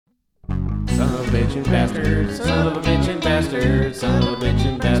Son of a bitchin' bastard. Son of a bitchin' bastard. Son of a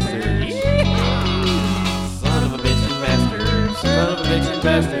bitchin' bastard. Son of a bitchin' bastard. Son of a bitchin'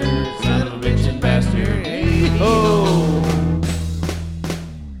 bastard. Son of a bitchin' bastard. Oh.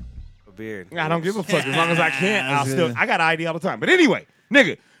 A beard. I don't give a fuck. As long as I can, I got ID all the time. But anyway,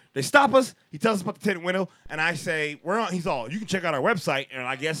 nigga, they stop us. He tells us about the tinted window, and I say, we're on. He's all, you can check out our website. And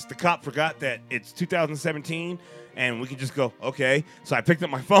I guess the cop forgot that it's 2017, and we can just go, okay. So I picked up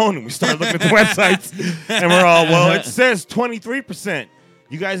my phone, and we started looking at the websites, and we're all, well, it says 23%.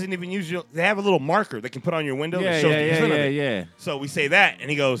 You guys didn't even use your, they have a little marker they can put on your window that shows the percent of it. Yeah. So we say that, and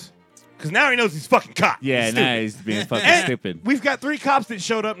he goes, because now he knows he's fucking cop. Yeah, He's now stupid. he's being fucking And stupid. we've got 3 cops that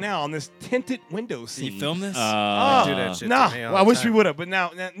showed up now on this tinted window scene. You film this? Do that shit Nah, to me all well, I the wish we time. would have, but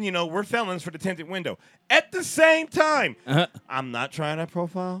now, you know, we're felons for the tinted window. At the same time, I'm not trying to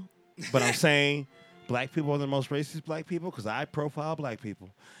profile, but I'm saying black people are the most racist black people because I profile black people.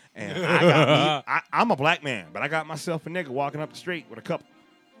 And I'm a black man, but I got myself a nigga walking up the street with a couple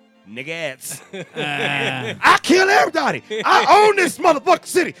niggas. I kill everybody. I own this motherfucking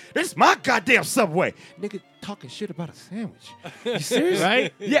city. This is my goddamn subway. Nigga talking shit about a sandwich. You serious?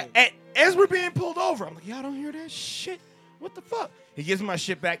 Right? Yeah. As we're being pulled over, I'm like, y'all don't hear that shit? What the fuck? He gives me my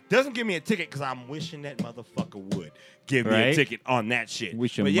shit back. Doesn't give me a ticket because I'm wishing that motherfucker would give me a Right? ticket on that shit.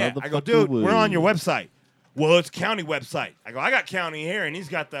 Wish a But yeah, I go, motherfucker dude, would. we're on your website. Well, it's county website. I go, I got county here, and he's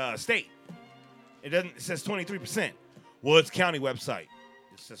got the state. It says 23%. Well, it's county website.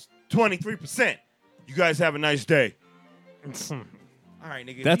 It says 23%. You guys have a nice day. All right,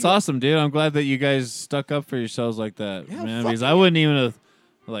 nigga. That's awesome, dude. I'm glad that you guys stuck up for yourselves like that, Yeah, man. fuck Because yeah. I wouldn't even have,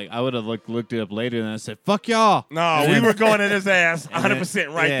 I would have looked it up later and I said, "Fuck y'all." No, we were going at his ass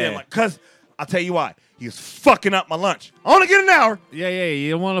 100% right there. Because I'll tell you why. He was fucking up my lunch. I only get an hour. Yeah.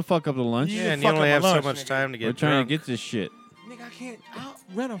 You don't want to fuck up the lunch. Yeah. Yeah, and you fuck only up my have so lunch, much nigga. time to get We're trying drunk. to get this shit, Nigga, I can't. I'll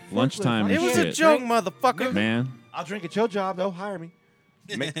rent a forklift. Lunchtime I and It was can't a shit. joke, drink. motherfucker. man. I'll drink at your job, though. Hire me.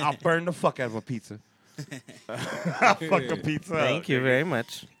 I'll burn the fuck out of a pizza. I'll fuck a pizza. Thank you very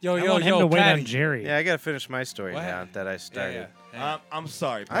much. Yo, I want him to wait Patty. on Jerry. Yeah, I gotta finish my story What now happened? that I started. I'm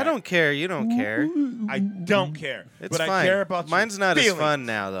sorry. I Pat. don't care. You don't care. I don't care. It's but fine. I care about Mine's your not feelings. as fun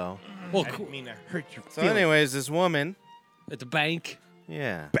now, though. Well, I cool. didn't mean to hurt your So, feelings. anyways, this woman, At the bank.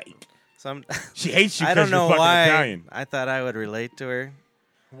 yeah, Bank. some. She hates you I because don't know you're fucking why. Italian. I thought I would relate to her,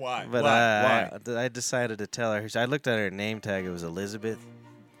 Why? but Why? I decided to tell her. I looked at her name tag. It was Elizabeth,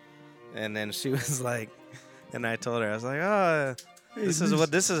 and then she was like, and I told her, I was like, oh, this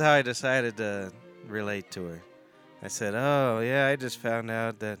is how I decided to relate to her. I said, oh yeah, I just found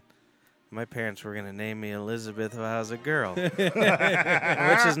out that my parents were gonna name me Elizabeth if I was a girl,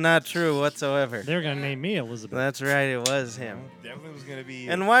 which is not true whatsoever. They're going to name me Elizabeth. That's right, it was him. Definitely was gonna be.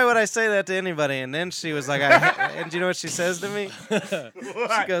 And why would I say that to anybody? And then she was like, and do you know what she says to me?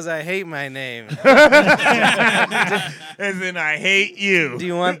 She goes, I hate my name. As in, I hate you. Do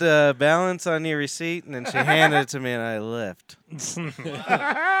you want the balance on your receipt? And then she handed it to me and I left.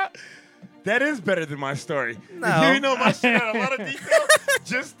 That is better than my story. No. You know my shit had a lot of detail.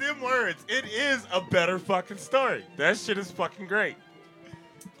 Just them words. It is a better fucking story. That shit is fucking great.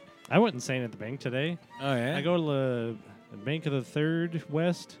 I went insane at the bank today. Oh, yeah? I go to the Bank of the Third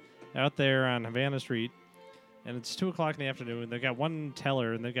West out there on Havana Street, and it's 2 o'clock in the afternoon. They've got one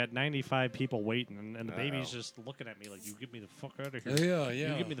teller, and they've got 95 people waiting, and the baby's just looking at me like, you get me the fuck out of here. You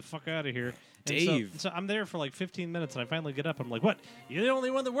get me the fuck out of here. And Dave. So I'm there for like 15 minutes, and I finally get up. I'm like, what? You're the only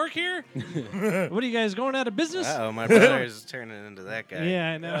one that work here? What are you guys going out of business? Uh-oh, my brother is turning into that guy.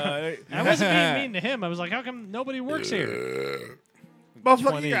 Yeah, I know. I wasn't being mean to him. I was like, how come nobody works here? Motherfucker,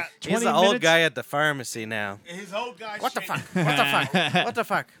 20 you got He's 20 the old minutes? guy at the pharmacy now. his old guy. What the shit. fuck? What the fuck? What the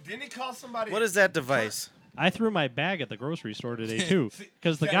fuck? Didn't he call somebody? What is that device? I threw my bag at the grocery store today too,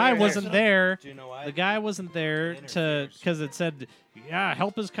 because the Yeah, guy yeah, wasn't yeah. there. Do you know why? The guy wasn't there to because it said, "Yeah,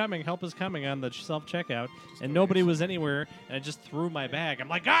 help is coming on the self checkout," and nobody was anywhere. And I just threw my bag. I'm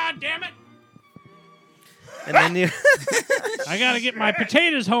like, God damn it! And then you, I gotta get my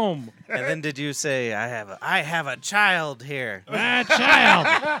potatoes home. and then did you say, I have a child here? Ah,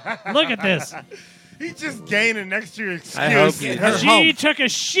 child, look at this. He just gained an extra excuse. I hope you do. She took a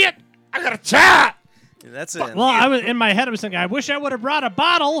shit. I got a child. That's it. Well, I was in my head. I was thinking, I wish I would have brought a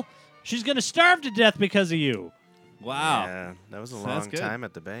bottle. She's gonna starve to death because of you. Wow. Yeah, that was a Sounds long good. time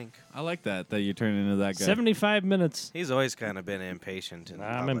at the bank. I like that you turn into that guy. 75 minutes. He's always kind of been impatient.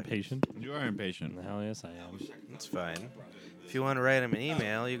 I'm impatient. You are impatient. Hell yes, I am. It's fine. If you want to write him an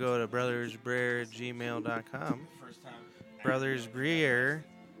email, you go to brothersbreer@gmail.com.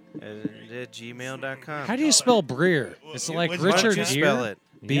 Brothersbreer@gmail.com. How do you spell Breer? It's like Which- Why Richard don't you Gere. spell it?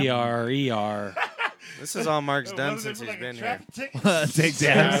 B-R-E-R. This is all Mark's done Was it since he's like a been here. traffic ticket? Take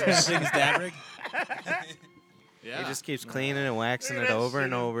that. He just keeps cleaning and waxing it over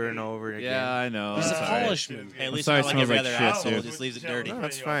and over and over again. Yeah, I know. He's a I'm sorry. polishman. Hey, at least sorry it's it not like smells every like other shit, asshole dude. just leaves it dirty. No,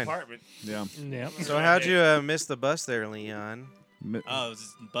 that's fine. Yeah. Yep. So how'd you miss the bus there, Leon? Oh,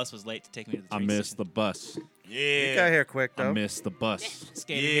 the bus was late to take me to the I train missed station. the bus. You got here quick I though. missed the bus.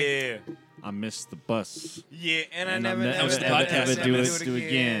 Skated Yeah. I missed the bus. Yeah, and I And never, I'll never, was the never, podcast. never, Never do it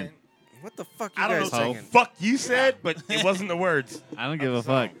again. What the fuck you I don't know guys what the singing? fuck you said, but it wasn't the words. I don't give a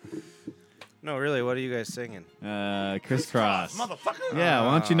fuck. No, really, what are you guys singing? Crisscross. Motherfucker. Yeah,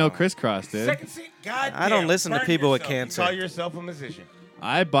 why don't you know Crisscross, dude? Second seat. God I don't damn, listen to burn people with yourself. cancer. You call yourself a musician.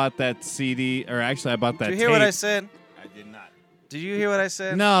 I bought that CD, or actually, I bought that Did you hear what tape. I said? I did not. Did you hear what I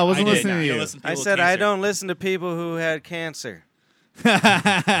said? No, I wasn't I did listening not. to You you. listen to I people said with I cancer. don't listen to people who had cancer.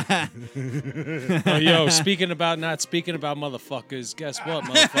 Oh, yo, speaking about not speaking about motherfuckers, guess what,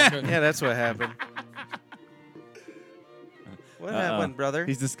 motherfucker? Yeah, that's what happened. What happened, brother?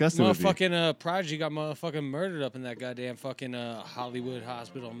 He's disgusted with you. Motherfucking Prodigy got motherfucking murdered up in that goddamn fucking Hollywood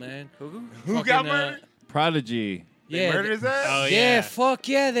hospital, man. Who Fucking, got murdered? Prodigy. They Yeah, murdered his ass? Oh, yeah, fuck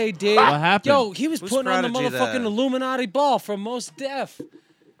yeah, they did. What happened? Yo, he was Who's putting on the Prodigy, motherfucking the- Illuminati ball from Most Def.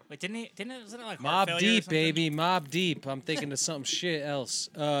 Wait, wasn't it like heart Mob failure or Deep, something? baby, Mob Deep. I'm thinking of something shit else.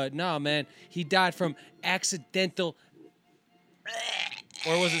 Nah, man, he died from accidental.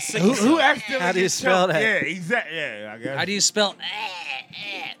 Or was it sickle Who cell? accidentally How do you gets spell choked? that? Yeah, exactly. Yeah, I guess. How do you spell?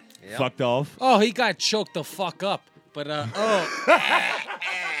 Fucked off. Oh, he got choked the fuck up. But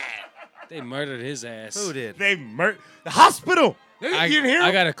they murdered his ass. Who did? They murdered the hospital. They I, didn't hear I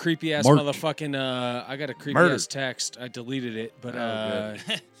him. got a creepy ass Mark. motherfucking. I got a creepy Murdered. ass text. I deleted it, but Oh,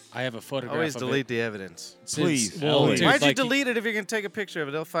 I have a photograph. Always of delete it. the evidence. Since- Please. Well, Always. dude, Why'd you like, delete it if you can take a picture of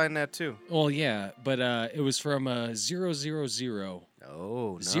it? They'll find that too. Well, yeah, but it was from 000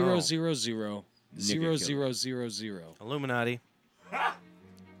 Oh, no. 000 0000. Illuminati. I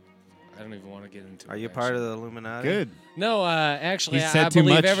don't even want to get into it. Are you part of the Illuminati? Good. No, actually, He I said too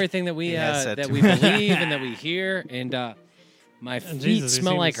believe much. everything that we He has said that too we much. believe and that we hear, and my And feet Jesus, he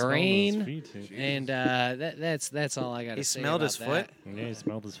smell seemed to like smell those rain, feet, too. and that's all I got to He say. smelled about his foot? that. Yeah, he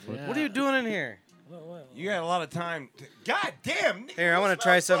smelled his foot. Yeah. What are you doing in here? You got a lot of time. God damn. nigga, Here, I you want to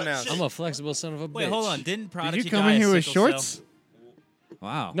smell try something like else. shit. I'm a flexible son of a bitch. Wait, hold on. Didn't Prodigy Did you come die in here of with sickle cell? shorts?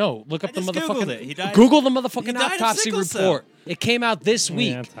 Wow. No, look up I the just motherfucking. Googled it. He died- Google the motherfucking He died of autopsy sickle cell. report. It came out this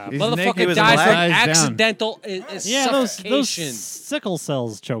week. it's hot. He's naked Motherfucker with died his from eyes down. accidental Yeah, those suffocation. sickle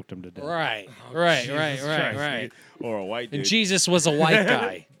cells choked him to death. Right. Jesus Christ, Right. Or a white And dude. Jesus was a white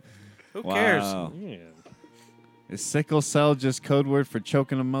guy. Who cares? Wow. Yeah. Is sickle cell just code word for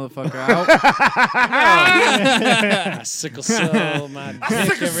choking a motherfucker out? I sickle cell my dick I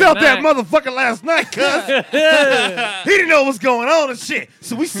sick every selled that night. motherfucker last night, cuz. He didn't know what's going on and shit.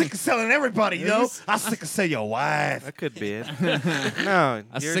 So we sick of selling everybody, you know? I sick of sell your wife. That could be it. No,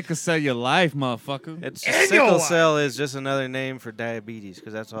 I you're- sickle cell your life, motherfucker. It's And your sickle wife. cell is just another name for diabetes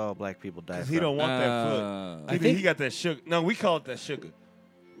because that's all black people die 'Cause from. he don't want that foot. Uh, He, think- he got that sugar. No, we call it that sugar.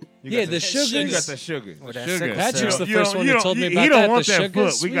 You Yeah, got the that- sugars. You got that sugar. With that Sugar. sickle Patrick's cell. the first one who told me about he don't that, want the that sugar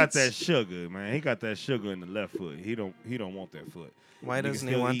foot. We got that sweets. sugar, man. He got that sugar in the left foot. He don't want that foot. Why Nigga doesn't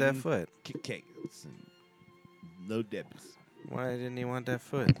he still want that eating foot? Kit Kats and Little Debbie's. Why didn't he want that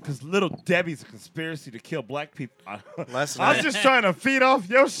foot? Because Little Debbie's a conspiracy to kill black people. Last I was night, just trying to feed off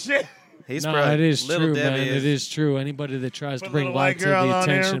your shit. he's No, probably it is Little true, Debbie man. is, It is true. Anybody that tries to Put a bring little light white to girl the on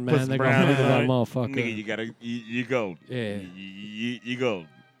there, attention, put man, some they're brown gonna murder that on it. motherfucker. Nigga, you gotta, you go. Yeah. You go.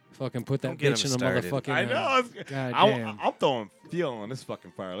 Fucking put that Don't get bitch him in the started. motherfucking. I know. God I'm, damn. I'm throwing fuel on this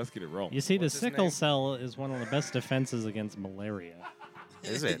fucking fire. Let's get it rolling. You see, the What's his sickle name? cell is one of the best defenses against malaria.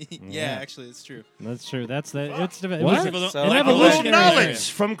 is it? Yeah, actually, it's true. That's true. That's the. It's it What? was- People don't- So- they like A little evolutionary knowledge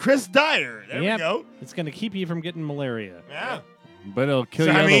from Chris Dyer. There Yep. we go. It's going to keep you from getting malaria. Yeah. but it'll kill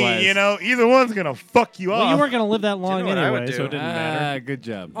So, you I mean, otherwise. you know, either one's gonna fuck you Well, off. you weren't going to live that long what I would anyway, so do? it didn't matter. Good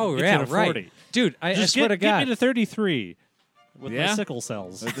job. Oh Get yeah, you to right, 40. dude. I Just swear to get God. me to 33 with Yeah? my sickle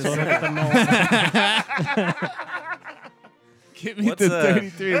cells. So That's I it. get them all- Give me What's, the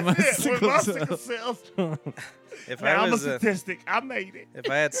 33 of my That's it. With sickle my cell. sickle cells. If Man, I I'm a was statistic. I made it. if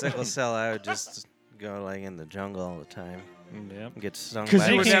I had sickle cell, I would just go like in the jungle all the time Yep. and get stung Because by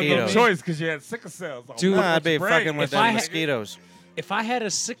you wouldn't have no mosquitoes. choice because you had sickle cells. Dude, No, I'd be fucking with If I them had- mosquitoes. If I had a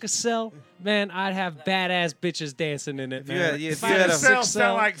sickle cell, man, I'd have badass bitches dancing in it, you man. had- if If you you had had a a sick cell, cell-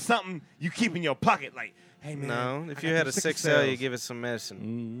 sound like something you keep in your pocket. Like, hey man, No, I if got you had them a sick sickle cell, you cells. give it some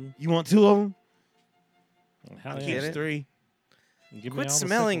medicine. You want two of them? Hell I yeah. get Keeps it. 3. Give me Quit all the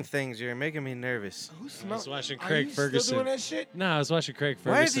smelling sickle. things. You're making me nervous. Who I smells? was watching Are Craig you Ferguson. still doing that shit? No, I was watching Craig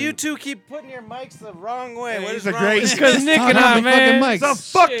Why Ferguson. do you two keep putting your mics the wrong way? Hey, What he's is a wrong great- with It's you? because Nick Talk and on I, the fucking man. mics. It's a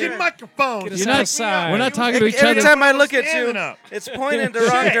fucking Shit. microphone. Get us You're not- outside. We're not talking to each Every other. time I look at Standing you, up. it's pointing the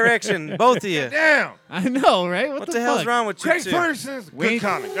wrong direction. Both of you. Damn. I know, right? What the hell's fuck? wrong with you Craig two? Ferguson's a We- good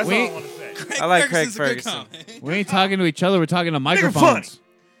comic. That's we- all I want to say. I like Craig Ferguson's a good Ferguson. comment. We ain't talking to each other. We're talking to funny. microphones.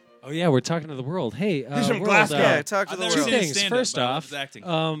 Oh yeah, we're talking to the world. Hey, He's from world, Glasgow. Yeah, talk to I've the never Two seen world. it things. stand-up, First but I off, was acting.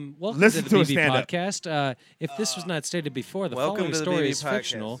 welcome Listen to to the a BB stand-up. podcast. If this was not stated before, the Welcome following to the story BB is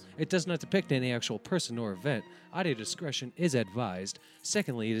fictional. podcast. It does not depict any actual person or event. Audio discretion is advised.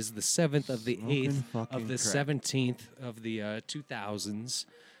 Secondly, it is the 7th of the 8th of fucking the crack. 17th of the 2000s.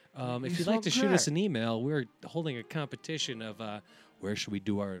 If you'd smoke like to shoot us crack. an email, we're holding a competition of where should we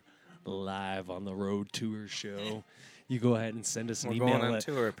do our live on the road tour show. You go ahead and send us an We're email going on at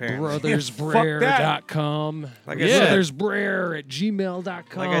tour, apparently. brothersbrer.com. Like I said. Brothersbrer@gmail.com.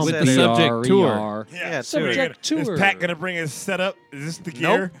 Like I with said, the subject tour. R-E-R. Yeah, Subject Is tour. Pat gonna bring his setup? Is this the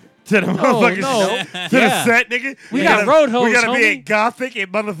Nope. gear to the motherfucking no. show? To Yeah. the set, nigga? We got road hose, We gotta be homie. at Gothic at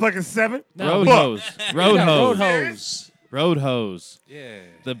motherfucking 7? No, Road we- hose. Road we got hose. road hose. Road hose. Yeah.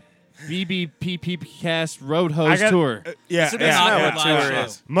 The BBPP cast Road I Hose got- tour. Yeah, It's a bit yeah. not awkward what live tour show.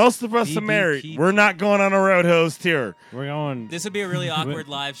 is. Most of us are BBP. married. We're not going on a road hose tour. We're going. This would be a really awkward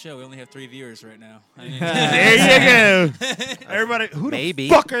live show. We only have 3 viewers right now. I mean, There you go. Everybody, who Maybe.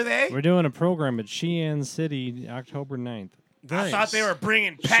 the fuck are they? We're doing a program at Sheehan City, October 9th. I thought they were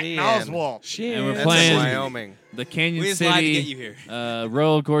bringing Patton Sheehan. Oswalt. Shit. And we're That's playing- in Wyoming. The Canyon we just lied to get you City here.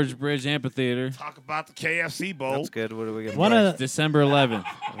 Royal Gorge Bridge Amphitheater. Talk about the KFC Bowl. That's good. What are we gonna One play? of December 11th.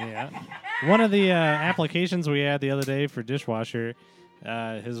 Yeah. One of the applications we had the other day for dishwasher,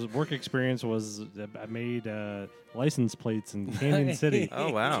 his work experience was I made license plates in Canyon City.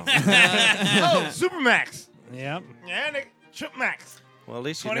 Oh wow. Oh, Supermax. Yep. Yeah, nigga. Trip Max. Well, at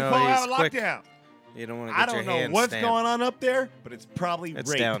least you 24 know hour he's quick. lockdown. You don't want to I get your don't know hand what's stamped. going on up there, but it's probably It's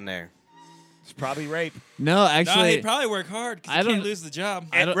rape. down there. It's probably rape. No, No, actually, he'd probably work hard because I he can't don't- lose the job.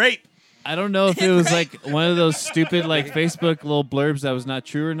 And rape. I don't know if it was like one of those stupid like Facebook little blurbs that was not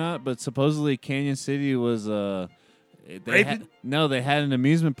true or not, but supposedly Canyon City was they had, Raping? no, they had an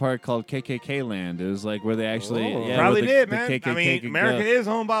amusement park called KKK Land. It was like where they actually Oh. yeah, Probably where did, the man. KKK I mean, could America go. is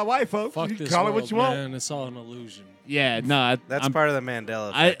owned by white folks. Fuck you can this call it world, what you want. man. It's all an illusion. Yeah, no, That's I'm, part of the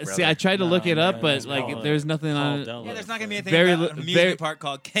Mandela I effect, see. I brother. tried to look No, it up, man, but that's like called- there's nothing on it. Yeah, there's not gonna be anything Very about li- an amusement very- park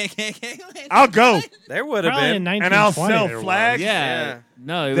called KKK. I'll go. There would have Probably in been. 1920. And I'll sell there was. flags. Yeah, Yeah.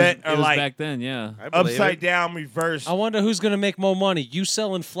 no, it That was, are it was like- back then. Yeah, I believe Upside it. down, reverse. I wonder who's gonna make more money: you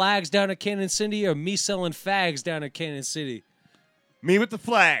selling flags down at Canyon City, or me selling fags down at Canyon City? Me with the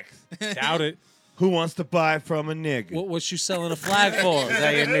flags. Doubt it. Who wants to buy from a nigga? What you selling a flag for? Is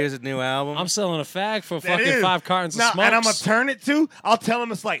that your new album? I'm selling a fag for That fucking is. 5 cartons Now, of smokes. and I'm gonna turn it to. I'll tell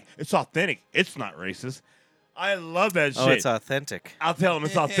them it's like it's authentic. It's not racist. I love that oh, shit. it's authentic. I'll tell them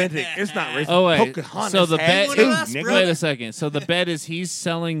it's authentic. It's not racist. Oh wait, Pocahontas so the had bet two, is nigga. wait a second. So the bet is he's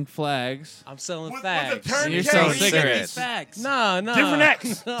selling flags. I'm selling With fags. the turn You're case. selling Where you getting cigarettes. these facts? No. Different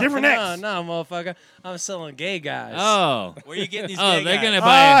X. Different X. No, motherfucker. I'm selling gay guys. Oh, Where you getting these? oh, gay they're guys? gonna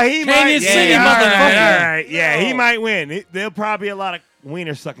buy. He Canyon might. City, yeah, all right, motherfucker. all right. Yeah, he No. might win. There'll probably be a lot of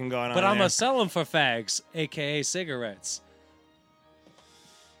wiener sucking going on. But I'm there. gonna sell them for fags, aka cigarettes.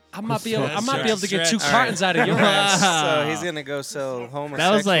 I might be able to get 2 Stretch. cartons out of your ass. So he's gonna go sell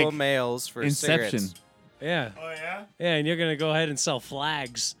homosexual like males for Inception. cigarettes. Yeah, Oh yeah. yeah, and you're gonna go ahead and sell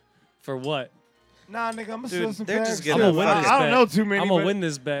flags for what? Nah, nigga, I'm gonna Dude, sell some they're flags. just too. gonna I'm gonna win fuck this it. I don't bet. know too many. I'm gonna but win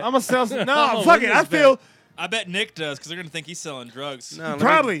this bet. I'm gonna sell some. No, I'ma fuck win it. I this feel I bet Nick does because they're gonna think he's selling drugs. No, let me-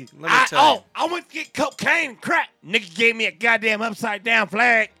 probably. Let me tell you. I went to get cocaine and crack. Nigga gave me a goddamn upside down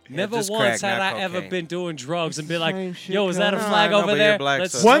flag. Never just once crack, had not I ever cocaine. been doing drugs and be like, Same shit, "Yo, is that a cuz. flag No, over but there?" you're black,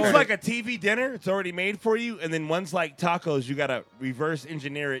 Let's so- One's snort like it." a TV dinner. It's already made for you, and then one's like tacos. You gotta reverse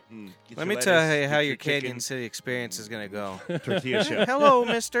engineer it and. Get Let your me tell lettuce, you get how your chicken, Canyon City experience is gonna go. tortilla shell. Hello,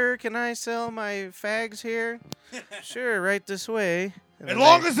 mister. Can I sell my fags here? Sure, right this way. And As then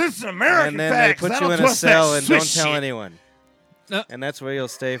long they- as it's an American and then flag, they put 'cause I you don't in a trust that cell and don't Swiss tell shit. anyone. And that's where you'll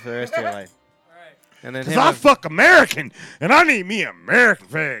stay for the rest of your life. And then Cause him I and- fuck American, and I need me an American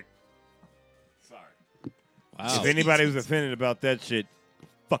flag. Sorry. Wow. If anybody was offended about that shit,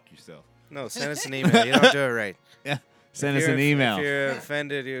 fuck yourself. no, send us an email. You don't do it right. Send If us an you're- email. If you're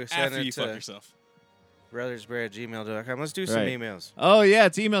offended, you send After it you fuck to yourself. brothersbread@gmail.com. Let's do some Right. emails. Oh yeah,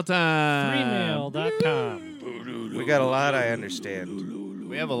 it's email time. Freemail.com. We got a lot, I understand.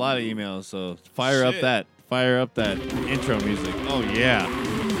 We have a lot of emails, so fire up that intro music. Oh yeah.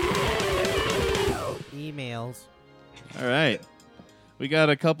 Emails. All right. We got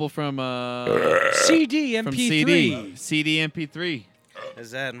a couple from CD from MP3. CD MP3.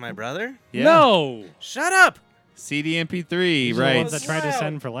 Is that my brother? Yeah. No. Shut up. CD MP3, These are the ones right? I tried to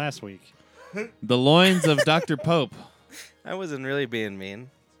send for last week. The loins of Dr. Pope. I wasn't really being mean.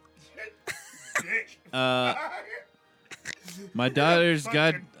 My daughter's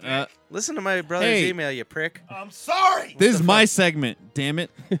got. Listen to my brother's Hey. email, you prick. I'm sorry. This is my segment. Damn it.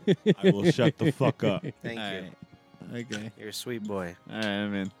 I will shut the fuck up. Thank All you. right. Okay. You're a sweet boy. All right,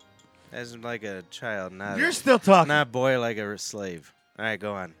 I'm in. As like a child, not You're still talking. not boy like a slave. All right,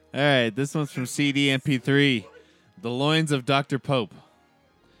 go on. All right, this one's from CD MP3. The loins of Dr. Pope.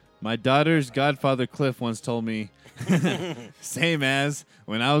 My daughter's godfather Cliff once told me, same as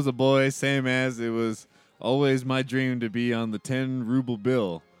when I was a boy, same as it was always my dream to be on the 10 ruble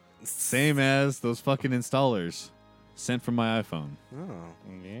bill. Same as those fucking installers sent from my iPhone.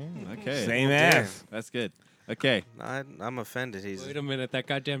 Oh, Okay. Same damn. ass. That's good. Okay. I'm offended. He's Wait a minute, that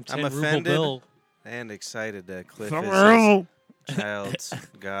goddamn I'm 10 ruble offended. bill. and excited that Cliff Some is ruble. his child's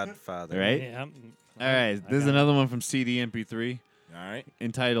godfather. Right? Yeah. All right. This is another one from CD MP3 All right.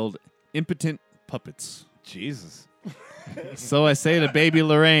 entitled Impotent Puppets. Jesus. So I say to baby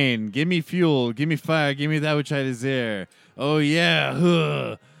Lorraine, give me fuel, give me fire, give me that which I desire. Oh yeah,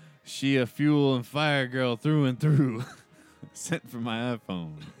 huh. She a fuel and fire girl through and through. Sent from my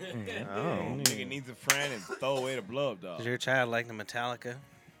iPhone. Oh. Nigga needs a friend and throw away the blow up dog. Does your child like the Metallica?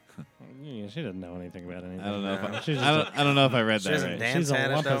 Yeah, she doesn't know anything about anything. I don't know. If I, She's I don't know if I read She that doesn't right. dance. She's a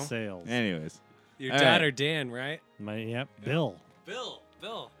at it, lump though? of sales. Anyways, Your All daughter right. Dan, right? Yep, Bill. Bill.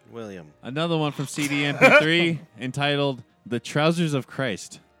 William. another one from CD MP3 entitled "The Trousers of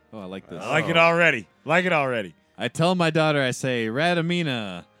Christ." Oh, I like this. I like it already. Like it already. I tell my daughter, I say,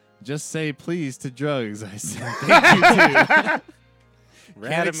 Radamina, just say please to drugs. I say thank you too.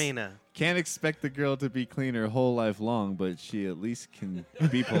 Radamina. Can't expect the girl to be clean her whole life long, but she at least can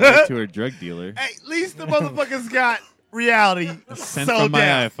be polite to her drug dealer. Hey, at least the motherfucker's got reality Sent so from my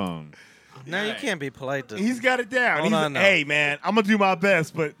down. iPhone. No, you can't be polite to. He's got it down. Hold He's on now. hey, man, I'm going to do my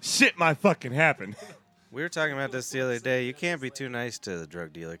best, but shit might fucking happen. We were talking about this the other day. You can't be too nice to the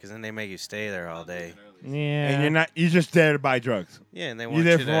drug dealer because then they make you stay there all day. Yeah. And you're just there to buy drugs. Yeah, and they You're want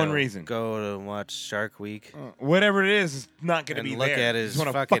there you for to one reason. go to watch Shark Week. Whatever it is, it's not going to And be look there. at You his just want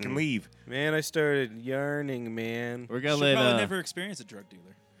to fucking- fucking leave. Man, I started yarning, man. We're gonna Should let probably never experience a drug dealer.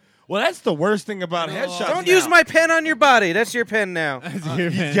 Well, that's the worst thing about headshots. Don't now. use my pen on your body. That's your pen now.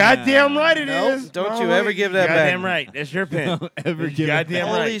 Goddamn right it is. Nope, don't All you right. ever give that back. Goddamn right. That's your pen. Don't ever You give it goddamn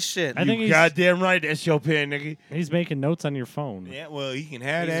back. Holy right. shit. I think You he's- goddamn right. That's your pen, nigga. He's making notes on your phone. Yeah, well, you can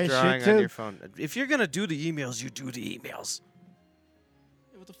have He's that drawing shit too. on your phone. If you're going to do the emails, you do the emails.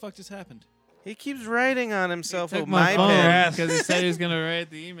 Hey, what the fuck just happened? He keeps writing on himself Took with my my phone pen. because he said he was gonna write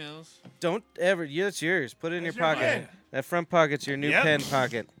the emails. Don't ever. Yeah, it's yours. Put it in That's your your pocket. pen. That front pocket's your new Yep. pen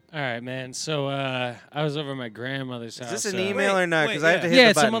pocket. All right, man. So I was over at my grandmother's Is house. this an uh, email or not? wait, Because I have to yeah. hit Yeah, the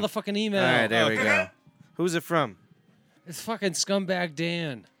it's a button. motherfucking email. All right, there we Okay. go. Who's it from? It's fucking scumbag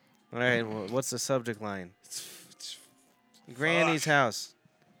Dan. All right, well, what's the subject line? Granny's house.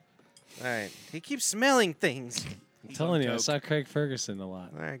 All right. He keeps smelling things. I'm telling you, I saw Craig Ferguson a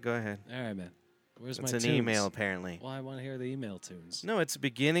lot. All right, go ahead. All right, man. Where's It's my an tunes? email, apparently. Well, I want to hear the email tunes. No, it's a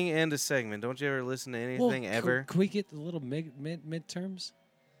beginning and a segment. Don't you ever listen to anything Well, ever? Can we get the little midterms?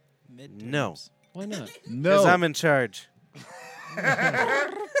 No. Why not? Because No. I'm in charge.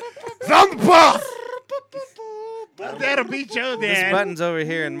 Some boss. That'll beat your This dad. button's over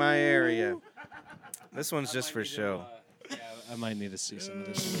here in my area. This one's just for show. Yeah, I might need to see some of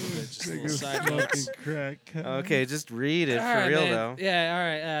this a little bit. Just little side notes. Okay, just read it All for right, real, man. though.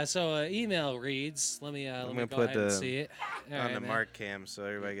 Yeah, all right. So email reads. Let me I'm go gonna put ahead and the- see it. All On right, the man. mark cam so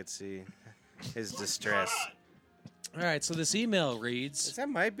everybody could see his distress. All right, so this email reads. Is that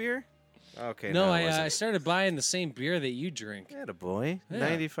my beer? Okay, No, it I wasn't. started buying the same beer that you drink. Attaboy. Yeah.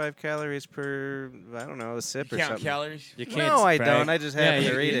 95 calories per, I don't know, a sip or Count something. calories. You can't. No, I Frank. don't. I just happened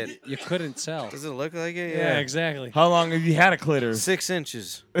to read you, it. You couldn't tell. Does it look like it? Yeah, exactly. How long have you had a clitoris? 6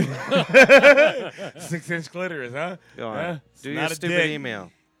 inches. 6-inch clitoris, huh? Go on. Huh? It's Do not your a stupid dick. email.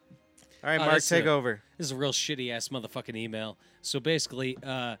 All right, Oh, Mark, that's take it. over. This is a real shitty ass motherfucking email. So basically,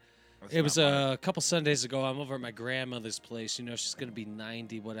 it was a couple Sundays ago. I'm over at my grandmother's place. You know, she's gonna be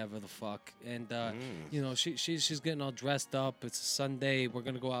 90, whatever the fuck. And you know, she's getting all dressed up. It's a Sunday. We're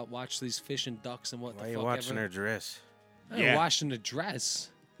gonna go out watch these fish and ducks and what Why the are you fuck watching ever. her dress? I'm Yeah. washing the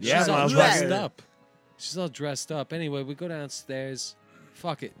dress. Yeah, she's all motherfucker. dressed up. She's all dressed up. Anyway, we go downstairs.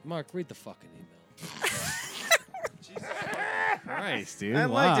 Fuck it, Mark. Read the fucking email. Christ, dude. I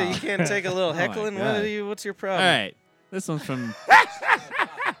wow. like that. You can't take a little my heckling. What God. are you? What's your All problem? right. This one's from.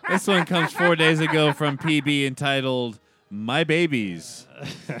 This one comes 4 days ago from PB entitled My babies.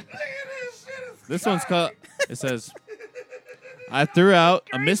 This one's called. It says, I threw out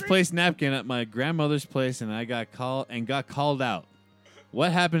a misplaced napkin at my grandmother's place, and I got called out.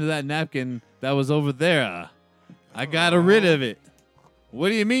 What happened to that napkin that was over there? I got rid of it. What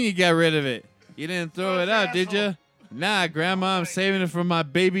do you mean you got rid of it? You didn't throw it out, did you? Nah, Grandma, I'm saving it for my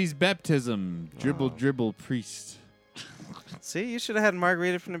baby's baptism. Dribble, priest. See, you should have had Mark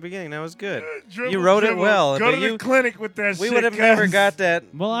read it from the beginning. That was good. Dribble, You wrote it dribble. well. Go but to the you, clinic with that we shit. would have never cuz. got that.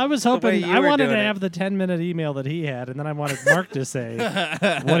 Well, I was way hoping you I were wanted to doing it. have the 10-minute email that he had, and then I wanted Mark to say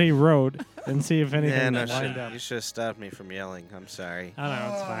what he wrote and see if anything Yeah, no lined shit. up. You should have stopped me from yelling. I'm sorry. I don't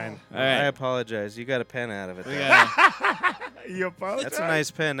know, it's fine. All I right. apologize. You got a pen out of it. We though. got You apologize? That's a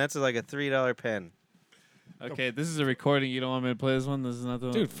nice pen. That's like a $3 pen. Okay, this is a recording. You don't want me to play this one? This is not the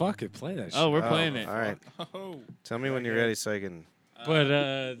one? Dude, fuck it, play that shit. Oh, we're playing it. All right. Tell me when you're ready so I can. But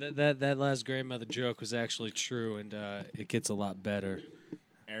that last grandmother joke was actually true, and it gets a lot better.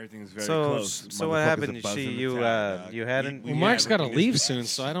 Everything's very So, close. so what Motherfuckers happened? are You buzzing see, the you town, dog. you hadn't. Well, Mark's got to everything leave is- soon,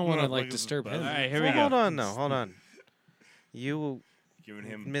 so I don't want to like Motherfuckers disturb are him. All right, here Well, we hold go. on, no, hold on. You Giving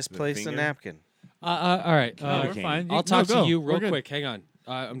him the misplaced a finger. napkin. All right, No, we're Okay. fine. I'll No, talk go. to you We're real good. quick. Hang on.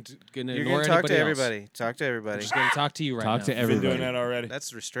 I'm gonna You're ignore gonna talk to anybody else. everybody. Talk to I'm everybody. just gonna talk to you right Talk now. to Been everybody. doing that already.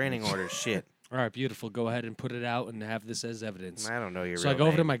 That's restraining order shit. All right, beautiful. Go ahead and put it out and have this as evidence. I don't know your So I real go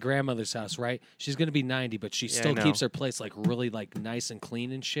over to name. my grandmother's house, right? She's gonna be 90, but she Yeah, still I know. keeps her place like really like nice and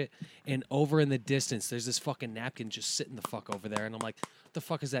clean and shit. And over in the distance, there's this fucking napkin just sitting the fuck over there, and I'm like, what the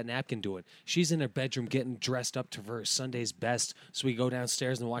fuck is that napkin doing? She's in her bedroom getting dressed up to her Sunday's best. So we go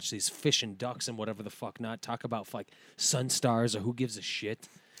downstairs and watch these fish and ducks and whatever the fuck not. Talk about like sun stars or who gives a shit.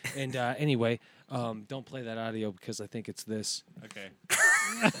 And anyway, don't play that audio because I think it's this. Okay.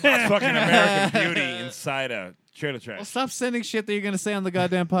 Fucking American Beauty inside a trailer trash. Well, stop sending shit that you're going to say on the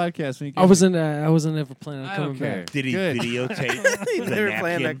goddamn podcast. When you I wasn't ever planning on I coming don't care. back. Did he Good. videotape You the never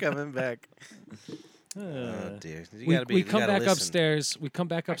planned on napkin? coming back. Oh dear. You We, gotta be. we you come gotta back listen. upstairs. We come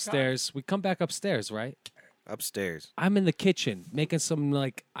back upstairs. We come back upstairs, right? Upstairs. I'm in the kitchen making some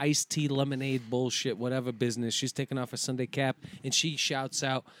like iced tea lemonade bullshit, whatever business. She's taking off her Sunday cap and she shouts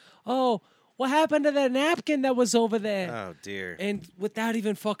out, "Oh, what happened to that napkin that was over there?" Oh dear. And without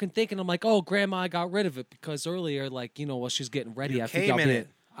even fucking thinking, I'm like, "Oh, Grandma, I got rid of it because earlier, like, you know, while she's getting ready, You I think came in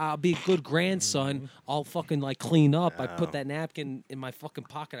I'll it. be a good grandson. I'll fucking like clean up. I Oh. put that napkin in my fucking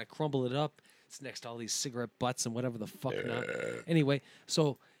pocket. I crumble it up. It's next to all these cigarette butts and whatever the fuck not. Anyway,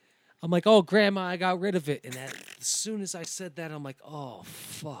 so I'm like, "Oh, Grandma, I got rid of it." And that, as soon as I said that, I'm like, "Oh,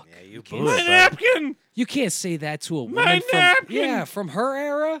 fuck." Yeah, you can't blew say- it. bud. Napkin! You can't say that to a woman My from napkin! yeah, from her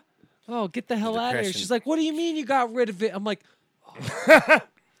era. Oh, get the hell out of here. depression. She's like, "What do you mean you got rid of it?" I'm like, "Oh,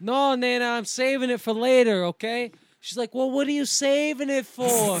 no, Nana, I'm saving it for later, okay?" She's like, "Well, what are you saving it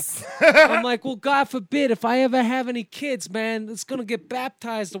for?" I'm like, "Well, God forbid if I ever have any kids, man, it's gonna get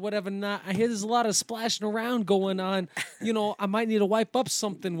baptized or whatever. Not, I hear there's a lot of splashing around going on. You know, I might need to wipe up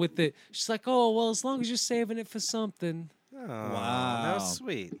something with it." She's like, "Oh, well, as long as you're saving it for something." Oh, That Wow. was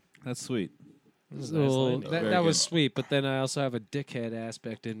sweet. That's sweet. So that, Very that was good. sweet, but then I also have a dickhead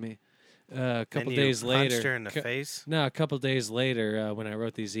aspect in me. A couple And you days punched later, her in the face. no, a couple days later, when I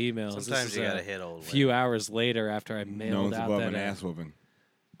wrote these emails, this Sometimes is you a gotta hit old. few hours later after I No mailed one's out above that. an ass whooping.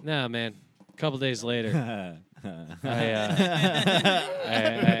 Nah, man, a couple days later, I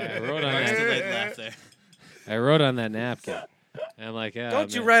wrote on Mark's that. delayed laugh there. I wrote on that napkin. And I'm like,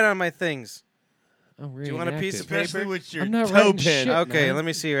 Don't you write on my things? I'm Do you want a piece of reenacting. Especially paper? with your I'm not toe writing pen. shit. Okay, man. let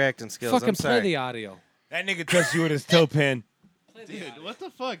me see your acting skills. Fucking I'm play sorry. the audio. That nigga touched you with his toe pen. Dude, what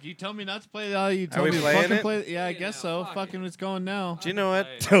the fuck? You tell me not to play the audio. You Are told we me to playing fucking it? play. Yeah, I Yeah, guess so. fuck Fucking it's going now. Do you know what?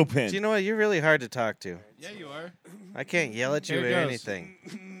 Toe pen. Do you know what? You're really hard to talk to. Yeah, you are. I can't yell at you Here or it goes.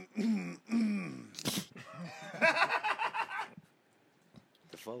 anything.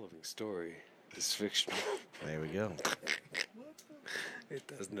 The following story is fictional. There we go. It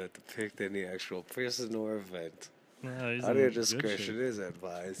does not depict any actual person or event. No, he's Audio in good discretion shape. is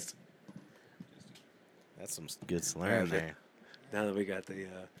advised. That's some good slurring Alright, there. Now that we got the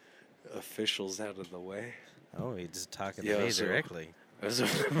officials out of the way, Oh, he's just talking Yeah, to me so- directly. I was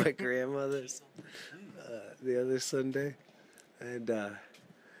over at my grandmother's the other Sunday, and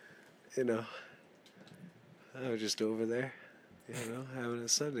you know, I was just over there, you know, having a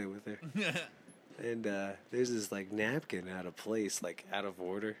Sunday with her. And there's this like napkin out of place, like out of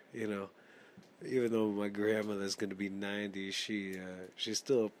order, you know. even though my grandmother's gonna be 90, she's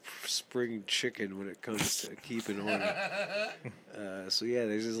still a spring chicken when it comes to keeping order. So yeah,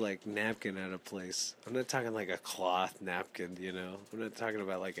 there's this like napkin at a place. I'm not talking like a cloth napkin, you know. I'm not talking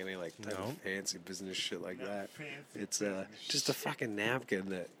about like any like type of fancy business shit like that. It's just a fucking napkin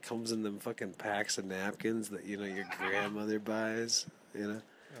that comes in them fucking packs of napkins that you know your grandmother buys, you know.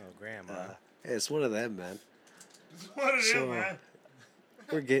 Oh, grandma. Yeah, it's one of them, man. What it So, is, man.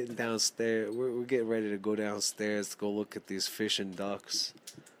 We're getting downstairs. We're getting ready to go downstairs to go look at these fish and ducks.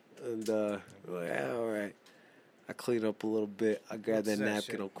 And we're like, yeah, all right. I clean up a little bit. I grab that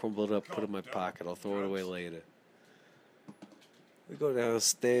napkin. I'll crumble it up, put it in my pocket. I'll throw it away later. We go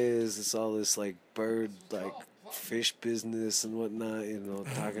downstairs. It's all this like bird, like fish business and whatnot. You know,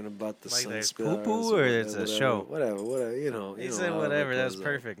 talking about the Like there's sunspillers. poo-poo or it's a show? Whatever. You know. He know said how it whatever. That's goes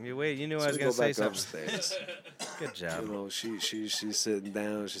on. perfect. You knew I So was we gonna go say back something. upstairs. Good job. You know, she's sitting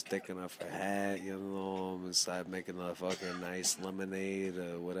down, she's taking off her hat, you know, and start making a fucking nice lemonade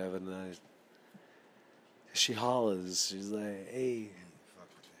or whatever nice. She hollers, she's like, hey,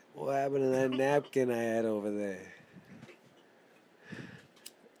 what happened to that napkin I had over there?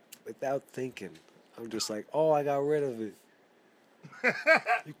 Without thinking, I'm just like, oh, I got rid of it.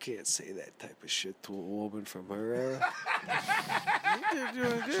 You can't say that type of shit to a woman from her era. You're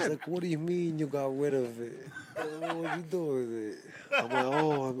doing She's good. like, what do you mean you got rid of it? What you doing with it? I'm like,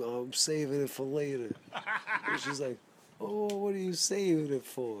 oh, I'm saving it for later. And she's like, oh, what are you saving it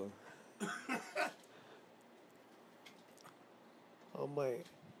for? I'm like,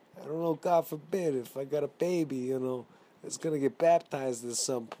 I don't know, God forbid, if I got a baby, you know, it's going to get baptized at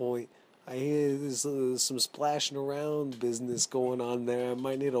some point. I hear there's some splashing around business going on there. I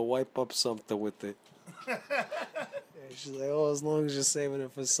might need to wipe up something with it. And she's like, oh, as long as you're saving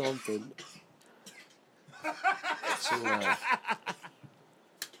it for something. So,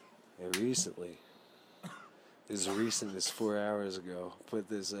 and recently, as recent as 4 hours ago, put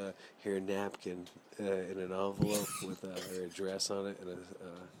this here napkin in an envelope with her address on it and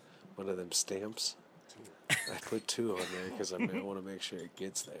one of them stamps. I put 2 on there because I want to make sure it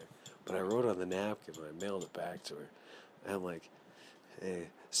gets there. But I wrote on the napkin and I mailed it back to her. And I'm like, hey,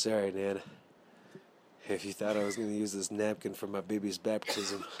 sorry, Nana. If you thought I was going to use this napkin for my baby's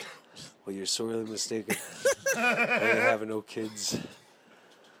baptism, well, you're sorely mistaken. I ain't having no kids.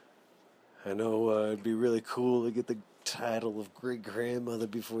 I know it'd be really cool to get the title of great-grandmother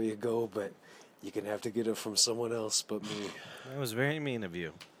before you go, but you're going to have to get it from someone else but me. That was very mean of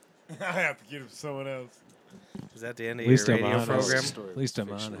you. I have to get it from someone else. Is that the end of At least your I'm radio honest. program? Story At least I'm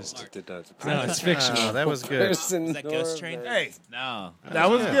fictional. honest. It did not- No, it's fictional. Oh, that was good. Person Is that Ghost nor Train? man. Hey, No. that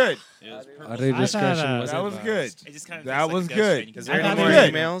was good. Audio discretion uh, was That was good. It just kind of That was good. Is there I any thought more it was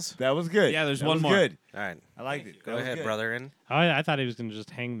good. emails? That was good. Yeah, there's That one was more. Good. All right. I liked it. Go ahead, brethren. I thought he was going to just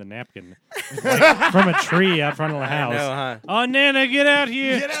hang the napkin like, from a tree out front of the house. No, huh? Oh, Nana, get out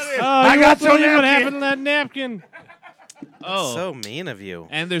here. Get out of here. Oh, I you got won't your believe what napkin. happened to that napkin. Oh. So mean of you.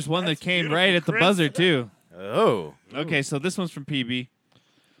 And there's one that came beautiful, right at the Chris. buzzer, too. Oh. Okay, so this one's from PB,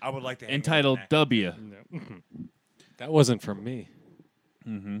 I would like to hang entitled out W. That wasn't from me.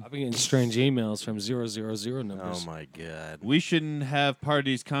 Mm-hmm. I've been getting strange emails from 000 numbers. Oh my God. We shouldn't have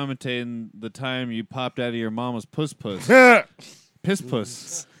parties commentating the time you popped out of your mama's puss. there. Piss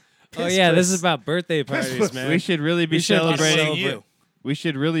puss. Oh yeah, this is about birthday parties, man. We should really be We should be celebrating. celebrating. We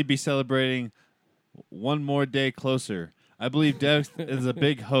should really be celebrating one more day closer. I believe death is a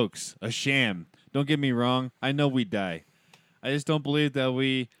big hoax, a sham. Don't get me wrong. I know we die. I just don't believe that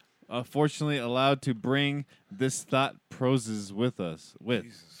we are fortunately allowed to bring this thought proses with us. With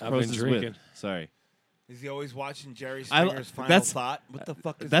Jesus. I've been proses drinking. with. Sorry. Is he always watching Jerry I- Springer's Final that's- Thought? What the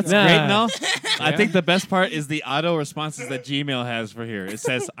fuck is That's that? great, Nah. no? I think the best part is the auto responses that Gmail has for here. It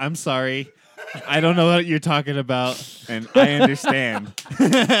says, I'm sorry. I don't know what you're talking about, and I understand.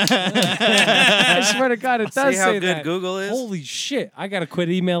 I swear to God, it does See how say good that. Google is? Holy shit! I gotta quit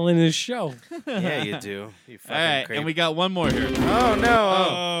emailing this show. Yeah, you do. You fucking All right, creep. and we got one more here. Oh, no.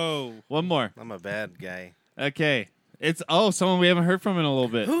 Oh, one more. I'm a bad guy. Okay. It's, someone we haven't heard from in a little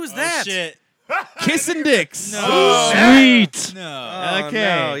bit. Who's that? Shit. Kissing Dicks. Sweet, No. Oh, Okay.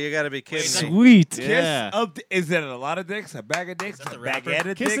 no, you got to be kidding me. sweet. Yeah. Is that a lot of dicks? A bag of dicks? that the A rapper?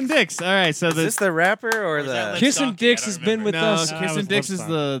 baguette of Kissing dicks? Dicks. All right, so Is this the rapper or is that the... Lips Kissing Donkey? Dicks I has don't been with no, us. That Kissing was Dicks Lips is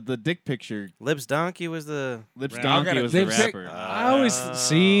the dick picture. Lips Donkey was the... Lips Right. Donkey gotta was the Lips Dick- rapper. I always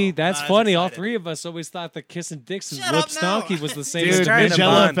see. That's I was funny. All excited. three of us always thought that Kissing Dicks and Shut Lips up now. Donkey was the same. Dude, as trying to Dick.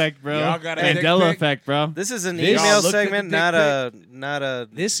 Mandela bond. effect, bro. Y'all got a dick Mandela pic? effect, bro. This is an This- email Y'all looked at the segment, dick not a...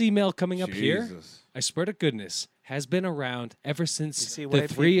 This email coming up here, Jesus. I swear to goodness, has been around ever since see the white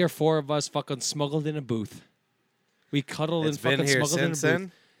 3 people? or 4 of us fucking smuggled in a booth. We cuddled It's and fucking been here smuggled in a since booth.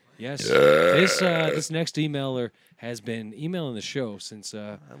 then. Yes. This next emailer has been emailing the show since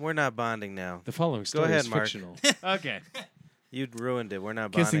We're not bonding now. the following story ahead, is Mark. fictional. Okay. You ruined it. We're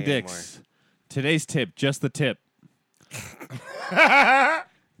not Kissing bonding dicks. Today's tip, just the tip.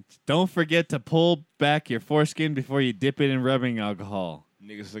 Don't forget to pull back your foreskin before you dip it in rubbing alcohol.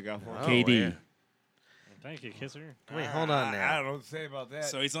 Niggas look out for Oh, KD. yeah. Thank you, Kisser. Wait, hold on I now. don't know what to say about that.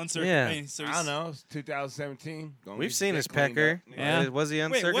 So he's uncircumcised. Yeah. I mean, so I he's, don't know. It's 2017. Gonna We've get seen dick his cleaned pecker. up. Yeah. Was he Wait,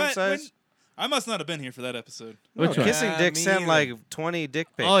 what? uncircumcised? I must not have been here for that episode. Which one? Kissing Dick me sent either. like 20 dick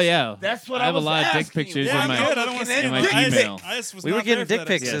pics. Oh, yeah. That's what I have was a lot of dick asking. pictures Yeah, in my, I'm good. I don't want to see in my it. email. I just was We were not getting there for dick that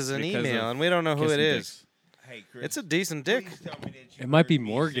pics episode. as an because email, of and we don't know who it kissing is. dicks. Hey, Chris, It's a decent dick. please tell me that you It might be heard me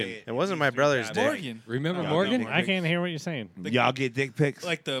Morgan. say It wasn't my brother's dick. Morgan. Remember Y'all Morgan? know I can't hear what you're saying. Y'all get dick pics?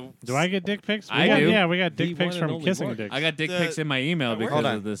 Like the Do I get dick pics? I do. Yeah, we got The dick pics one and from only kissing Mark. dicks. I got dick The- pics in my email because Hold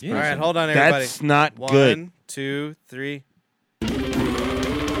on. of this Yeah. All person. right, hold on, everybody. That's not good. 1, 2, 3.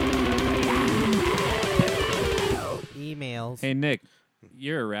 Emails. Hey, Nick,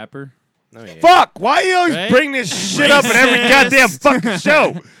 you're a rapper. No, you ain't. Fuck! Why you always Right? bring this shit up in every goddamn fucking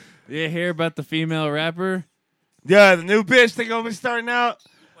show? You hear about the female rapper? Yeah, the new bitch they gonna be starting out.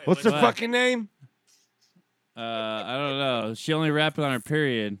 What's her what? fucking name? I don't know. She only rapping on her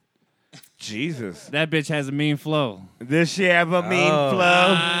period. Jesus. That bitch has a mean flow. Does she have a mean Oh. flow?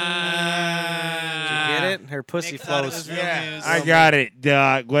 Did you get it? Her pussy Nick thought it flows. was real news. I got it,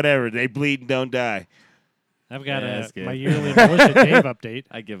 dog. Whatever. They bleed and don't die. I've got Yeah, that's good. my yearly Militia Dave update.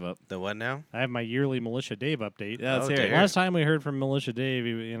 I give up. The what now? I have my yearly Militia Dave update. Yeah, let's Oh, hear it. dear. Last time we heard from Militia Dave,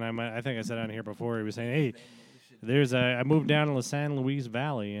 and I think I said on here before, he was saying, "Hey, I moved down to the San Luis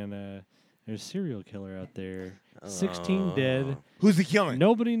Valley, and there's a serial killer out there. 16 dead. Who's he killing?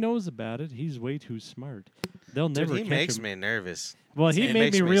 Nobody knows about it. He's way too smart. They'll Dude, never he catch makes him." me nervous. Well, he It made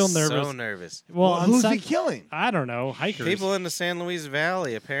makes me real nervous. So nervous. Well, on who's Sun- he killing? I don't know. Hikers. People in the San Luis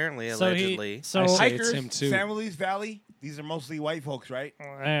Valley, apparently, So he- allegedly. so I say Hikers, it's him too. San Luis Valley. These are mostly white folks, right?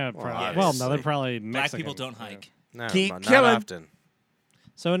 Probably. Well, Well, no, they're obviously. probably Black Mexican. people don't hike. No, Keep not killing. often.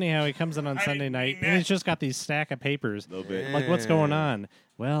 So anyhow, he comes in on Sunday didn't night, mean and that. he's just got these stack of papers. A little bit. Like, what's going on?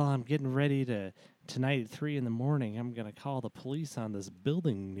 Well, I'm getting ready to tonight at 3 in the morning. I'm gonna call the police on this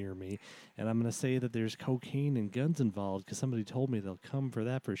building near me, and I'm gonna say that there's cocaine and guns involved because somebody told me they'll come for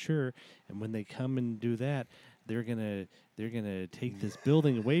that for sure. And when they come and do that, they're gonna take this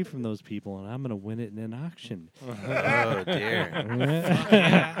building away from those people, and I'm gonna win it in an auction. Oh, dear.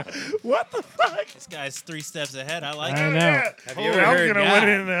 What the fuck? This guy's 3 steps ahead. I like I it. know. Have you ever I'm heard? gonna win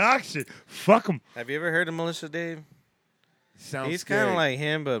it in an auction. Fuck him. Have you ever heard of Militia Dave? Sounds He's kind of scary. like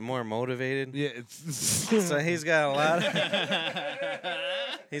him, but more motivated. Yeah, it's So he's got a lot.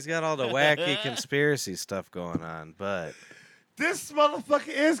 He's got all the wacky conspiracy stuff going on, but this motherfucker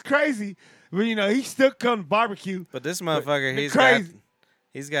is crazy. But you know, he still come to barbecue. this motherfucker, the he's crazy-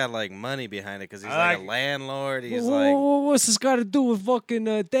 he's got like money behind it because he's I like a like- landlord. He's Whoa, like whoa, what's this got to do with fucking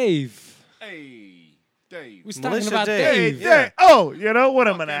Dave? Hey, Dave. We're talking Militia about Dave. Dave. Hey, Dave. Oh, you know what?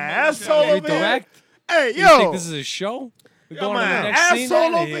 I'm an asshole over here. Redirect? Hey, You yo. think this is a show? We're I'm going to the an next scene. asshole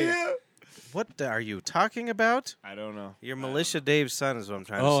Outta over here. here. what are you talking about? I don't know. You're Militia Dave's son is what I'm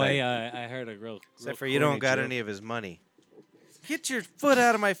trying Oh, to say. hey, I heard a real. Except for you don't got any of his money. Get your foot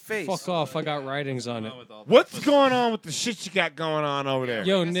out of my face. Fuck off! I got writings on it. What's going on with the shit you got going on over there?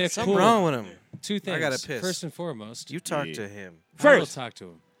 Yo, Nick, Something cool. wrong with him. 2 things. I gotta piss. First and foremost, You talk to him. I will First, talk to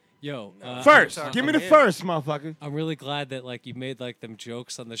him. Yo, first, talking give me the to him. first, motherfucker. I'm really glad that like you made like them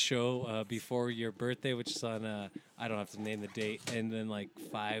jokes on the show before your birthday, which is on I don't have to name the date, and then like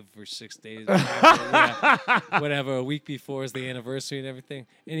 5 or 6 days, whatever, a week before is the anniversary and everything.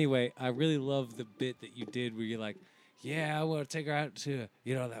 Anyway, I really love the bit that you did where you're like, yeah, I want to take her out to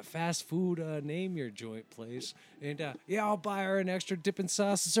that fast food name your joint place, and yeah, I'll buy her an extra dipping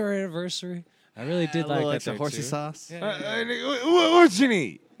sauce. It's her anniversary. I really did like that there, horsey too. sauce. Yeah, What you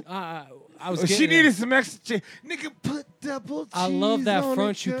need? I was. Oh, she getting needed some extra cheese. Nigga, put double cheese I love that on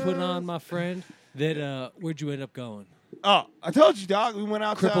front it, you put cuz. on, my friend. That where'd you end up going? Oh, I told you, dog. We went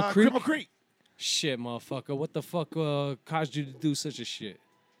out to Cripple Creek? Cripple Creek. Shit, motherfucker. What the fuck caused you to do such a shit?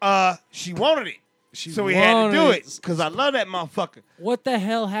 She wanted it. She So we had to do wanted it because I love that motherfucker. What the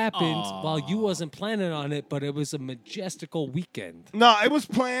hell happened while you wasn't planning on it, but it was a majestical weekend? No, it was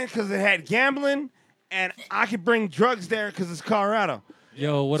planned because it had gambling, and I could bring drugs there because it's Colorado.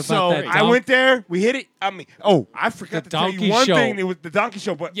 Yo, what about So that? I went there. We hit it. I mean, I forgot The to tell you donkey one show. thing. It was the donkey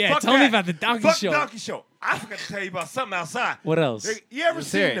show. But Yeah, fuck tell me that. about the donkey Fuck show. The donkey show. I forgot to tell you about something outside. What else? You ever hear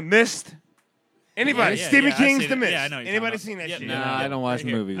seen it. The Mist? Anybody? Yeah, Stephen yeah, I've King's seen The it. Mist. Yeah, I know what you're Anybody talking seen that about. shit? Yep, Nah, I don't watch Right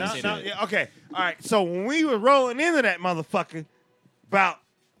here. movies. No, seen no, it. yeah, okay. All right. So when we were rolling into that motherfucker about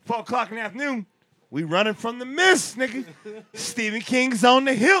 4 o'clock in the afternoon, We running from the mist, nigga. Stephen King's on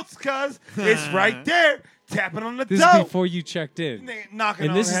the hilts, cuz. It's right there, tapping on the This door. is before you checked in. Nigga knocking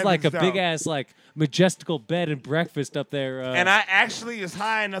And on this is like a heaven's door. big ass, like majestical bed and breakfast up there. And I actually is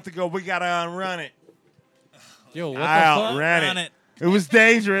high enough to go, we gotta outrun it. yo, what the I fuck? outran Run it. it. It was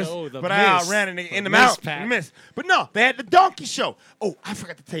dangerous, Oh, the but I mist. outran it nigga, in The the mist mountain. pack. In the mist. But no, they had the donkey show. Oh, I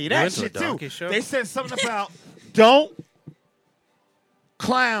forgot to tell you that went to a shit too. donkey show? They said something about don't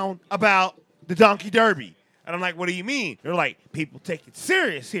clown about the donkey derby. And I'm like, what do you mean? They're like, people take it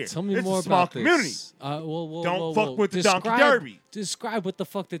serious here. Tell me It's more a small about community. this. Don't fuck with the donkey derby. Describe what the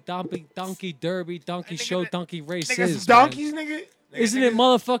fuck the donkey derby, donkey Nigga, show, that- donkey race Nigga, is. some man. donkeys, nigga. Isn't it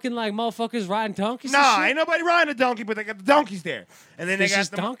motherfucking like motherfuckers riding donkeys? and Nah, shit? ain't nobody riding a donkey, but they got the donkeys there. And then There's they got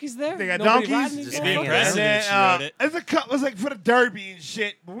just the donkeys there. They got Nobody donkeys. riding these Just and hanging then, out. and then, She wrote it. it's a it was like for the derby and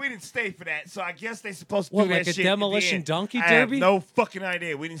shit, but we didn't stay for that. So I guess they supposed to What, do that like a shit at the demolition end. donkey I have derby? no fucking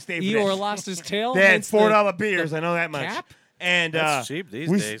idea. We didn't stay for that. Eeyore shit. lost his tail. They had hence the- $4 beers. I know that much. cap? And That's cheap these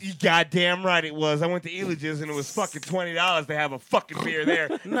we, days. You goddamn right it was. I went to Elages and it was fucking $20 to have a fucking beer there.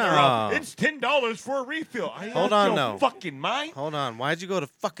 No. They're all, it's $10 for a refill. I Hold lost on, your no. fucking mind. Hold on. Why'd you go to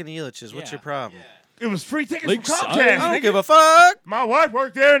fucking Elitch's? What's Yeah. your problem? It was free tickets Lakeside. from I Comcast. don't nigga. give a fuck. My wife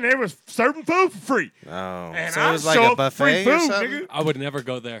worked there and they was serving food for free. Oh, And so I it was like show a up for buffet free or food, something? nigga. I would never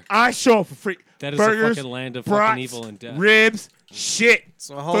go there. I show up for free. That is Burgers, a fucking land of brats, fucking evil and death. ribs, shit.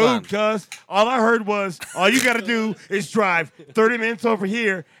 So hold on. Food, cuz. All I heard was, all you got to do is drive 30 minutes over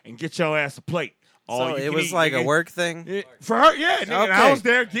here and get your ass a plate. All So you it can was eat, like a nigga. work thing? For her, yeah. Nigga, and I Okay. was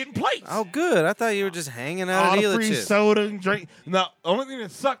there getting plates. Oh, good. I thought you were just hanging out all at the free Elitch's. soda and drink. No, the only thing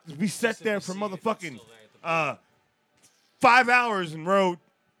that sucked is we sat there for motherfucking 5 hours and rode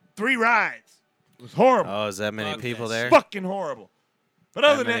 3 rides. It was horrible. Oh, is that many Fuck people that there? Fucking horrible. But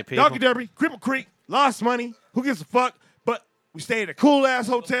other than many that, people? Donkey Derby, Cripple Creek, lost money. Who gives a fuck? But we stayed at a cool ass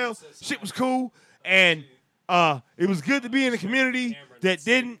hotel. Shit was cool. And it was good to be in a community that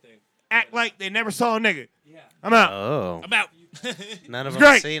didn't act like they never saw a nigga. I'm out. Oh. I'm out. None of It's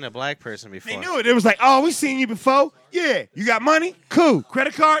them great. seen a black person They before. knew it. It was like, oh, we seen you before. Yeah. You got money? Cool.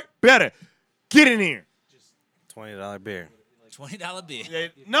 Credit card? Better. Get in here. $20 beer. $20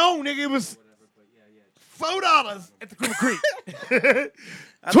 beer. No, nigga, it was $4 at the Cripple Creek.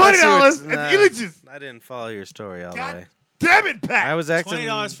 I thought you $20 were- at the Elitch's. I didn't follow your story all the way. God damn it, Pat. I was acting.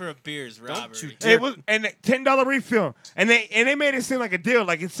 $20 for a beer is robbery. It was and $10 refill, and they made it seem like a deal.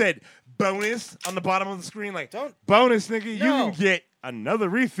 Like it said bonus on the bottom of the screen. Like Don't- bonus, nigga, you No. can get another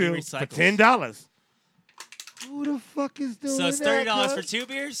refill He for recycles. $10. Who the fuck is doing So it's that, $30 for cuz? 2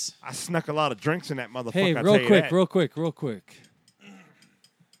 beers? I snuck a lot of drinks in that motherfucker. Hey, I'll real tell you quick, that. real quick.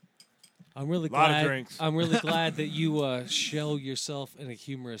 I'm really Lot of glad. drinks. I'm really glad that you show yourself in a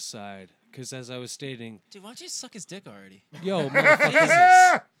humorous side. Because as I was stating, Dude, why don't you suck his dick already? yo,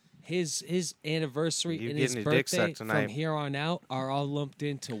 motherfucker, his anniversary You and his getting your dick birthday sucked from tonight. here on out are all lumped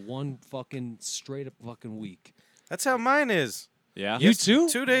into one fucking straight up fucking week. That's how mine is. Yeah. You too?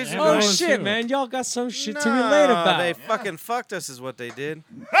 2 days ago. Oh going shit, too. man! Y'all got some shit to Nah, relate about. They fucking fucked us, is what they did.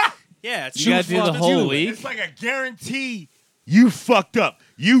 Yeah, it's You gotta do the fucked whole you. week. It's like a guarantee. You fucked up.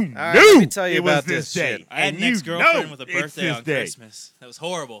 You right, knew let me tell you it was about this this day. shit. I had And an you ex-girlfriend know with a it's birthday this on day. Christmas. That was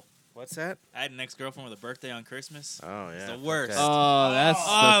horrible. What's that? I had an ex-girlfriend with a birthday on Christmas. Oh, yeah. It's the fuck worst. that. Oh, that's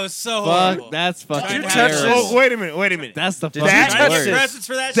Oh, it was so fuck. horrible. That's fucking you touch terrible. this? Oh, wait a minute. That's the Did fucking you That- Trying to touch get this? presents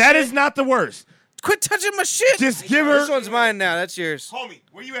for that That shit? is not the worst. Quit touching my shit. Just give her. This one's mine now. That's yours. Homie,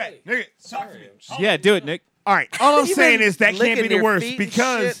 where you at? Nigga, talk to me. Yeah, do it, Nick. All right. All I'm You saying been is that can't licking be the your worst feet and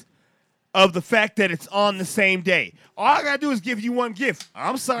because shit? of the fact that it's on the same day. All I gotta do is give you one gift.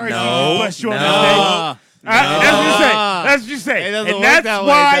 I'm sorry, No, to bless you on no. this day. Ah, That's what you say. That's what you say. It doesn't And work that's that way,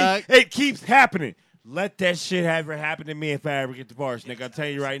 why Doc. it keeps happening. Let that shit ever happen to me if I ever get divorced, nigga. I'll tell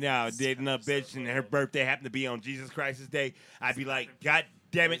you right now, dating a bitch and her birthday happened to be on Jesus Christ's day, I'd be like, God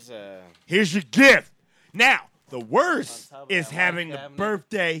damn it, here's your gift. Now, the worst top of is that having wine the cabinet.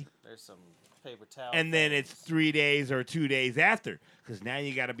 birthday There's some paper towel. and then it's 3 days or 2 days after. Because now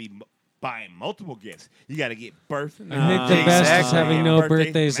you got to be buying multiple gifts. You got to get birth. I think the best is Exactly. having no Birthday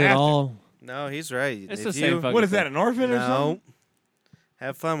birthdays from at after. all. No, he's right. It's If the same you- fucking What is thing. that, an orphan or No. something?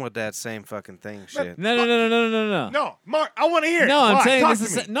 Have fun with that same fucking thing shit. No. No, Mark, I want to hear it. No, I'm Why? saying Talk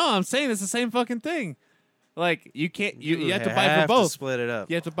this to is me. I'm saying it's the same fucking thing. Like you can't you have to buy have for both. split it up.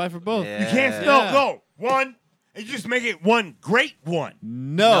 You have to buy for both. Yeah. You can't Yeah. no one, and you just make it one great one.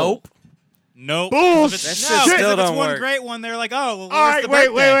 No. Nope. Nope. Bullshit. If it's, That no, shit 'cause still if it's don't one work. great one, they're like, oh, well, All where's right,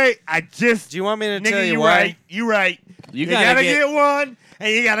 the wait. birthday? I just Do you want me to tell nigga, you you why? right. You right. You gotta gotta get one,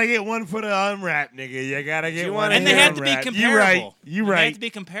 And you gotta get one for the unwrapped, nigga. You gotta get you one. wanna And they for the have to be unwrapped. comparable. You They right. have to be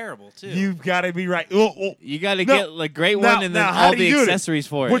comparable too. You've got to be right. Oh. You got to No. get like great Now- one and then now, how all do the you do this? accessories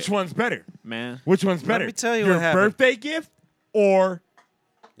for Which it. one's better? Man. Which one's better? me tell you Your what happened. birthday gift or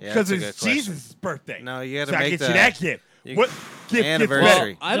Yeah, because that's a it's good question. Jesus' birthday? No, you got so to I make get the you that gift. you- What gift anniversary. gets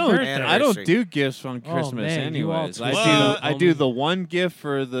better? I The don't. birthday. I don't Anniversary. do gifts on Oh, Christmas, man, you all anyways. twist it up, I do homie. the one gift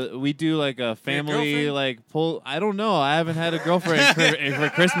for the. We do like a family girlfriend? like pull. I don't know. I haven't had a girlfriend for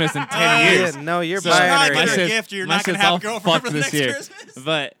Christmas in 10 years. Yeah, no, you're So buying not her. get my her a shit's- gift, you're my not gonna shit's have a all girlfriend fucked for the this next year. Christmas.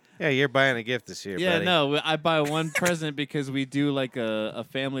 But Yeah, you're buying a gift this year, yeah, buddy. no, I buy one present because we do like a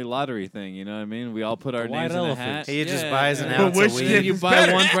family lottery thing. You know what I mean? We all put our The white names in a elephant. hat. He just Yeah, buys an yeah. But ounce which of gift weed. You is buy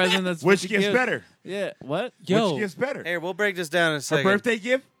better? one present that's Which 50 gift's gifts. better? Yeah, what? Yo, Which gift's better? Here, we'll break this down in a A second. birthday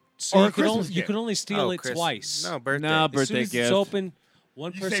gift? so or you a could only Christmas you gift? could only steal Oh, it Chris. twice. No, birthday. No, As soon birthday as gift. it's open,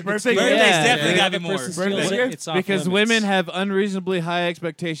 one You person say can birthday steal gift? it, Birthday's and definitely the gotta other be more. person Birthday steals it, gift? it's off Because limits. women have unreasonably high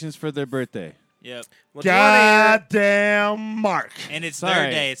expectations for their birthday. Yep. Well, do you wanna hear- Goddamn Mark. And it's Sorry.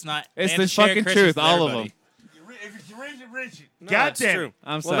 their day. It's not. It's they have the to share fucking Christmas truth, with all of everybody. If it's rich. No, God it's damn true. it.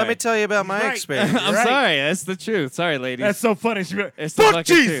 I'm Well, sorry. let me tell you about my right. experience. I'm Right. sorry. That's the truth. Sorry, ladies. That's so funny. She be like, It's the fuck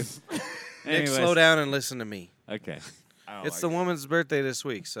fucking Jesus. Nick, Anyways. slow down and listen to me. Okay. It's the woman's birthday this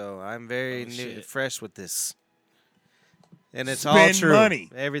week, so I'm very new, shit. fresh with this. And it's Spend all true. money.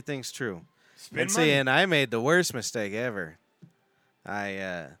 Everything's true. Spend And see, money. and I made the worst mistake ever.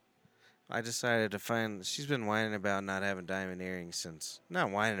 I decided to find. She's been whining about not having diamond earrings since.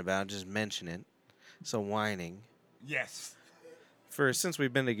 Not whining about, just mention it. So whining Yes. since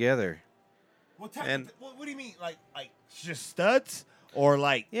we've been together. What type And- what do you mean? Like just studs? Or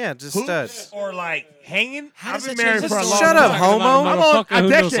like Yeah, just hoops? studs. Or like hanging? How I've does been that married change for a the long Shut time. up, homo. I'm on Motherfucker a who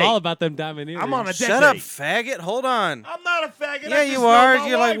knows decade. all about them diamond earrings. I'm on a decade. Shut up, faggot. Hold on. I'm not a faggot. Yeah, I you just know are. my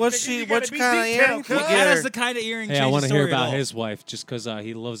You're like, wife, what's nigga. she- You what gotta be kind of detailed, earring? cuz. How Get does her. the kind of earring Hey, change I want the to hear story at about all? his wife just because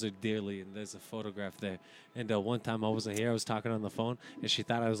he loves her dearly, and there's a photograph there. And one time I wasn't here, I was talking on the phone, and she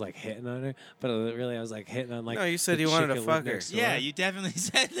thought I was like hitting on her, but really I was like hitting on like. No, you said the you wanted chick to that fuck lived her. next to Yeah, you definitely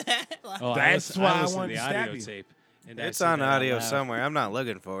said that. Oh, That's I why I listened wanted to to the stab audio you. tape. And I It's said on that out audio loud. somewhere. I'm not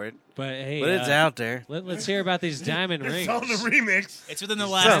looking for it, But hey, but it's out there. Let's hear about these diamond rings. It's on the remix. It's within the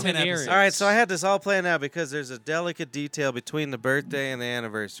It's last diamond 10 earrings. episodes. All right, so I had this all planned out because there's a delicate detail between the birthday and the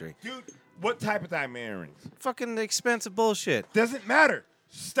anniversary. Dude, what type of diamond earrings? Fucking expensive bullshit. Doesn't matter.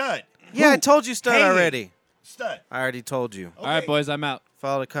 Stud. Yeah, I Hoop. told you stud Hanging. already. Stud. I already told you. All right, boys, I'm out.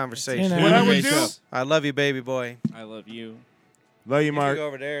 Follow the conversation. What What I would Great do? show. I love you, baby boy. I love you. Love you, You can Mark. go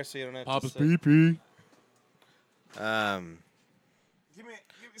over there so you don't have Papa's to sit. pee-pee.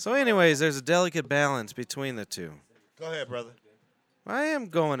 So anyways, there's a delicate balance between the two. Go ahead, brother. I am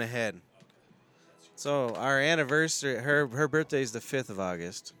going ahead. So our anniversary, her birthday is the 5th of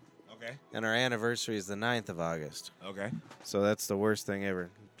August, Okay. and our anniversary is the 9th of August. Okay. So that's the worst thing ever.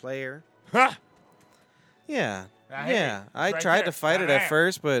 Player. Ha! Yeah. I hate Yeah. it. I It's right tried there. to fight it I at am.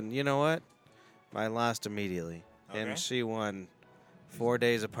 first, but you know what? I lost immediately. Okay. And she won 4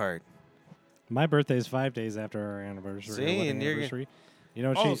 days apart. My birthday's 5 days after our anniversary. See, our wedding and you're anniversary. You know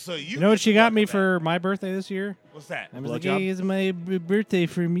what Oh, she? so You know what she got me for my birthday this year? What's that? I was like, Blowjob? "Hey, it's my birthday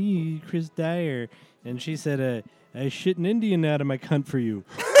for me, Chris Dyer," and she said, "I shit an Indian out of my cunt for you."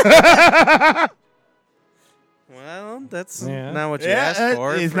 Well, that's Yeah. not what you Yeah, asked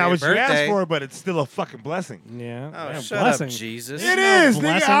for. it's for not your what you asked birthday. for, but it's still a fucking blessing. Yeah. Oh, yeah, shut blessing. up, Jesus. It no is, nigga.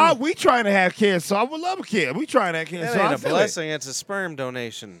 blessing. We trying to have kids, so I would love a kid. We trying to have kids, That so I ain't a feel blessing. It's a sperm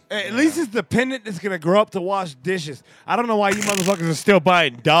donation. it. At least it's the pendant that's gonna grow up to wash dishes. I don't know why you motherfuckers are still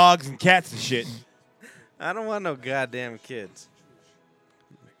buying dogs and cats and shit. I don't want no goddamn kids.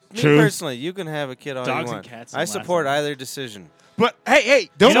 True. Me personally, you can have a kid all Dogs you and want. cats I don't last support long. either decision. But hey,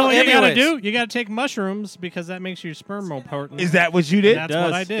 don't You know what you gotta anyways. do? You gotta take mushrooms because that makes your sperm more potent. Is that what you did? And that's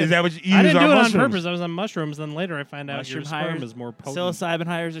what I did. Is that what you I use didn't do it on mushrooms? purpose. I was on mushrooms. Then later I find out Mushroom your sperm hires- is more potent. Psilocybin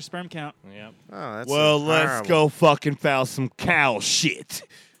hires your sperm count. Yep. Oh, that's Well, let's horrible. go fucking foul some cow shit.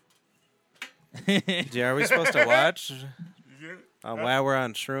 Yeah, are we supposed to watch while we're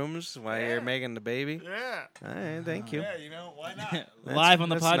on shrooms while you're making the baby? Yeah. All right, thank you. you know, why not? That's- Live on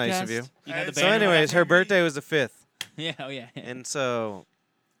the that's podcast. nice of you. know the So, banner? anyways, her birthday was the 5th, Yeah, oh yeah. and so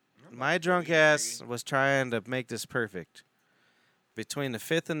my drunk ass was trying to make this perfect. Between the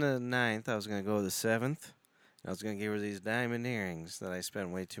 5th and the 9th, I was gonna go to the 7th. I was gonna give her these diamond earrings that I spent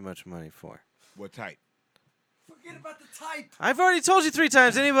way too much money for. What type? I've already told you 3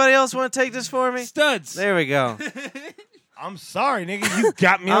 times. Anybody else want to take this for me? Studs. There we go. I'm sorry, nigga. You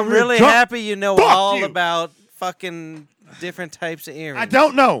got me. I'm over here really drunk. happy you know Fuck all you. about fucking different types of earrings. I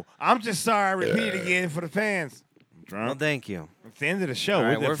don't know. I'm just sorry. I repeat it again for the fans. I'm Well, drunk. thank you. It's the end of the show. All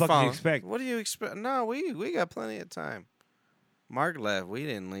right, what the we're fuck do you following. expect? What do you expect? No, we got plenty of time. Mark left. We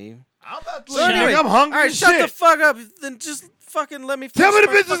didn't leave. I'm about to So leave. anyway, I'm hungry all right, as shut shit. the fuck up. Then just fucking let me Tell me finish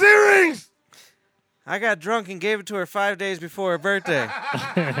the my bitch's fuck- earrings. I got drunk and gave it to her 5 days before her birthday.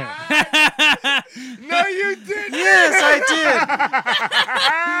 No, you didn't. Yes, I did.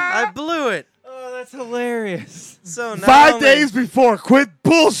 I blew it. Oh, that's hilarious. So not 5 only- days before. Quit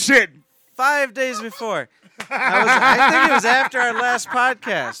bullshit. 5 days before. I think it was after our last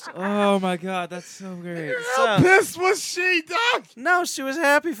podcast. Oh my God, that's so great. How So, pissed was she, dog? no, she was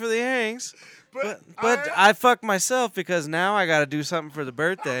happy for the earrings. But I fucked myself because now I got to do something for the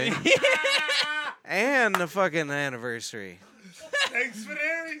birthday and the fucking anniversary. Thanks for the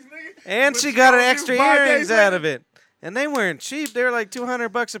earrings, nigga. And What she you got gonna do extra 5 earrings days out later? of it. And they weren't cheap. They were like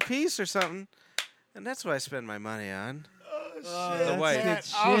 $200 a piece or something. And that's what I spend my money on. Oh, white. shit. Good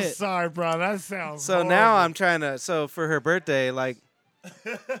I'm shit. sorry, bro. That sounds So now I'm trying to. So for her birthday, like,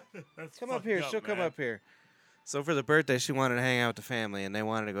 That's come up fucked here. She'll come man. up here. So for the birthday, she wanted to hang out with the family, and they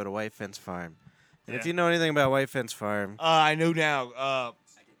wanted to go to White Fence Farm. And if Yeah. you know anything about White Fence Farm, I know now.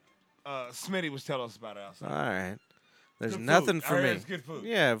 Smitty was telling us about it outside. all right, there's Good nothing food. I for heard me. it's good food.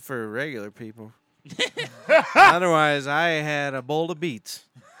 Yeah, for regular people. Otherwise, I had a bowl of beets.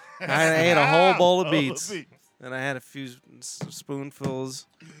 I ate a whole bowl of beets, and I had a few spoonfuls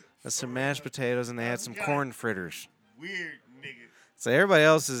of some mashed potatoes, and they had some corn fritters. Weird nigga. So everybody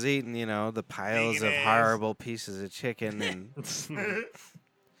else is eating, the piles of Bacon ass. horrible pieces of chicken, and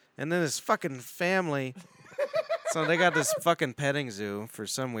then this fucking family. So they got this fucking petting zoo for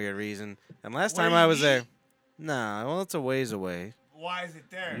some weird reason. And last Where time you I was eat? there, nah, well, it's a ways away. Why is it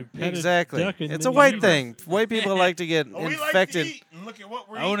there? You pet a Exactly. duck and It's then a you white eat it. thing. White people like to get Oh, we infected. like to eat and look at what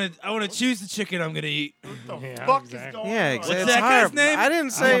we're I want to choose the chicken I'm gonna eat. What the Yeah, fuck exactly. is going Yeah, on? exactly. What's It's that guy's horrible. name? I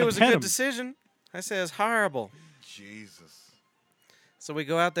didn't say it wanna was a pet good 'em. decision. I said it's horrible. Jesus. So we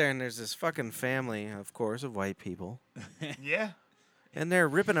go out there and there's this fucking family, of course, of white people. Yeah. And they're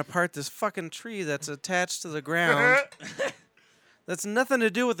ripping apart this fucking tree that's attached to the ground. That's nothing to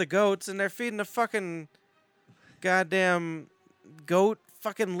do with the goats, and they're feeding the fucking goddamn goat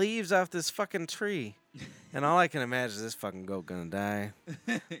fucking leaves off this fucking tree. And all I can imagine is this fucking goat gonna die.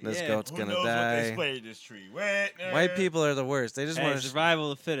 This Yeah. goat's Who gonna knows what they die. sprayed this tree? Wet. White people are the worst. They just Hey, want to.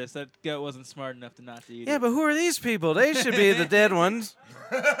 survival of the fittest. That goat wasn't smart enough to not to eat Yeah, it. but who are these people? They should be the dead ones.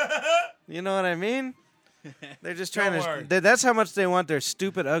 You know what I mean? They're just trying Don't worry. That's how much they want their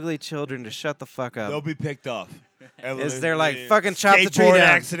stupid, ugly children to shut the fuck up. They'll be picked off. Is they're like, fucking chop the tree Skateboard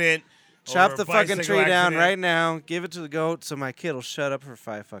down. accident. Chop or the fucking bicycle tree down accident. right now. Give it to the goat so my kid will shut up for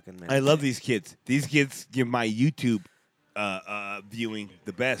 5 fucking minutes. I love these kids. These kids give my YouTube viewing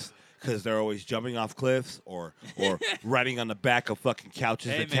the best because they're always jumping off cliffs or riding on the back of fucking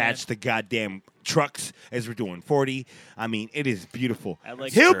couches Hey, attached to goddamn trucks as we're doing 40. I mean, it is beautiful. I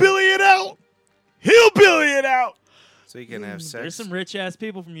like Hillbilly it out. Hillbilly it out. So you can have sex. There's some rich ass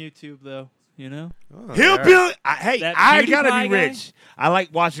people from YouTube though. You know. Oh, Hillbilly. Hey, That I gotta PewDiePie be guy? rich. I like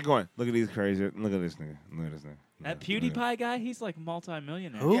watching going, look at these crazy. Look at this nigga. Look at this nigga. That Look at- PewDiePie guy, he's like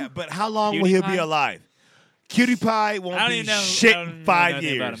multi-millionaire. Who? Yeah, but how long will he be PewDiePie? alive? Cutie Pie won't I don't be even know. shit I don't in know 5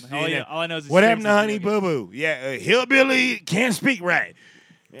 nothing about years. him. All I know is he What happened to streams Honey his Boo Boo? Yeah, Hillbilly can't speak right.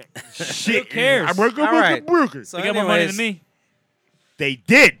 Yeah. Shit. cares? I work All right. worker. So They got more money anyways, than me. They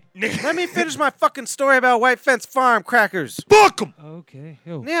did. let me finish my fucking story about White Fence Farm crackers. Fuck them. Okay.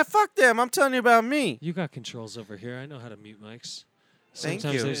 Oh, Yeah, fuck them. I'm telling you about me. you got controls over here. I know how to mute mics. Thank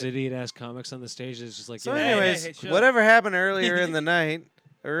Sometimes you. there's idiot-ass comics on the stage. It's just like, So yeah, anyways, hey, shut up. whatever happened earlier in the night,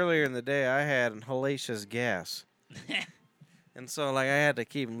 earlier in the day, I had hellacious gas. And so, like, I had to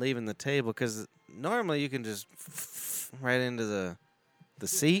keep leaving the table because normally you can just right into the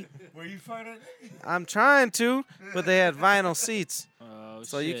seat. Where you find it? I'm trying to, but they had vinyl seats. Oh,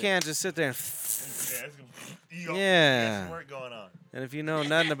 So you shit. can't just sit there and Yeah. Yeah. Work going on. And if you know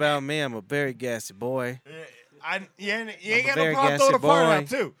nothing about me, I'm a very gassy boy. You ain't I'm a got no very problem gassy throwing the fart boy. out,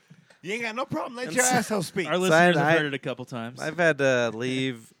 too. You ain't got no problem. Let And your so- asshole speak. Our So listeners I- have heard it a couple times. I've had to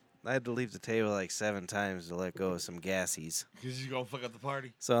leave. I had to leave the table like 7 times to let go of some gassies. Because you going to fuck up the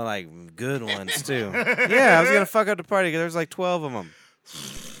party. So, like, good ones, too. Yeah, I was going to fuck up the party because there was like 12 of them.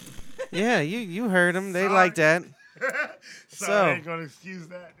 Yeah, you heard them. They liked that. Sorry, So- I ain't going to excuse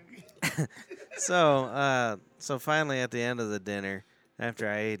that. So finally at the end of the dinner, after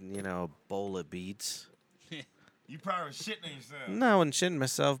I ate, a bowl of beets. You probably was shitting on yourself. No, I wasn't shitting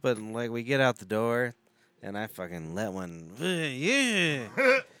myself, but like we get out the door, and I fucking let one, yeah.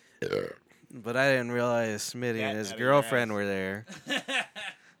 But I didn't realize Smitty Cat and his out of your girlfriend ass. were there.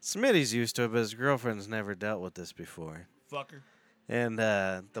 Smitty's used to it, but his girlfriend's never dealt with this before. Fucker. And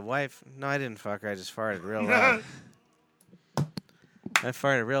the wife, no, I didn't fuck her. I just farted real loud. I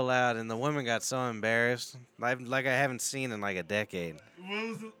farted real loud, and the woman got so embarrassed, like I haven't seen in like a decade.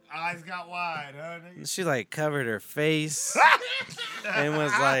 Eyes got wide, huh? She like covered her face and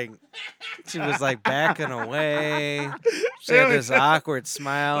was like, she was like backing away. She had this awkward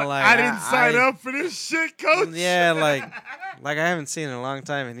smile, like I didn't sign up for this shit, coach. Yeah, like I haven't seen it in a long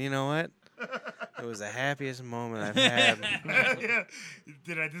time, and you know what? It was the happiest moment I've had. Yeah.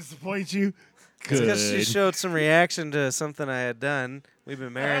 Did I disappoint you? It's because she showed some reaction to something I had done. We've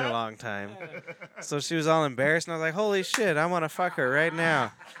been married a long time. So she was all embarrassed, and I was like, holy shit, I want to fuck her right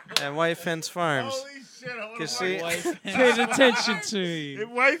now at White Fence Farms. Holy shit, I want Cause to Paid attention to you.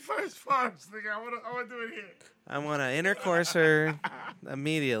 White First Farms, nigga. I want to do it here. I want to intercourse her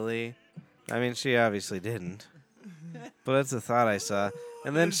immediately. I mean, she obviously didn't. But that's the thought I saw.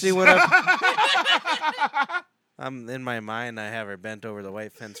 And then she would have... in my mind, I have her bent over the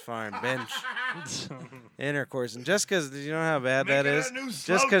White Fence Farm bench. Intercourse. And just because, you know how bad that is?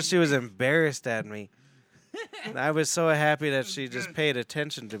 Just because she was embarrassed at me. I was so happy that she just paid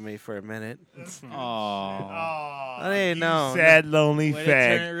attention to me for a minute. Aww. I didn't know. Sad, lonely Way to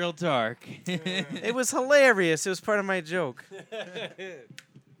turn it fag. real dark. It was hilarious. It was part of my joke.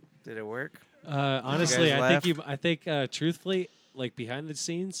 Did it work? Honestly, guys I think truthfully, like behind the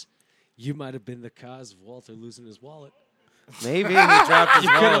scenes, you might have been the cause of Walter losing his wallet. Maybe he dropped his You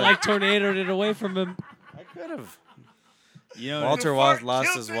could have wallet. like tornadoed it away from him. I could have. You know, Walter fuck lost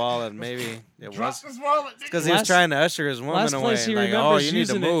killed his me. wallet. Maybe it Dropped was his wallet. because he was Last- trying to usher his woman Last away. place he Like, remembers oh, you need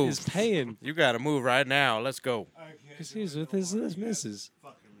to using it move. is paying. You got to move right now. Let's go. Because he was with his missus.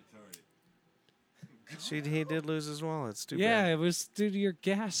 He did lose his wallet. It's too Yeah, bad. it was due to your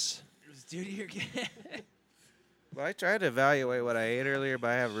gas. dude, you're Well, I tried to evaluate what I ate earlier, but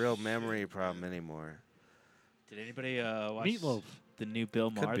I have a real memory problem anymore. Did anybody watch Meatloaf. the new Bill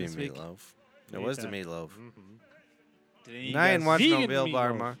Maher Could be this week? meatloaf. It was the meatloaf. Did any of you I ain't guys- watched no Vegan Bill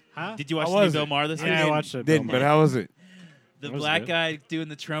meatloaf. Maher. Huh? Did you watch How the new was Bill it? Maher this week? Yeah, I watched it. Didn't, but how was it? The It was black good. guy doing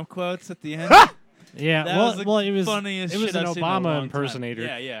the Trump quotes at the end. Yeah, That well, was the well, it was funniest it was shit an I've seen in a Obama long time. impersonator.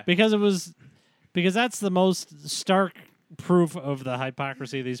 Yeah, yeah. Because that's the most stark proof of the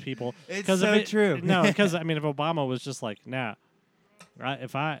hypocrisy of these people. It's 'Cause so if true. No, because I mean, if Obama was just like, nah, right?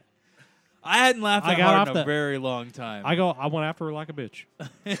 If I hadn't laughed I that got hard off in a the- very long time. I went after her like a bitch,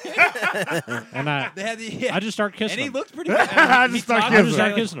 and They had the, I just start kissing and he him. looked pretty good. I just start I kissing just him.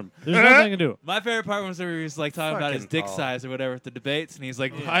 start kissing him. There's nothing I can do. My favorite part was where he was like talking about his Fucking dick Paul. size or whatever at the debates, and he's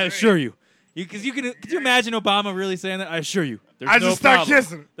like, "I assure you, because could you imagine Obama really saying that? I assure you, there's I no just start problem.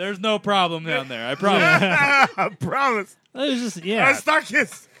 kissing. There's no problem down there. I promise." I promise. It was just I yeah. start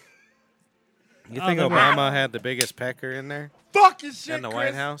kissing. You think the- Obama had the biggest pecker in there Fuck your shit, in the Chris.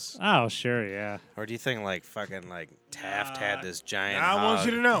 White House? Oh sure, yeah. Or do you think like fucking like Taft had this giant I want hog?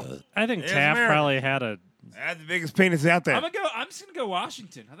 you to know. I think It's Taft America. probably had a. I had the biggest penis out there. I'm just gonna go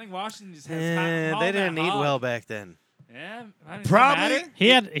Washington. I think Washington just has. They didn't eat well back then. Yeah, Probably. He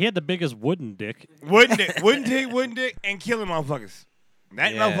had the biggest wooden dick. Wouldn't it, and killing motherfuckers.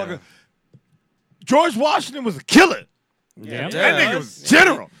 That Yeah. motherfucker. George Washington was a killer. Yeah. That nigga was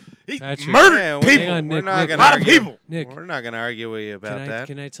general. He That's true. murdered Yeah, people. Hang on, we're Nick, not Nick. gonna A lot of argue. people. Nick, We're not gonna argue with you about that.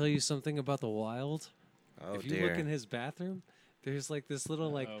 can I tell you something about the wild? Oh If you dear. look in his bathroom, there's like this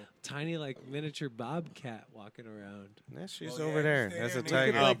little tiny like miniature bobcat walking around. Yeah, she's Oh, over yeah, there. stay That's there, a nigga.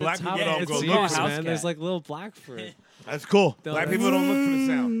 tiger. Oh, black people don't it's go look serious, for house man. cat. There's like little black for it. That's cool. Don't Black let- people don't look for the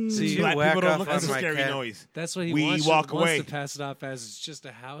sound. See, you Black whack people don't off look for on the my scary cat. noise. That's what he We wants, walk wants away. to pass it off as. It's just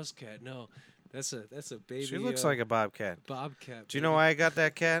a house cat. No, that's a baby. She looks like a bobcat. bobcat. Do you know why I got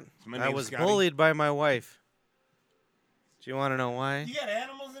that cat? My I name's was Scotty. bullied by my wife. Do you want to know why? You got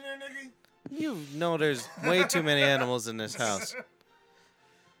animals in there, nigga? You know there's way too many animals in this house.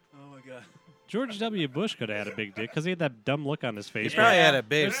 Oh my god. George W. Bush could have had a big dick because he had that dumb look on his He face. probably Yeah. had a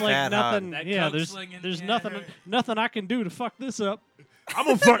big It's like fat nothing. hog. That Yeah, coke there's slinging, there's yeah. nothing I can do to fuck this up. I'm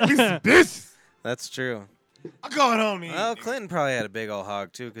gonna fuck this bitch. That's true. I'm going home. Nigga. Well, Clinton probably had a big old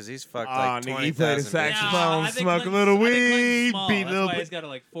hog too, because he's fucked Aw, like nigga, he played the 20,000 saxophone. bitches. Smoke a little weed, Small. beat a That's little why bit. he's got to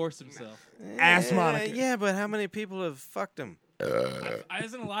like force himself. Ass Monica. Yeah, but how many people have fucked him?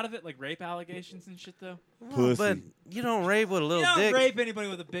 Isn't a lot of it like rape allegations and shit though? Well, but you don't rape with a little You don't dick. rape anybody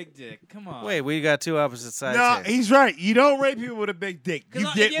with a big dick. Come on. Wait, we got two opposite sides No, here. he's right. You don't rape people with a big dick. You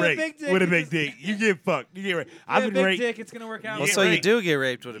 'Cause get you have a raped big dick, with a you big just- dick. You get fucked. You get raped. You I've have a been big raped. dick, it's gonna work out. Well, get so you raped. do get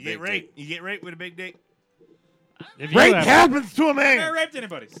raped with a You big get dick. raped. You get raped with a big dick. If you Rape have- happens to a I never man. raped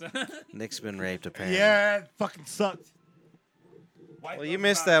anybody. So. Nick's been raped apparently. Yeah, that fucking sucked. Well, you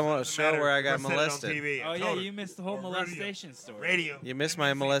missed that one show where I got molested. Oh yeah, you missed the whole molestation story. Radio. You missed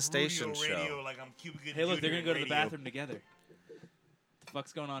my molestation show. Radio, like I'm Cuba Gooding Hey, look, they're Jr. gonna go to the radio. bathroom together. What the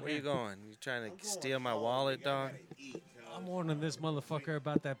fuck's going on Where here? you going? You trying to steal my wallet, dog? I'm warning this motherfucker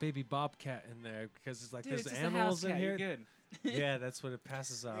about that baby bobcat in there because it's like Dude, there's it's just a animals house in cat. here. You're good. Yeah, that's what it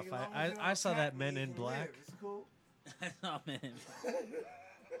passes off. I saw that Men in Black. Oh man.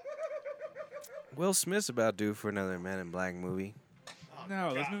 Will Smith's about due for another Men in Black movie.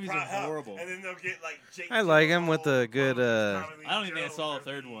 No, those movies are horrible. And then they'll get like Jake I like him with a good. I don't even think I saw the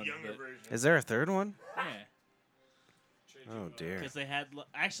third one, but- Is there a third one? Yeah. Oh dear. Because they had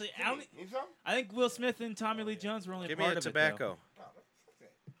actually, I think Will Smith and Tommy Lee Jones were only Give a me part a of it. tobacco. Fuck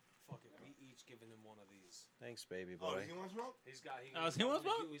it, we each giving him one of these. Thanks, baby Oh, boy. does he want smoke? He's got. Oh, is he one of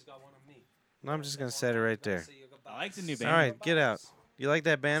them? He's got one of me. No, I'm just gonna set it right there. I like the new All banner. right, get out. You like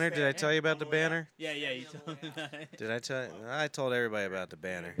that banner? Did I tell you about the banner? Yeah, you told me that. Did I tell? I told everybody about the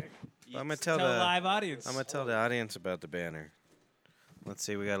banner. You I'm gonna tell tell the the live audience. I'm gonna tell the audience about the banner. Let's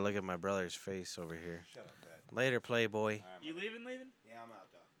see. We gotta look at my brother's face over here. Shut up, Dad. Later, Playboy. You leaving? Yeah, I'm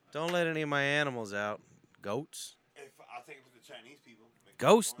out, dog. Don't let any of my animals out. Goats. If I'll take it to the Chinese people. Make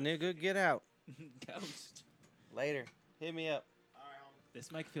Ghost, lunch. nigga, get out. Ghost. Later. Hit me up. All right, homie.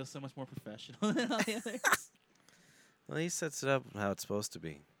 This mic feels so much more professional than all the others. Well, he sets it up how it's supposed to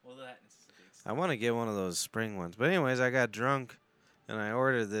be. Well, that is a big I want to get one of those spring ones. But anyways, I got drunk, and I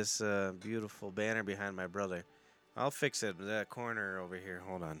ordered this beautiful banner behind my brother. I'll fix it. That corner over here.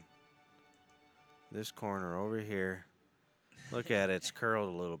 Hold on. This corner over here. Look at it. It's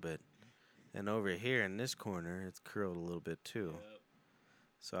curled a little bit. And over here in this corner, it's curled a little bit too.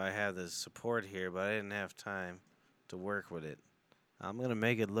 So I have the support here, but I didn't have time to work with it. I'm going to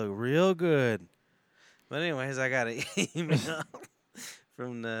make it look real good. But anyways, I got an email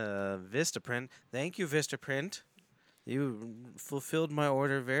from the Vistaprint. Thank you, Vistaprint. You fulfilled my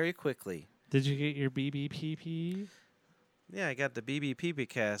order very quickly. Did you get your BBPP? Yeah, I got the BBPP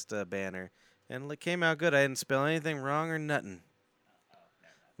cast banner. And it came out good. I didn't spell anything wrong or nothing.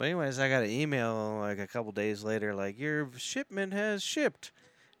 But anyways, I got an email like a couple days later, like, your shipment has shipped.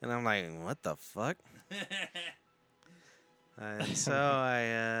 And I'm like, what the fuck? And so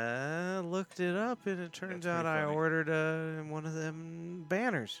I looked it up, and it turns out I ordered one of them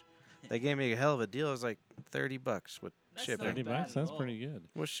banners. They gave me a hell of a deal. It was like $30 with That's shipping. not $30. bad at That's all. pretty good.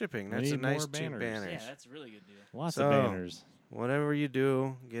 With shipping. We That's a need nice more cheap banners. banners. Yeah, that's a really good deal. Lots So- of banners. Whatever you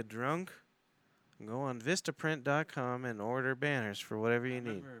do, get drunk, go on Vistaprint.com and order banners for whatever I you need.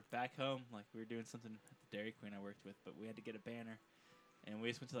 remember back home, like we were doing something at the Dairy Queen I worked with, but we had to get a banner, and we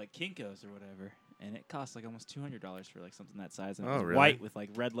just went to like Kinko's or whatever, and it cost like almost $200 for like something that size, and it Oh, was really? white with like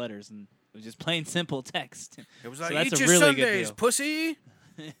red letters, and it was just plain simple text. It was So like, that's eat a your really good Sundays, deal. pussy!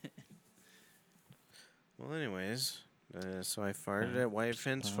 Well, anyways, so I farted at White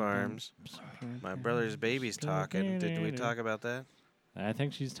Fence Farms. My brother's baby's talking. Did we talk about that? I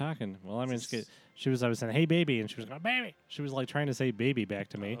think she's talking. Well, I mean, I was saying, hey, baby, and she was going, baby. She was like trying to say baby back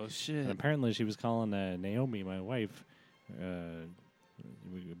to me. Oh And shit! apparently she was calling Naomi, my wife,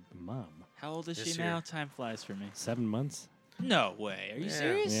 mom. How old is This she year. now? Time flies for me. 7 months. No way. Are you Yeah.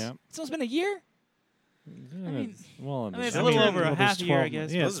 serious? Yeah. It's almost been a year. mean, well, I mean, it's a little over a half a year, I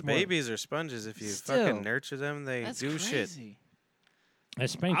guess. Yeah, Those it's more- babies are sponges. If you Still. fucking nurture them, they That's do shit. crazy. I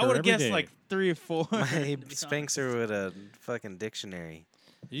spank I her would have every guessed day. like 3 or 4. He to be spanks honest. her with a fucking dictionary.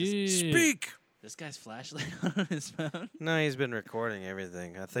 Yeah. Speak! This guy's flashlight on his phone. No, he's been recording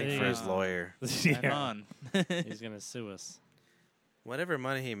everything. I think for his Yeah. lawyer. Right Yeah. on. He's gonna sue us. Whatever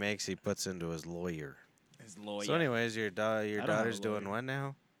money he makes, he puts into his lawyer. His lawyer. So, anyways, your I don't have daughter's a doing lawyer. what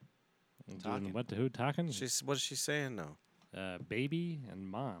now? Talking. Doing what to who talking? What is she saying? No, Baby and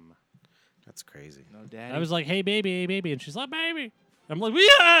mom. that's crazy. No daddy. I was like, hey, baby, and she's like, baby. I'm like,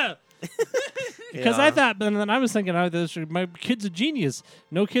 yeah, because I Yeah. thought, but then I was thinking, my kid's a genius.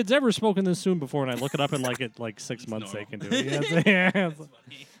 No kid's ever spoken this soon before, and I look it up in like 6 months they can do it. Yeah.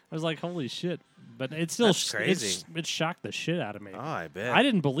 I was like, holy shit! But it still That's crazy. it shocked the shit out of me. Oh, I bet. I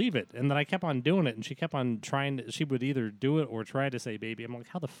didn't believe it, and then I kept on doing it, and she kept on trying. She would either do it or try to say baby. I'm like,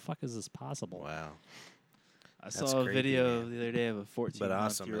 how the fuck is this possible? Wow. I That's saw a creepy, video man. the other day of a 14 But awesome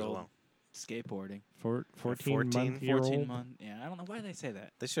as month-year-old well. skateboarding. 14-month 14 month. Yeah, I don't know why they say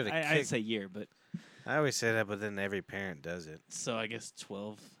that. They should I have didn't kicked. say year, but I always say that, but then every parent does it. so I guess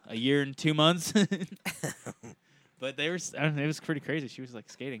 12, a year and 2 months. But they were, I don't know, it was pretty crazy. She was like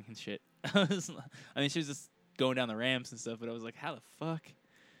skating and shit. I mean, she was just going down the ramps and stuff, but I was like, how the fuck?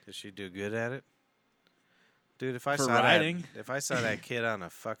 Did she do good at it? Dude, if I For saw riding? that, if I saw that kid on a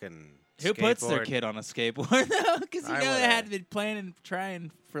fucking Who puts their skateboard, kid on a skateboard though? Because you I know they would've- had been planning and trying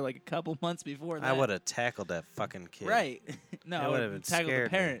for like a couple months before that. I would have tackled that fucking kid. Right. No, That I would would've have been tackled the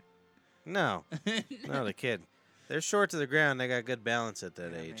scared me. parent. No, no, the kid. They're short to the ground. They got good balance at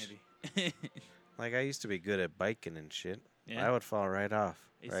that Yeah, age. maybe. Like I used to be good at biking and shit. Yeah. I would fall right off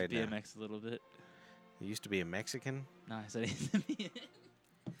I used right to now. BMX a little bit. You used to be a Mexican? No, I said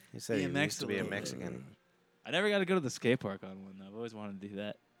You said Be a you used to be a Mexican. Mexican. I never got to go to the skate park on one though. I've always wanted to do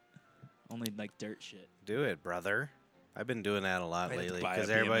that. Only like dirt shit, Do it, brother. I've been doing that a lot Might have to lately buy a because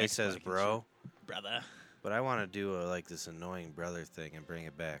everybody BMX says bike and bro. brother. But I want to do like this annoying brother thing and bring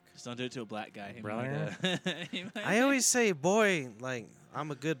it back. Just don't do it to a black guy. He Brother? might, he might- I always say boy, like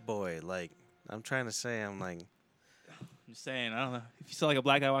I'm a good boy. Like I'm trying to say I'm like I'm just saying. I don't know. If you saw like a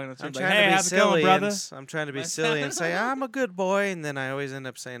black guy walking on the I'm street, trying like, hey, to be how's it going, silly. brother? I'm trying to be My- silly and say I'm a good boy, and then I always end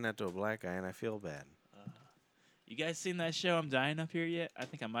up saying that to a black guy, and I feel bad. You guys seen that show I'm Dying Up Here yet? I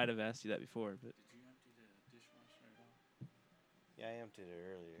think I might have asked you that before, but Yeah, I emptied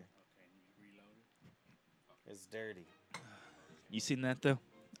it earlier. It's dirty. you seen that though?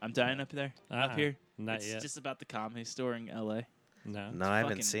 I'm Dying Up There, up here. Not It's yet. just about the Comedy Store in L.A. No. No, I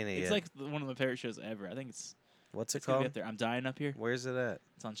haven't Fucking- seen it It's yet. like one of my favorite shows ever. I think it's What's it it's gonna be called? up there. I'm Dying Up Here. Where's it at?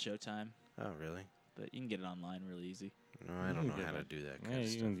 It's on Showtime, Oh, really? but you can get it online really easy. No, I You don't can know get how to it. do that Yeah, kind of you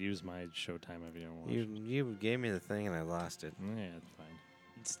stuff. can use my Showtime if you don't want. You gave me the thing and I lost it. Yeah, it's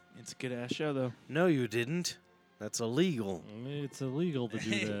fine. It's a good ass show though. No, you didn't. That's illegal. It's illegal to do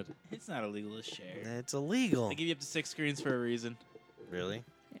that. It's not illegal to share. It's illegal. They give you up to 6 screens for a reason. Really?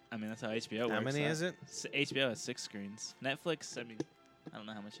 I mean, that's how HBO works. How many is it? HBO has 6 screens. Netflix, I mean, I don't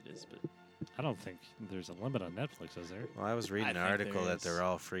know how much it is, but I don't think there's a limit on Netflix, is there? Well, I was reading I an think article there that they're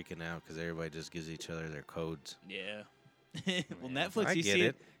all freaking out because everybody just gives each other their codes. yeah. Well, Netflix, I you get see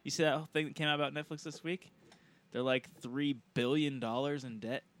it. You see that whole thing that came out about Netflix this week? They're like $3 billion in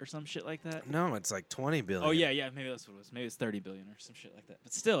debt or some shit like that. No, it's like 20 billion. Oh yeah, maybe that's what it was. Maybe it's 30 billion or some shit like that.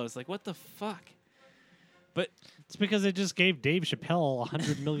 But still, it's like what the fuck? But It's because they just gave Dave Chappelle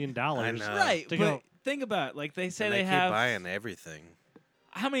 $100 million. I know. right, to but go- think about it. Like they say And they they keep have buying everything.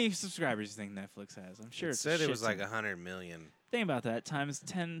 how many subscribers do you think Netflix has? I'm sure It it's said a it was shit like ton. 100 million. Think about that times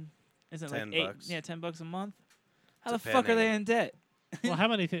 10. Isn't it like 10 8? bucks. Yeah, $10 a month. How It's the a fuck are they penny. in debt? Well, how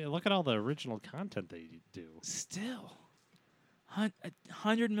many? Look at all the original content they do. Still,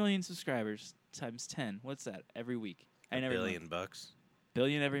 100 million subscribers times 10. What's that? Every week. $1 every billion month. bucks.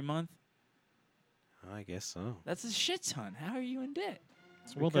 Billion every month. Oh, I guess so. That's a shit ton. How are you in debt?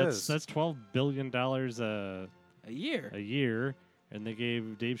 Well, because- that's $12 billion A year. a year, and they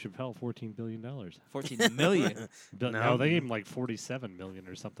gave Dave Chappelle $14 billion. 14 million. No, No. they gave him like 47 million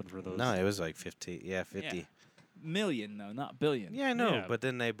or something for those. No, it was like 50. Yeah, 50. Yeah. Million though, not billion. Yeah, I know. Yeah. But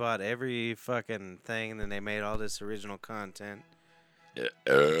then they bought every fucking thing, and then they made all this original content.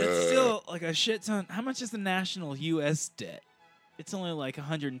 It's still like a shit ton. How much is the national U.S. debt? It's only like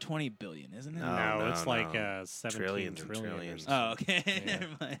 120 billion, isn't it? No. No, it's like no. 17 Trillions and trillion or trillions. something. Oh, okay. Yeah.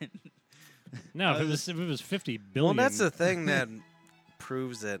 Never mind. No, if it was 50 billion. Well, that's the thing that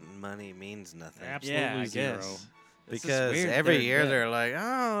proves that money means nothing. Absolutely Yeah, I zero. guess. It's just Because weird every they're year debt. they're like,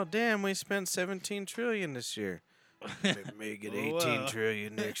 oh, damn, we spent 17 trillion this year. May get 18 Whoa.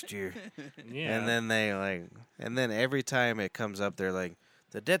 trillion next year. Yeah. And then they like, and then every time it comes up, they're like,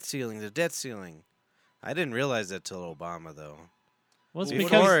 the debt ceiling, the debt ceiling. I didn't realize that till Obama, though. well, it's Before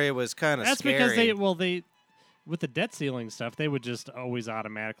because it was kind of that's scary. because they with the debt ceiling stuff, they would just always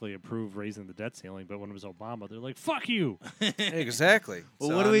automatically approve raising the debt ceiling. But when it was Obama, they're like, "Fuck you." Exactly. Well,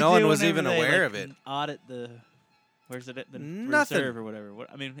 so what do we no do one was whenever even they, aware like, of it. Audit the where's it at the Nothing. reserve or whatever. What,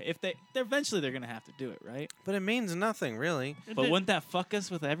 I mean, if they're eventually they're gonna have to do it, right? But it means nothing, really. But wouldn't that fuck us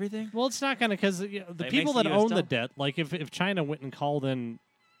with everything? Well, it's not gonna because the It people makes that the US own the dumb. debt, like if China went and called in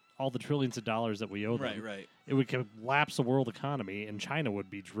all the trillions of dollars that we owe them, right. it would collapse the world economy, and China would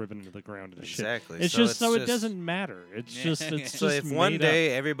be driven into the ground and Exactly. shit. It's So just it's so it just- doesn't matter. It's Yeah. just it's So just if one made up.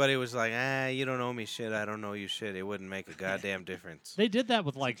 day everybody was like, you don't owe me shit, I don't owe you shit, it wouldn't make a goddamn difference. They did that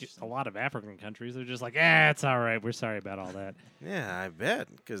with like a lot of African countries. They're just like, it's all right. We're sorry about all that. Yeah, I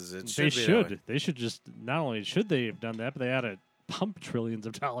bet, because it should They be that should. way. They should just not only should they have done that, but they ought to pump trillions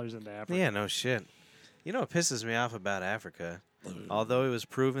of dollars into Africa. Yeah, no shit. You know what pisses me off about Africa? Although it was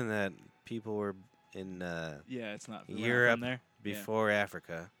proven that people were in Yeah, it's not Europe from there. before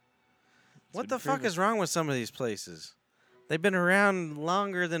Africa. What been the fuck proven. is wrong with some of these places? They've been around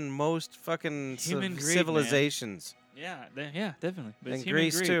longer than most fucking Human greed, man. civilizations. Yeah, definitely. But it's And human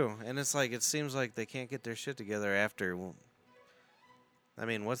Greece greed. too. And it's like it seems like they can't get their shit together after. Well, I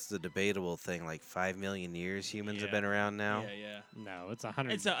mean, what's the debatable thing? Like 5 million years humans have Yeah. been around now. Yeah. No, it's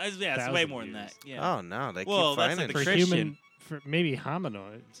 100. It's way 100,000 more than that. years. Yeah. Oh no, they Well, keep that's finding like for the shit. Christian. human, for maybe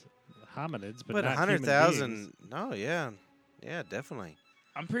hominids, but But not 100,000. human beings. No, yeah, definitely.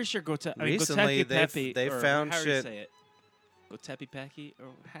 I'm pretty sure Recently, Gotepi they've- they've found how shit- Do you say it? Gotepi Peki, or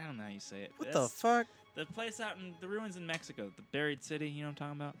I don't know how you say it. What the That's fuck? The place out in the ruins in Mexico, the buried city. You know what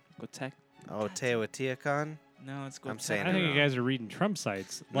I'm talking about? Gotek. Oh, Teotihuacan. No, let's go. I'm saying I think you wrong. guys are reading Trump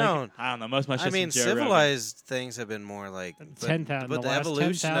sites. Like, No, I don't know. Most of my shit's I mean from Joe Rogan. civilized things have been more like 10,000. but The the last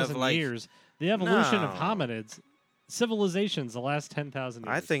evolution 10,000 of like years. The evolution of No. hominids, civilizations, the last 10,000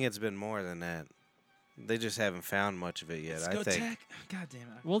 years. I think it's been more than that. They just haven't found much of it yet. Let's I go think tech. God damn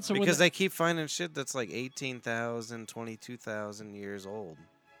it. Well, so because they keep finding shit that's like 18,000, 22,000 years old,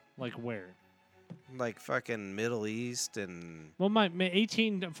 like where? like fucking Middle East and Well, my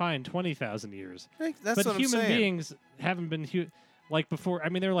 18, fine, 20,000 years. that's but what human I'm saying. beings haven't been like before. I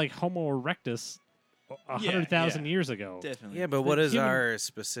mean, they're like Homo erectus 100,000 years ago. Definitely. Yeah, but what is human- our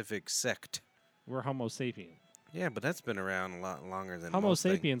specific sect? We're Homo sapien. Yeah, but that's been around a lot longer than Homo most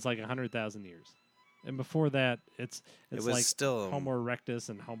things. sapiens like 100,000 years, and before that, it's It was like still, Homo erectus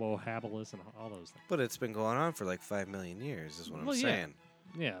and Homo habilis and all those things. but it's been going on for like 5 million years. Is what Well, I'm yeah. saying.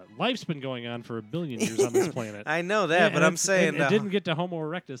 Yeah, life's been going on for 1 billion years on this planet. I know Yeah, that, but and I'm it's- saying and it the- didn't get to Homo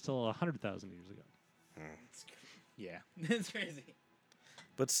erectus till 100,000 years ago. Yeah. It's crazy.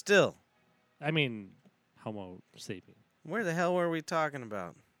 But still, I mean, Homo sapien. where the hell were we talking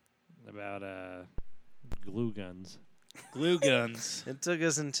about? About glue guns. Glue guns. It took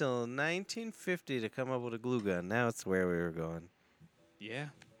us until 1950 to come up with a glue gun. Now it's where we were going. Yeah.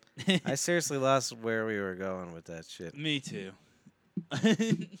 I seriously lost where we were going with that shit. Me too.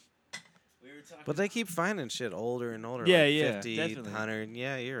 But they keep finding shit older and older. Yeah, like yeah, 50, definitely. 100.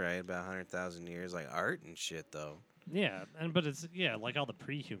 Yeah, you're right. About 100,000 years. Like art and shit, though. Yeah, but it's like all the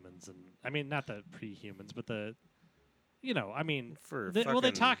pre-humans, and I mean not the pre-humans, but the, I mean, For they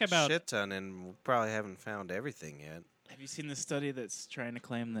fucking talk about shit ton, and we probably haven't found everything yet. Have you seen the study that's trying to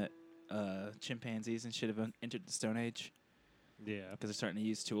claim that chimpanzees and shit have entered the Stone Age yeah. because they're starting to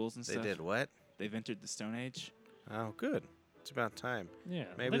use tools and They stuff? did what? They've entered the Stone Age. Oh, good. It's about time. Yeah,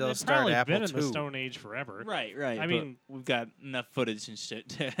 Maybe They- they'll they've start probably Apple been in the II. Stone Age forever. Right. I but mean- we've got enough footage and shit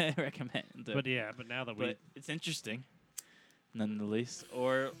to recommend. But now that But it's interesting, none the least.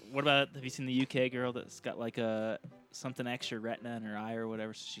 Or what about, have you seen the UK girl that's got like a something extra retina in her eye or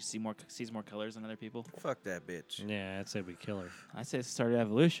whatever, so she sees more colors than other people? Fuck that bitch. yeah, I'd say we kill her. I say it's the start of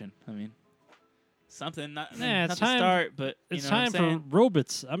evolution. I mean, something not, Yeah, not it's the time- start, but you It's know what I'm time for saying?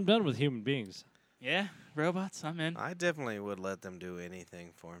 robots. I'm done with human beings. Yeah, robots. I'm in. I definitely would let them do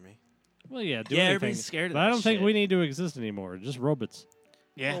anything for me. Well, yeah, do Yeah, anything. everybody's scared of But I that don't think shit. we need to exist anymore. Just robots.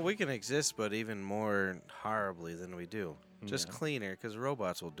 Yeah. Well, we can exist, but even more horribly than we do. Just Yeah. cleaner, because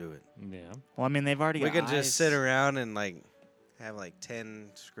robots will do it. Yeah. Well, I mean, they've already We got can eyes. just sit around and like have like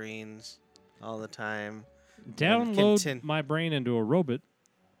 10 screens all the time. Download contin- my brain into a robot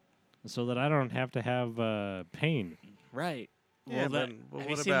so that I don't have to have pain. Right. Yeah, Well, but that, but have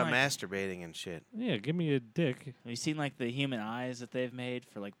you what seen, about like, masturbating and shit? Yeah, give me a dick. Have you seen like the human eyes that they've made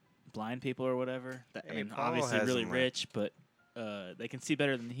for like blind people or whatever? That, I Hey, mean, Paul obviously has really them, like- rich, but they can see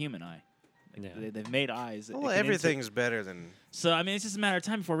better than the human eye. Like, Yeah. they've made eyes. that Well, they can everything's better than. So I mean, it's just a matter of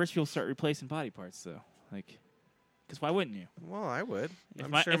time before rich people start replacing body parts, though. Like, because why wouldn't you? Well, I would. If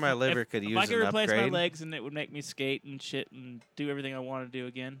I'm my- sure if- my liver if- could if use I could an replace upgrade. my legs and it would make me skate and shit and do everything I want to do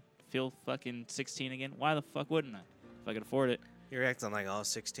again, feel fucking 16 again. Why the fuck wouldn't I? If I could afford it. You're acting like all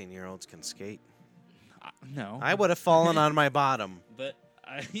 16-year-olds can skate. No. I would have fallen on my bottom. But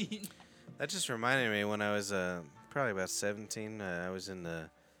I. That just reminded me when I was probably about 17. I was in the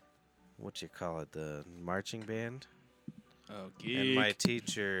the marching band, Oh, and my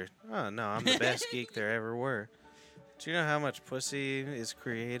teacher. Oh no, I'm the best geek there ever were. Do you know how much pussy is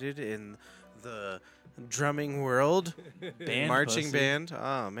created in the drumming world? Band marching pussy. band.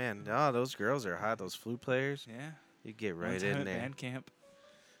 Oh man, those girls are hot. Those flute players. Yeah. You get One right time in at there. band camp.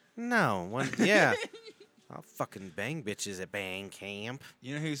 No, yeah. I'll fucking bang bitches at band camp.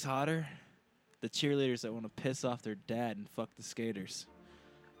 You know who's hotter? The cheerleaders that want to piss off their dad and fuck the skaters.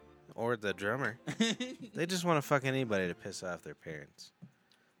 Or the drummer. They just want to fuck anybody to piss off their parents.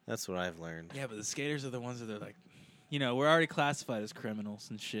 That's what I've learned. Yeah, but the skaters are the ones that are like, we're already classified as criminals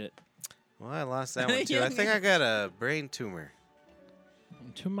and shit. Well, I lost that one too. I think I got a brain tumor.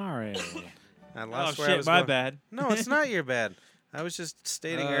 Tomorrow. I lost Oh where I shit, was my going. bad. No, it's not your bad. I was just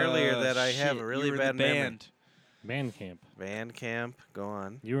stating earlier that I have a really bad memory. Band camp. Band camp, go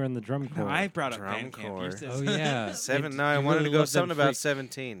on. You were in the drum corps. No, I brought up Drum band camp. corps. You said- Oh yeah. No, I wanted to go something about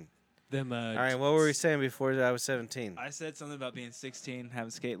 17. Them. All right, what were we saying before I was 17? I said something about being 16, having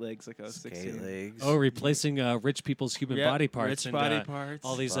skate legs like I was 16. Skate legs. Oh, replacing rich people's human Yep, body parts. rich and, body parts.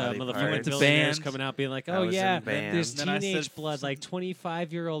 All these Body motherfucking parts. billionaires Band. coming out being like, I "Oh was yeah, in band. there's Then I said teenage blood, something- like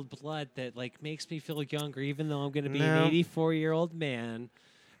 25-year-old blood that like makes me feel younger, even though I'm gonna be No. an 84-year-old man."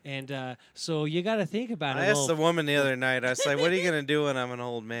 And so you got to think about I it. asked the woman the other night, I was like, what are you going to do when I'm an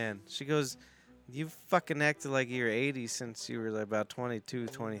old man? She goes, You fucking acted like you were 80 since you were like about 22,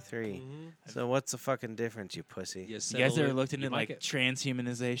 23. So what's the fucking difference, you pussy? You guys ever looked into like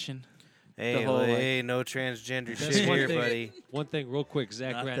transhumanization? Hey, whole, hey, no transgender That's shit one here, thing- buddy. One thing, real quick,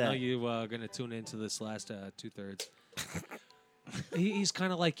 Zach. Not I know that. you gonna tune into this last 2/3. He's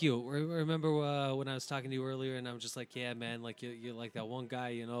kind of like you. Remember when I was talking to you earlier, and I'm just like, yeah, man, like you're like that one guy,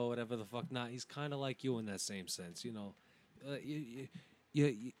 you know, whatever the fuck not. He's kind of like you in that same sense, you know.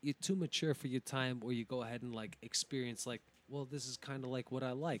 You're too mature for your time, or you go ahead and like experience like, well, this is kind of like what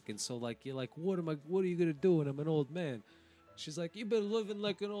I like, and so like you're like, what are you gonna do when I'm an old man? She's like, you've been living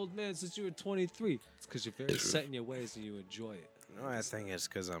like an old man since you were 23. It's because you're very set in your ways and you enjoy it. No, I think it's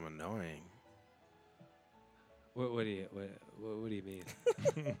because I'm annoying. What do you mean?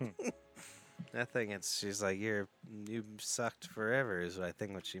 I think she's like, you sucked forever is I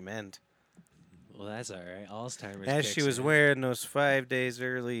think what she meant. Well, that's all right. Alzheimer's. As she kicks was in. wearing those 5 days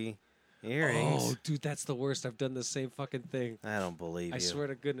early earrings. Oh, dude, that's the worst. I've done the same fucking thing. I don't believe I you. swear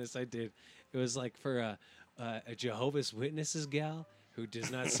to goodness, I did. It was like for a Jehovah's Witnesses gal who does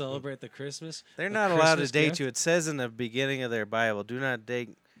not celebrate the Christmas. They're a not allowed to Christmas date gift. you. It says in the beginning of their Bible, do not date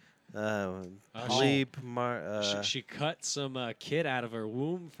bleep. She cut some kid out of her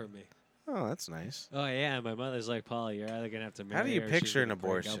womb for me. Oh, that's nice. Oh yeah, and my mother's like, Paula, you're either gonna have to marry How do you her or she's picture an gonna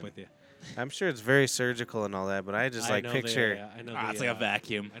break up abortion? with you. I'm sure it's very surgical and all that, but I just I like know picture. I know It's like a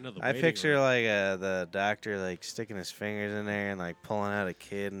vacuum. I know the I waiting picture room. like the doctor like sticking his fingers in there and like pulling out a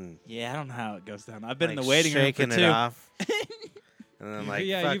kid and Yeah, I don't know how it goes down. I've been in like, the waiting room for shaking it 2. off, and then like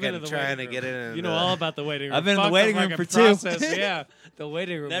yeah, you've been fucking in the trying to waiting get room. it in. You know all about the waiting room. I've been in the Fuck waiting room fucking for 2. process, yeah, the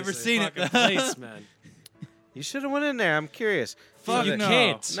waiting room. Never is a seen it, fucking though. place, man. You should have went in there. I'm curious. Fuck you no.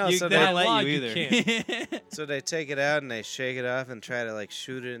 can't. No, you, so they they- don't let Log, you you either. So they take it out and they shake it off and try to like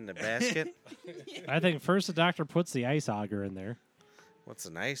shoot it in the basket. I think first the doctor puts the ice auger in there. What's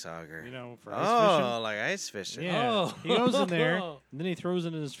an ice auger? You know, for ice Oh, like ice fishing. fishing. Yeah. Oh. He goes in there, and then he throws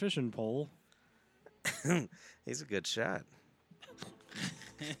in his fishing pole. He's a good shot.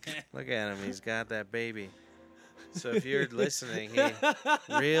 Look at him. He's got that baby. So if you're listening,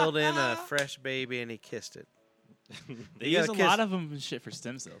 he reeled in a fresh baby and he kissed it. They You use a gotta kiss- lot of them and shit for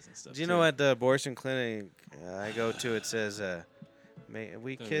stem cells and stuff. Do you know at the abortion clinic I go to, it says,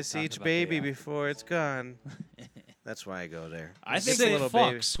 we Don't kiss talk each about baby the, before it's gone. That's why I go there. I It's think just a they little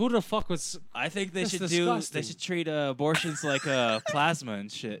fucks. Who the fuck was? I think they That's should disgusting. They should treat abortions like plasma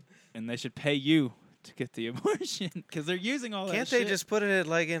and shit, and they should pay you to get the abortion because they're using all that. Can't they just put it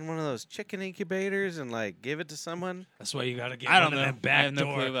like in one of those chicken incubators and like give it to someone? That's why you gotta get. I don't one know. Of them I back have no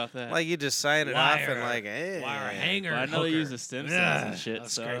door. clue about that. Like you just sign it off and like, wire hanger. But I know they hooker. use the stem cells and Ugh, shit, I'll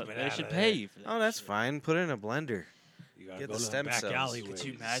so scrape it they out should of pay there. you for that. Oh, that's fine. Put it in a blender. You gotta Get go the to stem back cells. alleyways. Could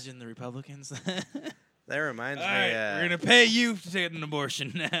you imagine the Republicans? That reminds All me. right, we're gonna pay you to get an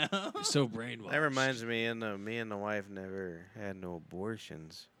abortion now. You're so brainwashed. That reminds me, me and the wife never had no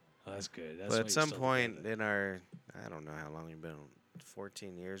abortions. Oh, that's good. That's But why at you're some still point together. in our, I don't know how long you've been,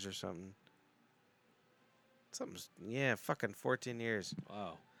 14 years or something. Yeah, fucking 14 years.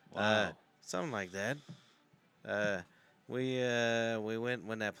 Wow. Something like that. We went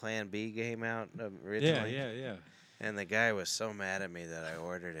when that Plan B came out originally. Yeah. And the guy was so mad at me that I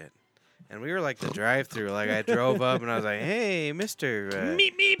ordered it. And we were like the drive-through. Like I drove up and I was like, "Hey, Mister."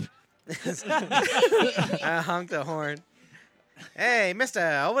 Meep meep. I honked the horn. Hey,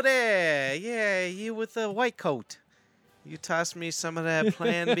 Mister, over there. Yeah, you with the white coat. You toss me some of that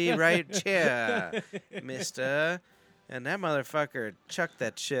Plan B right here, Mister. And that motherfucker chucked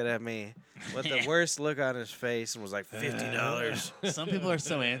that shit at me with the worst look on his face and was like, $50. Some people are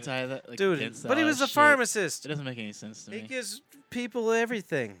so anti that, like, Dude, against but he all was that a shit. pharmacist. It doesn't make any sense to He me. gives people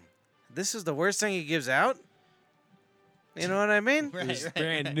everything. This is the worst thing he gives out? You know what I mean? It's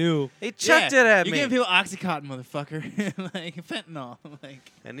brand new. He chucked it at You're me. giving people OxyContin, motherfucker. Like fentanyl.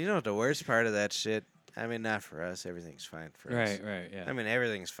 Like And you know what the worst part of that shit? I mean, not for us. Everything's fine for us. Right. Yeah. I mean,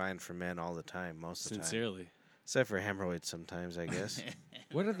 everything's fine for men all the time, most of the time. Sincerely. Except for hemorrhoids sometimes, I guess.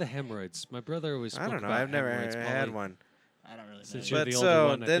 What are the hemorrhoids? My brother always. I spoke don't know. about I've never hemorrhoids, had probably. one. I don't really know. Since you're But the older so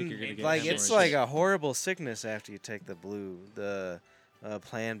one, I think then, you're gonna get like, it's hemorrhoids. like a horrible sickness after you take the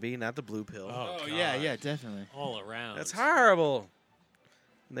Plan B, not the blue pill. Oh, yeah, God. yeah, definitely. All around. That's horrible.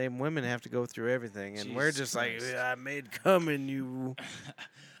 Them women have to go through everything, and we're Jesus just Christ. like, I made cum in you.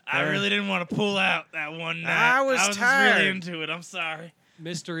 I really didn't want to pull out that one night. I was just tired. really into it. I'm sorry.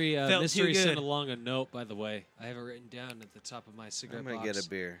 Mystery. Felt too Mystery sent good. along a note. By the way, I have it written down at the top of my cigarette I'm gonna box. get a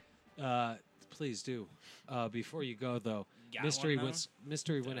beer. Please do. Before you go though, Got Mystery one, went.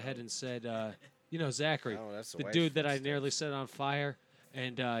 Mystery went ahead and said, Zachary, Oh, that's the the wife's dude that I footsteps. nearly set on fire,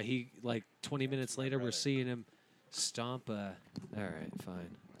 and he like 20 minutes later we're seeing him stomp. All right,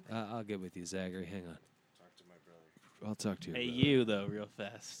 fine. I'll get with you, Zachary. Hang on. I'll talk to you. Hey, about you though, real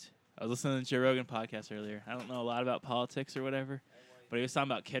fast. I was listening to the Joe Rogan podcast earlier. I don't know a lot about politics or whatever, but he was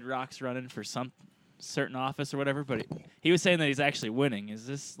talking about Kid Rock's running for some certain office or whatever. But he was saying that he's actually winning. Is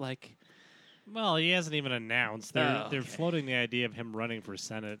this like? Well, he hasn't even announced. They're floating the idea of him running for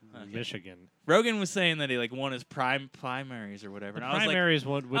Senate in Michigan. Rogan was saying that he like won his primaries or whatever. The and primaries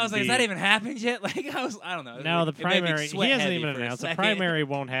would I was like, has that even happened yet? Like I don't know. No, the It made me primary. He sweat hasn't heavy even for a announced. The second. primary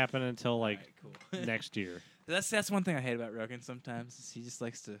won't happen until like Cool. next year. That's one thing I hate about Rogan sometimes. Is he just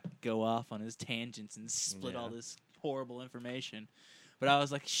likes to go off on his tangents and split all this horrible information. But I was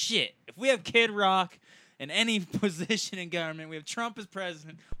like, shit, if we have Kid Rock in any position in government, we have Trump as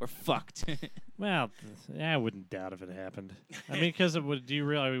president, we're fucked. Well, I wouldn't doubt if it happened. I mean, because would you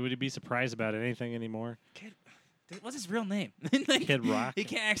really would you be surprised about anything anymore? What's his real name? Like, Kid Rock. He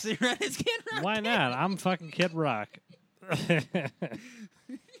can't actually run his Kid Rock. Why not? I'm fucking Kid Rock.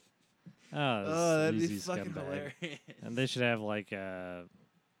 Oh, that'd be easy fucking scumbag. hilarious. And they should have like an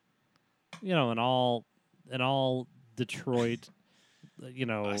all Detroit,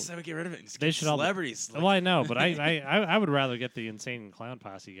 I said we get rid of it. And just they get should all. celebrities. Well, I know, but I would rather get the Insane Clown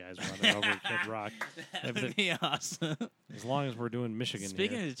Posse guys running over Kid Rock. That would be awesome. As long as we're doing Michigan.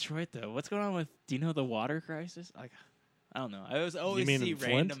 Speaking here. of Detroit, though, what's going on with? Do you know the water crisis? Like, I don't know. I always mean see in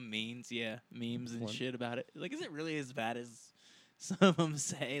Flint? random memes and Flint? shit about it. Like, is it really as bad as some of them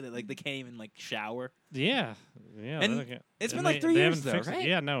say that? Like, they can't even like shower. Yeah. And they can't- it's and been like 3 they years haven't though, fixed it. right?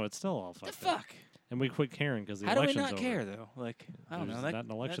 Yeah, no, it's still all The fucked up. fuck? And we quit caring because the How do we election's not over. care though? Like, I don't know. There's That, not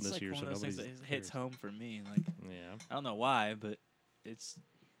an election that's this year, like so one of those things nobody that hits cares. home for me. Like, Yeah. I don't know why, but it's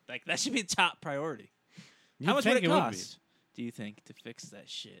like that should be the top priority. You'd How much would think it would be. cost? Do you think to fix that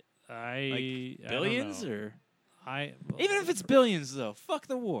shit? I don't Billions know. or I even if it's billions though? Fuck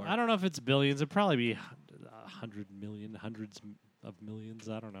the war. I don't know if it's billions. It'd probably be 100 million, hundreds of millions.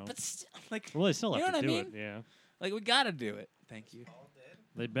 I don't know. But like, Well, they still you have know to what do I mean? it. Yeah, Like, we gotta do it. Thank you.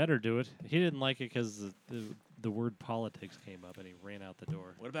 they better do it. He didn't like it because the word politics came up and he ran out the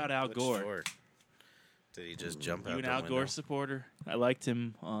door. What about Al Which Gore? door? Did he just jump You out an the Al window? Gore supporter? I liked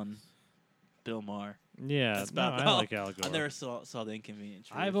him on Bill Maher. Yeah, That's no, about I all. like Al Gore. I never saw the inconvenience.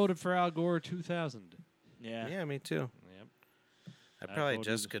 I voted for Al Gore 2000. Yeah. Yeah, me too. Yep. I probably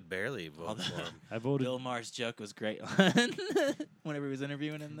voted- just could barely vote for him. I voted. Bill Maher's joke was great. Whenever he was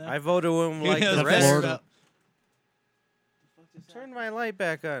interviewing him, though. I voted him He like knows the better rest. Florida. Turn my light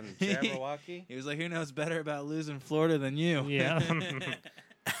back on, Jabberwocky. He was like, "Who knows better about losing Florida than you?" Yeah.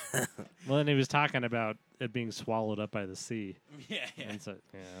 Well, then he was talking about it being swallowed up by the sea. yeah. And so,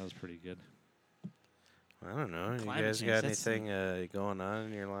 yeah, that was pretty good. I don't know. You Climate guys change, got that's anything going on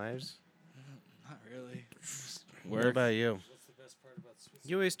in your lives? Not really. What about you?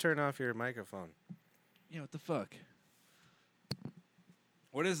 You always turn off your microphone. Yeah, what the fuck?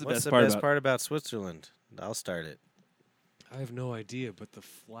 What is the What's best the part best about? part about Switzerland? I'll start it. I have no idea, but the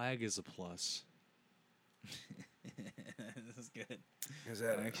flag is a plus. This is good. Is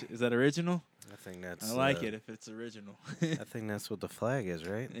Is that original? I think that's. I like it if it's original. I think that's what the flag is,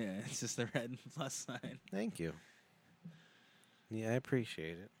 right? Yeah, it's just the red plus sign. Thank you. Yeah, I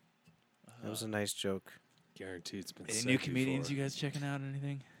appreciate it. That was a nice joke. Guaranteed it's been Any said new comedians before. you guys checking out?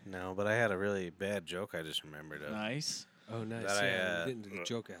 Anything? No, but I had a really bad joke I just remembered of. Nice. Oh, nice. That I, Yeah, uh, we're getting to the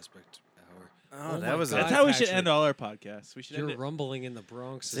joke aspect hour. Oh, Oh that my was God, That's how we should Patrick. end all our podcasts. We should You're end it. rumbling in the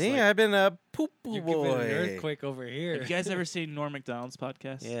Bronx. is See, like, I've been a poo-poo you're giving an boy. earthquake over here. Have you guys ever seen Norm Macdonald's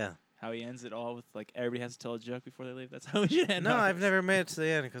podcast? Yeah. How he ends it all with like everybody has to tell a joke before they leave. That's how we should end. No, ours. I've never made it to the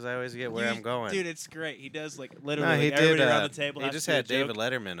end because I always get where I'm going. Dude, it's great. He does like no, literally he like, everybody did. around the table. He has just to do a had David joke.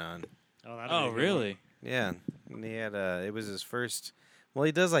 Letterman on. Oh, that'd Oh, be a good really? Yeah, and he had it was his first. Well,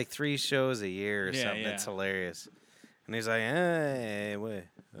 he does like 3 shows a year or Yeah, something. yeah. It's hilarious. And he's like, "Hey,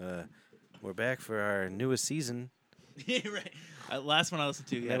 we're back for our newest season." Yeah, right. Last one I listened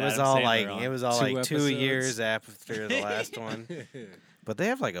to, It had was Adam all Sandler like on. it was all 2 like 2 episodes. years after the last one. But they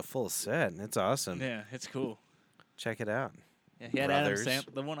have like a full set, and it's awesome. Yeah, it's cool. Check it out. Yeah, he had Brothers. Adam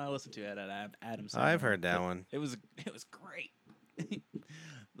Sandler. The one I listened to had Adam Sandler. I've heard that one. It was great.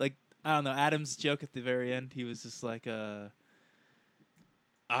 Like, I don't know, Adam's joke at the very end, he was just like, my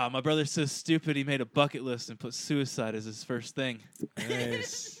brother's so stupid he made a bucket list and put suicide as his first thing.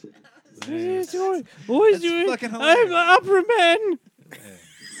 Nice. What are you Nice. doing? What are you That's doing? fucking I'm hilarious. upper man.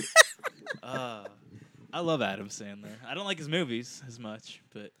 I love Adam Sandler. I don't like his movies as much,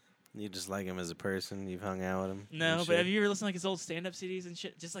 but You just like him as a person. You've hung out with him. no. and But shit. have you ever listened to like his old stand-up CDs and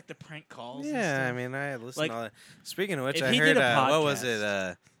shit? Just like the prank calls. and Yeah, I stuff? mean, I listened Like, to all that. Speaking of which, if I he heard did a what was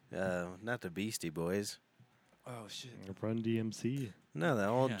podcast- it? Not the Beastie Boys. Oh shit. Run DMC. No, the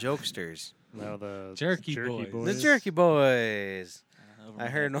old Yeah. jokesters. No, the Jerky Boys. The Jerky Boys. I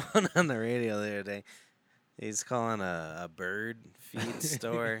heard one on the radio the other day. He's calling a bird feed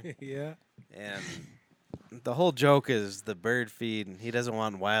store, Yeah. and the whole joke is the bird feed. He doesn't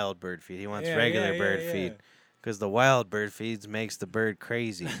want wild bird feed. He wants regular bird feed because the wild bird feeds makes the bird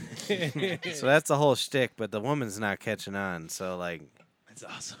crazy. So that's the whole shtick. But the woman's not catching on. So like, That's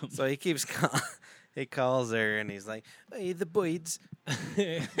awesome. so he keeps he calls her and he's like, "Hey, the birds,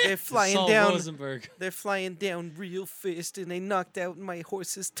 they're flying Saul down. Rosenberg. They're flying down real fast, and they knocked out my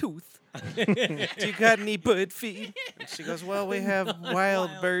horse's tooth. Do you got any bird feed?" And she goes, "Well, we have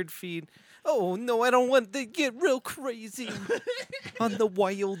wild bird feed." "Oh, no, I don't want to get real crazy on the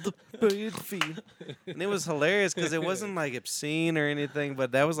wild bird feed." And it was hilarious because it wasn't like obscene or anything,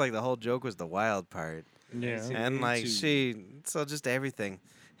 but that was like the whole joke was the wild part. Yeah. And like so just everything.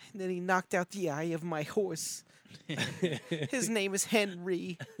 "And then he knocked out the eye of my horse. His name is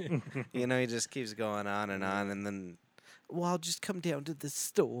Henry." You know, he just keeps going on, and then, "Well, I'll just come down to the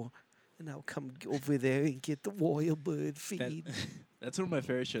store, and I'll come over there and get the wild bird feed." That's one of my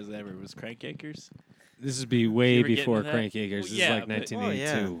favorite shows ever. Was Crank Anchors. This would be You way ever get before into that? Crank Acres. This Well, yeah, is like but-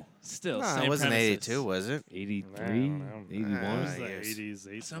 1982. Still, No, same it wasn't premises. 82, was it? 83, know. 81. Ah, It was yes.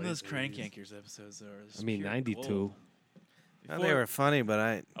 the 80s. Some of those Crank 80s. Anchors episodes are. I mean, pure 92. gold. No, they were funny, but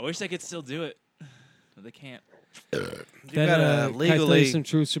I wish they could still do it, but they can't. you That, gotta can I tell you legally. some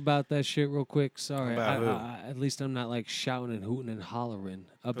truths about that shit real quick? Sorry, About who? at least I'm not like shouting and hooting and hollering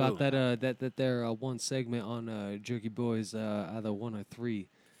about Who? that there one segment on Jerky Boys, either 1 or 3.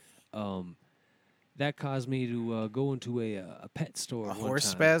 That caused me to go into a pet store. A one horse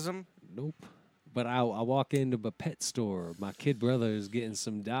time. spasm? Nope. But I walk into a pet store. My kid brother is getting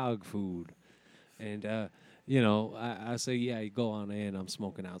some dog food, and you know, I say, "Yeah, you go on in." I'm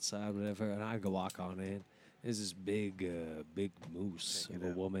smoking outside, whatever, and I go walk on in. There's this big moose of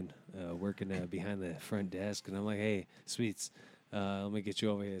a woman working behind the front desk, and I'm like, "Hey, sweets, let me get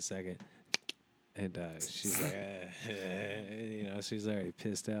you over here a second." And she's like, you know, she's already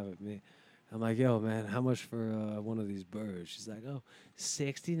pissed off at me. I'm like, "Yo, man, how much for one of these birds?" She's like, "Oh,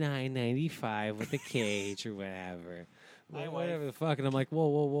 $69.95 with a cage or whatever." Whatever the fuck. And I'm like, whoa.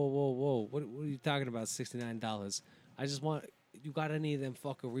 What are you talking about, $69? I just want, you got any of them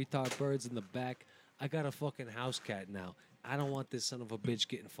fucking retard birds in the back? I got a fucking house cat now. I don't want this son of a bitch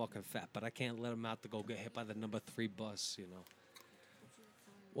getting fucking fat, but I can't let him out to go get hit by the number 3 bus, you know.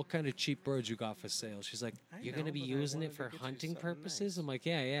 What kind of cheap birds you got for sale? She's like, "You're going to be using it for hunting purposes?" I'm like,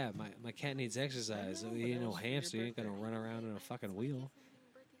 yeah. My cat needs exercise. You know, hamster, you ain't going to run around in a fucking wheel.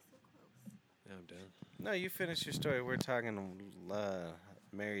 Yeah, I'm done. No, you finish your story. We're talking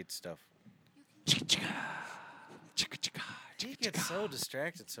married stuff. He gets so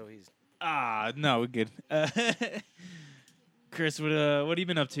distracted, so he's. No, we're good. Chris, what have you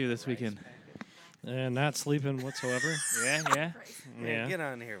been up to this weekend? And not sleeping whatsoever. Yeah. Yeah. Get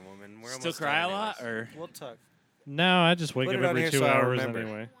on here, woman. We're Still almost cry a done lot, anyways. or We'll talk. No, I just wake Put up it on every here 2 so I'll hours remember.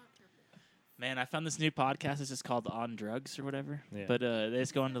 anyway. man, I found this new podcast. It's just called On Drugs or whatever. Yeah. But they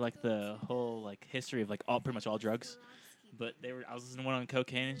just go into like the whole like history of like pretty much all drugs. But I was listening to one on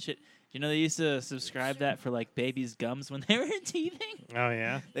cocaine and shit. You know, they used to subscribe that for like babies' gums when they were teething. Oh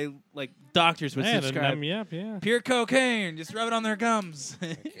yeah. They like doctors would Yeah, to subscribe. numb you up, yeah. Pure cocaine, just rub it on their gums.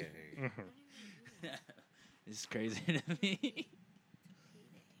 It's crazy to me.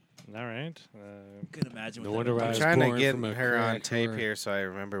 All right. Couldn't imagine. No what wonder that I I'm was trying to born get from a her on crack tape whore. here so I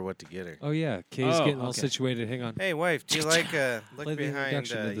remember what to get her. Oh yeah, Kay's Oh, getting all okay. situated. Hang on. Hey, wife, do you like Play look the behind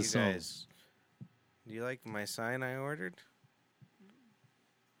introduction of the you song. guys? Do you like my sign I ordered?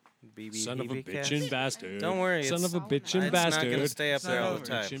 BB Son of a BB cast? bitchin' bastard. Don't worry, Son it's- of a bitchin' It's bastard. not gonna stay up It's there not all over. the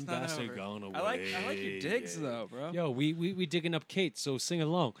time. Bitchin' It's not bastard over. gone away. I like your digs though, bro. Yo, we digging up Kate, so sing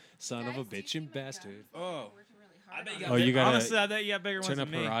along. Son of a bitchin' bastard. Oh. I bet you Oh, you gotta honestly, I bet you got bigger ones Turn up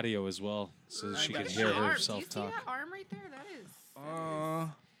than me. her audio as well, so she can got hear shit. herself Do you see talk. that arm right there? That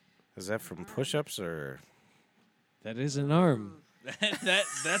is. Is that from push-ups or? That is an arm.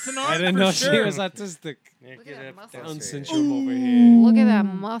 That's an arm. I didn't for know sure. she was autistic. Look at that muscle. Down That's syndrome over here. Look at that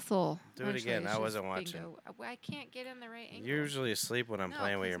muscle. Do it again. I wasn't watching. I can't get in the right angle. You're usually asleep when I'm No,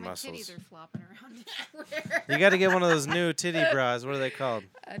 playing with 'cause your my muscles. titties are flopping around everywhere. You got to get one of those new titty bras. What are they called?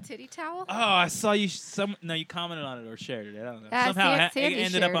 A titty towel? Oh, I saw you. You commented on it or shared it. I don't know. Somehow it Sandy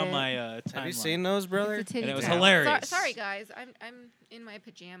ended up shared on it. my timeline. Have you seen those, brother? It's a titty And it was towel. hilarious. Sorry, guys. I'm in my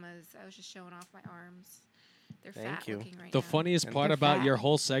pajamas. I was just showing off my arms. They're Thank fat you. looking right The now. funniest And part they're about fat. your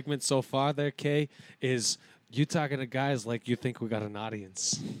whole segment so far there, Kay, is you talking to guys like you think we got an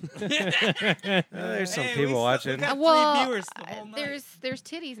audience. There's some Hey, people we watching. got Well, three viewers the whole night. there's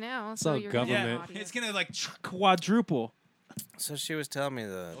titties now. It's So all you're gonna government. have Yeah, audience. it's gonna like quadruple. So she was telling me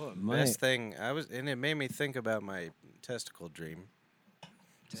the might. best thing. And it made me think about my testicle dream.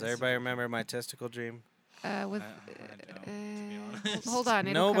 Does everybody remember my testicle dream? With honest. hold on.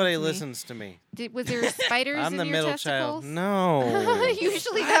 it'll come Nobody to me. listens to me. Was there spiders I'm in the your middle testicles? child. No.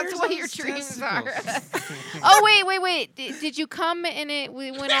 Usually that's Spiders what on your his dreams are. testicles. Oh wait! Did you come and it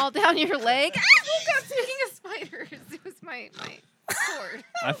went all down your leg? I woke up speaking of spiders. It was my cord.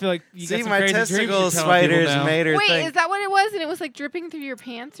 I feel like you See, got some my crazy dreams testicle you're telling people spiders now. made her Wait, think. is that what it was? And it was like dripping through your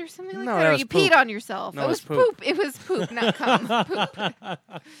pants or something like No, that? that Or was you poop. peed on yourself? No, it it was was poop. poop. It was poop, not cum. Poop.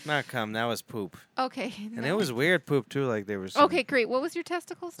 Not cum. That was poop. Okay. And it was weird poop too. Like there was. Some, Okay, great. What was your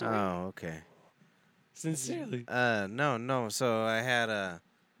testicle story? Oh, okay. Sincerely. No. So I had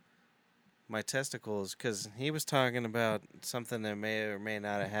my testicles because he was talking about something that may or may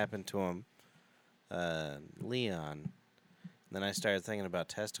not have happened to him. Leon. Then I started thinking about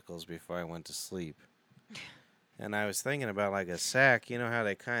testicles before I went to sleep. And I was thinking about like a sack. You know how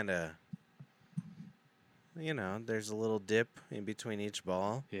they kind of, there's a little dip in between each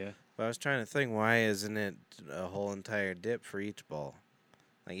ball. Yeah. But I was trying to think, why isn't it a whole entire dip for each ball?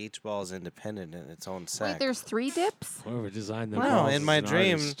 Like each ball is independent in its own sack. Wait, there's 3 dips? Whoever designed them. No, balls in is my an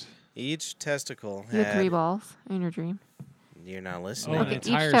dream, artist. each testicle You had 3 had. balls in your dream. You're not Oh, listening. an Okay, each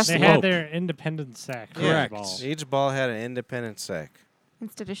entire testicle- They had slope. their independent sack. Yeah, Ball. each ball had an independent sack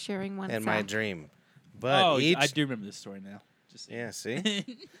Instead of sharing one in sack. my dream. But Oh, each. I do remember this story now. Just saying. Yeah, see?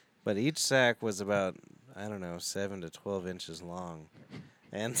 But each sack was about, 7 to 12 inches long.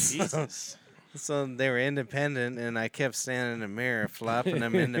 And Jesus. so they were independent, and I kept standing in the mirror, flopping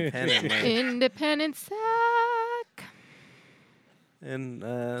them independently. Independent sack. And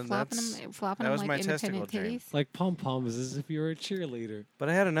Flopping that's. them, flopping that them was like my testicle independent dream. titties. Like pom poms, as if you were a cheerleader. But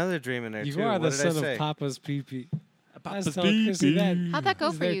I had another dream in there, You too. are What the did I son say? of Papa's pee-pee. I was Papa's telling Chrissy that. How'd that go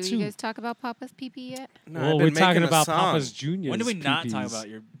He's for there you? too. You guys talk about Papa's pee-pee yet? No, Well, I've we're been talking making a about song. Papa's Junior's When do we not talk pee-pees. about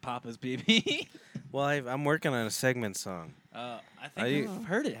your Papa's BB? Well, I'm working on a segment song. I Are think you- we've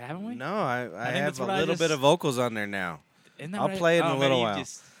heard it, haven't we? No, I think have that's a what I little bit just- of vocals on there now. Isn't that I'll what play it in a maybe little you while.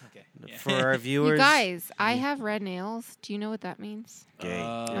 just- okay. Yeah. For our viewers. You guys, I have red nails. Do you know what that means? Gay. Uh,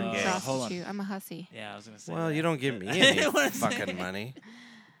 I'm a gay. hold on. prostitute. I'm a hussy. Yeah, I was gonna say. Well, that. you don't give me I any didn't wanna fucking say. money.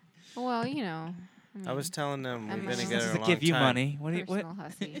 Well, you know. I was telling them I'm we've a- been This together This a is long to give you time. money. What do you? What? Personal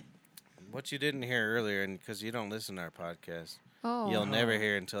hussy. What you didn't hear earlier, and because you don't listen to our podcast, Oh. you'll never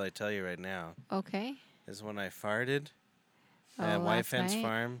hear until I tell you right now, Okay. is when I farted Oh, at White last Fence night?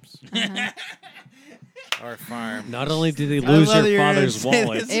 Farms Uh-huh. or farm. Not only did he I lose love your that you're gonna father's say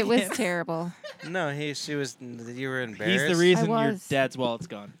wallet, this. It was terrible. No, she was. You were embarrassed. He's the reason your was. dad's wallet's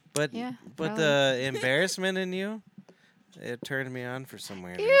gone. But Yeah, but probably. the embarrassment in you, it turned me on for some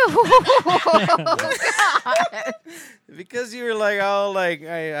weird reason. Ew. God. Because you were like, oh, like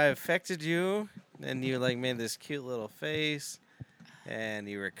I affected you, and you like made this cute little face, and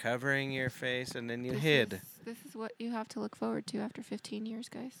you were covering your face, and then you hid. This is what you have to look forward to after 15 years,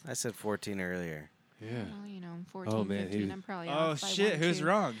 guys. I said 14 earlier. yeah. Well, you know, I'm 14, Oh, man, 15. he- I'm probably Oh off by shit! 1, Who's 2.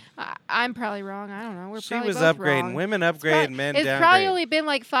 wrong? I'm probably wrong. I don't know. We're She probably was both upgrading. wrong. Women It's upgrade, prob- men It's downgrade. probably only been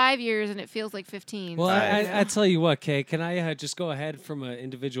like 5 years, and it feels like 15. Well, Five. I tell you what, Kay, can I just go ahead from an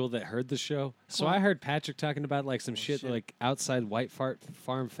individual that heard the show? So Cool. I heard Patrick talking about like some shit, shit. like outside White Fart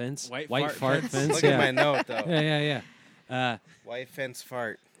Farm fence. White Fart Fart fence. fence. Look yeah. at my note though. Yeah. White fence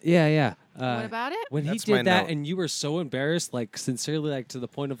fart. Yeah. What about it? When he That's my did that, note. and you were so embarrassed, like sincerely, like to the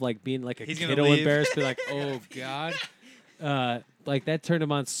point of like being like a He's gonna kiddo leave. embarrassed, be like, "Oh God," like that turned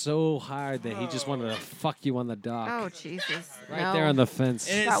him on so hard that he just wanted to fuck you on the dock, Oh, Jesus. right no. there on the fence.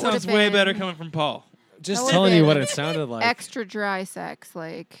 And it That would've sounds way better been- coming from Paul. Just would've telling you been what it sounded like. Extra dry sex,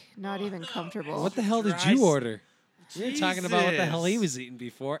 like not even comfortable. What the hell did Dry you s- order? We were talking about what the hell he Jesus. was eating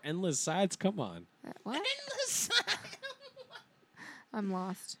before. Endless sides. Come on. What? I'm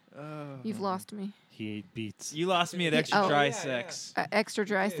lost. Oh. You've lost me. He ate beets. You lost me at extra Oh. dry Yeah, sex. Extra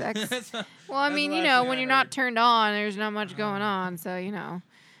dry sex. That's not- Well, I That's mean, the you last know, thing when I you're not heard. turned on, there's not much going on. So, you know,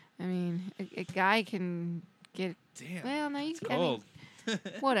 I mean, a guy can get. Damn. Well, no, you. It's I mean, cold.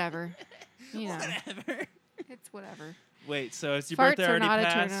 whatever. You know, Whatever. it's whatever. Wait, so it's your Farts birthday are already not a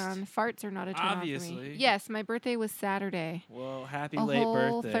passed? turn on. Farts are not a turn on for Obviously. me. Yes, my birthday was Saturday. Well, happy A late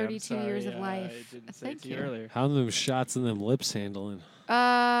whole birthday. I'm 32 years sorry, of life. I didn't say Thank it to you you. earlier. How are them shots and them lips handling?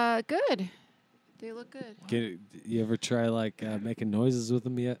 Good. They look good. You ever try like making noises with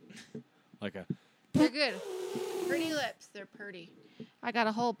them yet? Like a. They're good. Pretty lips. They're pretty. I got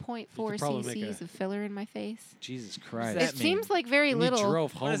a whole 0.4 probably make cc's a- of filler in my face. Jesus Christ. that It seems like very When you little.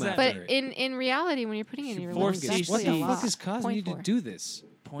 drove What home does that But after it. in reality, when you're putting it in your Four lungs, it's cc. actually What a the lot. fuck is causing you to 0.4. do this?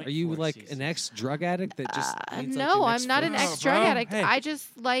 Are you 0.4 like cc. an ex-drug addict that just needs, like, No, your I'm next not an fix? Oh, ex-drug bro. addict. Hey. I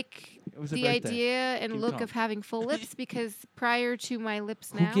just like It was her the birthday. idea and Keep look calm. of having full lips because prior to my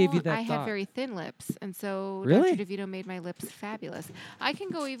lips Who now, gave you that I had thought? very thin lips, and so Really? Dr. DeVito made my lips fabulous. I can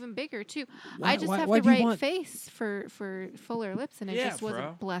go even bigger too. Why- I just why- have why the do you right want- face for fuller lips, and I Yeah, just wasn't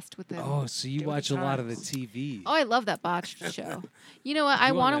bro. blessed with them. Oh, so you Get with watch the a lot of the times. TV. Oh, I love that botched show. You know what? I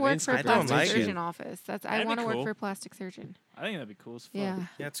You want to on work that for a Instagram? I don't plastic like surgeon it. office. I That'd be want to work cool. for a plastic surgeon. I think that'd be cool as fuck. Yeah.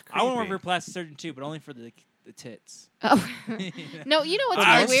 That's creepy. I want to work for a plastic surgeon too, but only for the tits. Oh. No, you know what's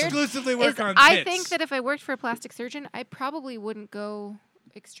I really weird? exclusively Is work on I tits. think that if I worked for a plastic surgeon, I probably wouldn't go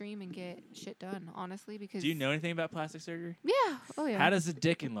extreme and get shit done, honestly, because Do you know anything about plastic surgery? Yeah. Oh yeah. How does a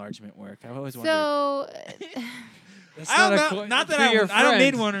dick enlargement work? I've always wondered. so That's I don't a know. qu- Not that for I- your I don't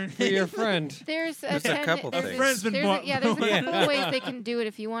need friend. one or For your friend. there's a, There's a ten- couple there's things. Friend's been there's bought- yeah, there's a Yeah. couple of ways they can do it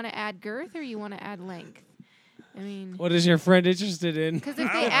if you want to add girth or you want to add length. I mean, What is your friend interested in? because I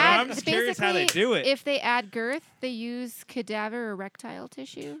if don't they know, add, I'm just curious how they basically, do it. if they add girth, they use cadaver erectile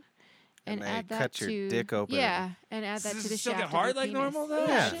tissue. And they add that cut your to dick open. Yeah, and add that Does to it the still get shaft hard of the like penis. normal, though? Yeah,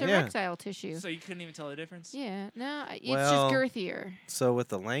 Yeah, it's yeah. erectile tissue. So you couldn't even tell the difference? Yeah, no, it's Well, just girthier. So with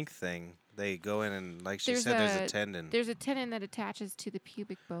the length thing, they go in and, like she There's said, there's a- a tendon. There's a tendon that attaches to the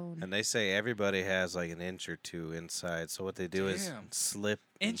pubic bone. And they say everybody has like an inch or two inside. So what they do is Damn. slip.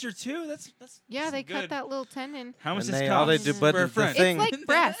 Inch or two? That's Yeah, they good. cut that little tendon. How much And does they, it all they cost do, but for a the friend? thing, It's like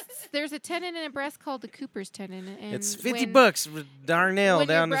breasts. There's a tendon in a breast called the Cooper's tendon, and it's 50 when, bucks, Darnell, when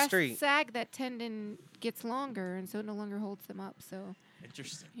down your the breasts street. sag, that tendon gets longer, and so it no longer holds them up. So,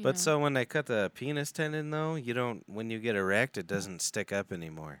 Interesting. you But know, so when they cut the penis tendon, though, you don't. When you get erect, it doesn't stick up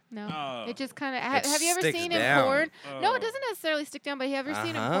anymore. no, Oh. it just kind of. It Have you ever sticks seen down. in porn? No, Oh. it doesn't necessarily stick down. But have you ever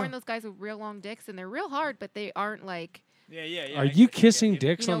seen in Uh-huh. porn those guys with real long dicks, and they're real hard, but they aren't like Yeah, yeah, yeah. Are I you get kissing I get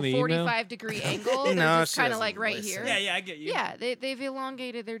dicks you on know the email? 45-degree angle. They're No, just she kind of doesn't like right listen. here. Yeah, yeah, I get you. Yeah, they've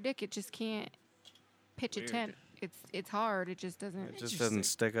elongated their dick. It just can't pitch Weird. a tent. It's hard. It just doesn't It just doesn't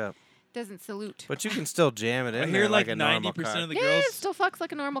stick up. doesn't salute. But you can still jam it I in hear there like a normal 90% cock. of the Yeah, girls, it still fucks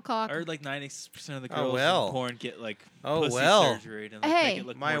like a normal cock. I heard like 90% of the Oh, girls well. in porn get like Oh, pussy well. surgery to like, Hey. make it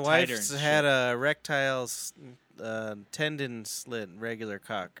look My more tighter wife's and had shit. a erectile tendon slit, regular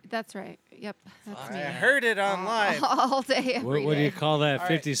cock. That's right. Yep, that's I me. heard it on live. all day, every What do you day. call that All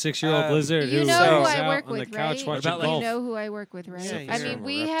right. 56-year-old blizzard You who know who hangs I out work on the with, couch right? watching About, like- You golf? know who I work with, right? Yeah, I you're mean, a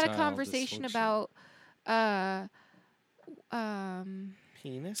we had a reptile conversation dysfunction. about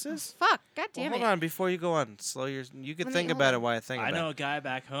Penises? fuck, god Well, damn hold it. on, before you go on, slow your. You can Let me- think hold about on. it while I think I about know it. a guy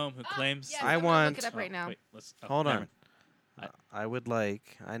back home who claims. Yes, I I'm gonna want- look it up right now. Wait, let's. Oh, Hold never on. mind. I would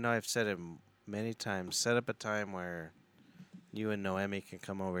like. I know I've said it many times. Set up a time where you and Noemi can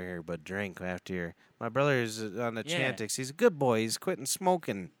come over here, but drink after your. My brother is on the Yeah. Chantix. He's a good boy. He's quitting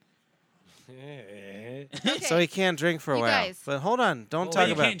smoking, Okay. so he can't drink for a You while. guys. But hold on, don't Oh, talk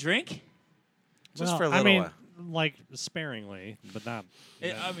you about can't drink? just Well, for a I little mean, while. like sparingly, but not.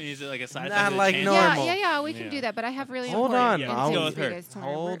 I mean, is it like a side Not effect of the like change? normal. Yeah, we can Yeah. do that. But I have really Hold important on, Yeah, things I'll- for you guys to learn.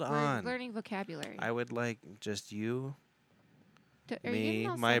 hold we're on. learning vocabulary. I would like just you, Are you me, getting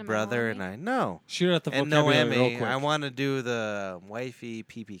all my brother, and sentimental I. No, Shoot out the and vocabulary real Noemi. quick. I want to do the wifey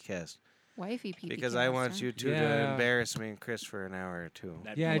pee-pee cast Wifey pee because I want you two to Yeah. embarrass me and Chris for an hour or two.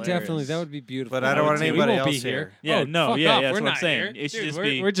 That'd Yeah, be definitely. hilarious. That would be beautiful. But I don't I want would too. anybody we won't else be here. Yeah, Oh, no, fuck yeah, off. that's we're what I'm not saying. here. It should Dude, just we're,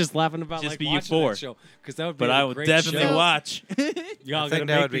 be- we're just laughing about just like be you watching four. that show because that would be But a I would great definitely show. watch. Y'all I gotta think that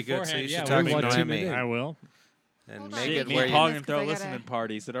make would be good, so beforehand. you should Yeah, talk we to want Noemi. tune it in. I will. And Hold on. make Shit, it Me where and you. Paul you- can throw I gotta- listening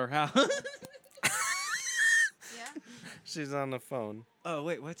parties at our house. Yeah. She's on the phone. Oh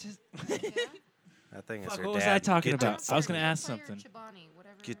wait, what's his? I think it's Fuck, her what was dad. I talking Get that about? I was gonna fucking- ask something.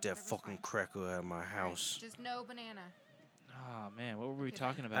 Get that fucking cracker out of my house. Just no banana. Oh man, what were we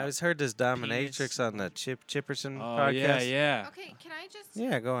talking about? I was heard this dominatrix Penis. on the Chipperson Oh podcast. yeah, yeah. Okay, can I just?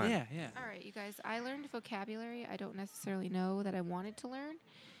 Yeah, go on. Yeah, yeah. All right, you guys. I learned vocabulary I don't necessarily know that I wanted to learn.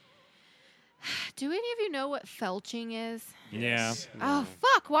 Do any of you know what felching is? Yeah. Oh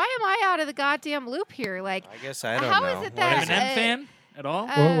fuck! Why am I out of the goddamn loop here? Like, I guess I don't How know. is it What that- is Eminem fan at all?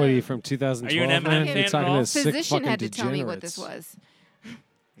 What are you from 2012? Are you an Eminem man? fan You're at talking all? to sick physician fucking had to tell me what this degenerates. was.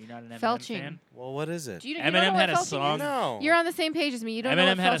 You're not an Eminem Felching. fan? Well, what is it? Do you, you don't Eminem know had what a felching song. is? No. You're on the same page as me. You don't know Eminem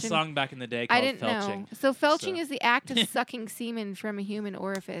what had a felching- song back in the day called I didn't Felching. know. So felching So- is the act of sucking semen from a human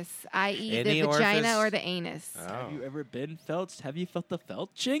orifice, i.e., Any the vagina orifice? or the anus. Oh. Have you ever been felched? Have you felt the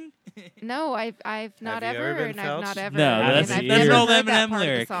felching? No, I've not Have you ever, ever been and I've not felched? ever. No, and that's- I've that's never an old heard that Eminem part of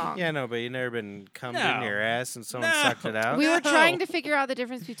the lyric. song. Yeah, no, but you never been cummed in No. your ass and someone No. sucked it out. We were No. trying to figure out the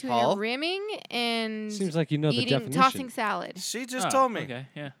difference between Paul? rimming and Seems like you know the eating, definition. tossing salad. She just Oh, told me. Okay,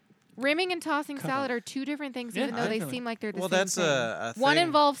 yeah. Rimming and tossing Cut salad are two different things, Yeah, even though they definitely. seem like they're the Well, same that's thing. a One thing.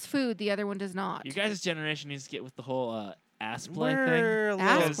 involves food, the other one does not. You guys' generation needs to get with the whole ass play We're a thing.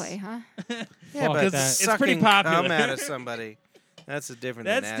 Ass little- play, huh? Yeah, Fuck but that. It's pretty sucking popular. cum out of somebody That's a different.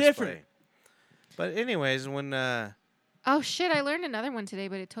 That's than ass different. play. But anyways, when Oh shit! I learned another one today,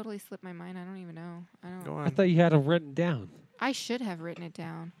 but it totally slipped my mind. I don't even know. go I on. thought you had them written down. I should have written it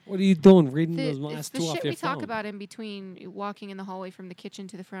down. What are you doing? Reading The, those it's last the two off shit your we talk phone? about in between walking in the hallway from the kitchen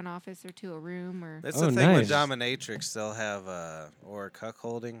to the front office or to a room or. That's Oh, the thing with nice. dominatrix. They'll have or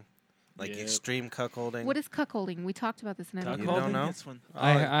cuckolding, like Yep. extreme cuckolding. What is cuckolding? We talked about this in You another. don't know? That's when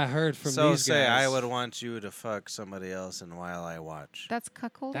I heard from so these say guys. I would want you to fuck somebody else, and while I watch. That's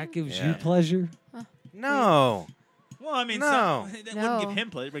cuckolding. That gives Yeah. you pleasure. No, Well, I mean, No. some, that No. wouldn't give him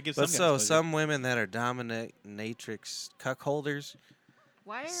pleasure, but it gives but some so guys pleasure. some women that are dominatrix cuckolders,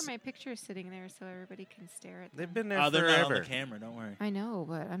 Why are my pictures sitting there so everybody can stare at them? they've been there Oh, they're not on forever. the camera. Don't worry. I know,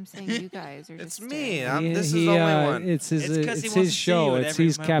 but I'm saying you guys are It's just. me. staring. This is the only one. It's his. It's 'cause he It's wants his to see show. you at It's every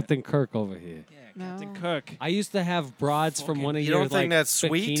he's moment. Captain Kirk over here. Yeah, No. Captain Cook. I used to have broads from Fucking- one of You your don't think like that's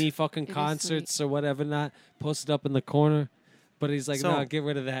sweet? bikini fucking It is concerts or whatever not posted up in the corner, but he's like, So- no, get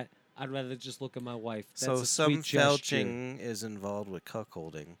rid of that. I'd rather just look at my wife. That's So a some sweet gesture. felching is involved with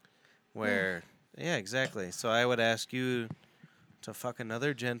cuckolding, where yeah, exactly. So I would ask you to fuck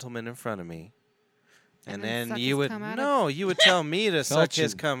another gentleman in front of me, And and then then suck you his would cum out no, you would tell me to suck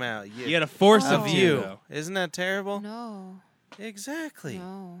his Felching. cum out. You gotta force Oh. him Of to, you, though. isn't that terrible? No. Exactly.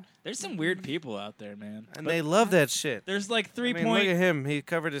 No. There's some weird people out there, man. And But they love that shit. there's like I 3 mean, look at him. He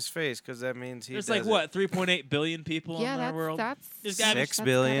covered his face because that means he. There's does like it. what 3.8 billion people Yeah, in our world. that's. There's gotta be- 6 that's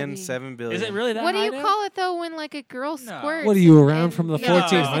billion, gotta be- 7 billion. Is it really that What do high you now? call it though when like a girl No. squirts? What are you, and- around and from the the other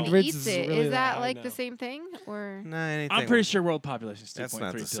person 1400s? eats Is it. it really Is that that high like now? the same thing or Nah, anything. I'm pretty sure world population is 2.3 that's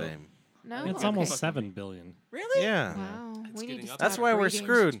not the billion. same. no? It's Okay. almost 7 billion. Really? Yeah. Wow. We need getting to up That's stop why we're breeding.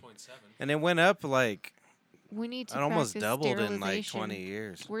 screwed. And it went up like We need to it almost practice doubled in like sterilization. 20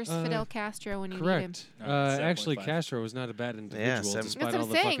 years. Where's Uh, Fidel Castro when you need him? Correct. No, Actually, 7.5. Castro was not a bad individual, seven- despite That's what all I'm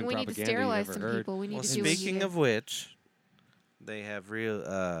the saying. fucking We need to propaganda you sterilize ever some heard. people. We need Well, to do what he speaking did. of which, they have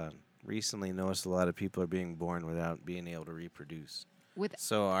recently noticed a lot of people are being born without being able to reproduce. With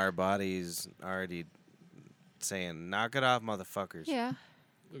So our bodies already saying, "Knock it off, motherfuckers!" yeah,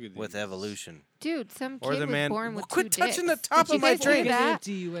 Look at With these. evolution. dude, some Or kid the was man- born Well, with quit two touching the dicks. top Did of you my guys see drink. that?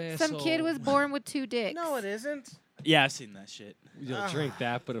 Empty, you Some kid asshole. was born with two dicks. No, it isn't. Yeah, I've seen that shit. You'll drink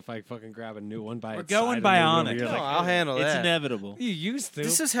that, but if I fucking grab a new one by We're its going side, and bionic. you're No, like, I'll handle It's that. inevitable. You used to.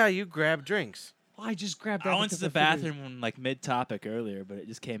 This is how you grab drinks. I just grabbed that. I went to because the I figured- bathroom when, like mid-topic earlier, but it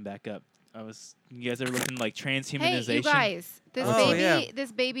just came back up. You guys ever looking like Hey, transhumanization? you guys, this Oh, baby, yeah.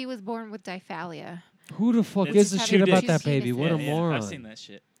 this baby was born with diaphalia. Who the fuck It's gives a just shit having about two that baby? penises. What a Yeah, moron! I've seen that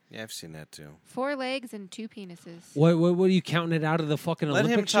shit. Yeah, I've seen that too. 4 legs and 2 penises. What are you counting it out of the fucking Let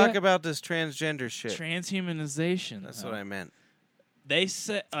him Olympics talk yet? about this transgender shit. Transhumanization. That's what I meant. They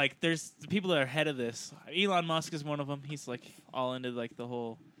said like there's the people that are ahead of this. Elon Musk is one of them. He's like all into like the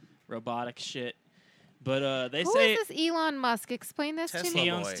whole robotic shit. But they Who say is this Elon Musk? Explain this Tesla to me. he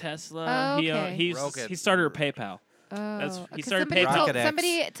owns boy. Tesla. Oh, okay. He started with PayPal. Oh, he 'cause started somebody PayPal. told, Rocket X.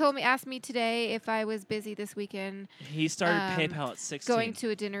 somebody told me, asked me today if I was busy this weekend He started Um, PayPal at 16. going to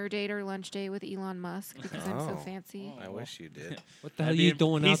a dinner date or lunch date with Elon Musk because I'm so Oh. fancy. I wish you did. What the hell I are you mean,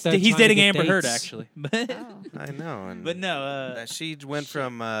 doing he's, out there? He's trying to dating get Amber Heard dates? actually. But Oh. I know. And but no, that she went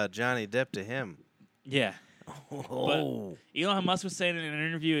from Johnny Depp to him. yeah. Oh. Elon Musk was saying in an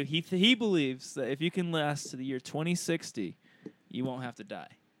interview he believes that if you can last to the year 2060, you won't have to die.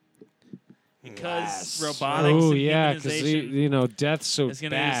 Because robotics Oh and yeah, because humanization death's so is going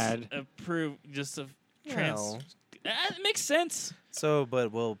bad. to approve just of trans. Well, It makes sense. so,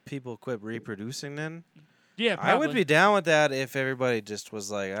 but will people quit reproducing then? Yeah, I would probably. be down with that if everybody just was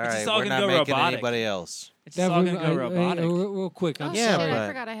like, all It's right, just all we're gonna not go making robotic. anybody else. It's just all going to go Hey, robotic. real quick, Oh I'm Yeah, shit! sorry. I but-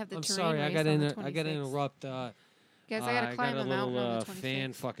 forgot I have the I'm terrain sorry, race I got on to the 26th. interrupt. Guys, I gotta I climb got a a mountain little on the 26th.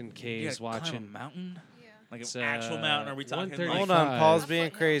 fan fucking You caves gotta climb a watching. mountain? Yeah. Like It's, an actual mountain? Are we talking 135. like... Hold on, Paul's I'll being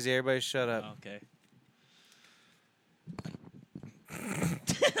foot you. crazy. Everybody shut up. Okay.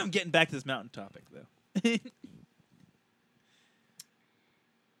 I'm getting back to this mountain topic, though.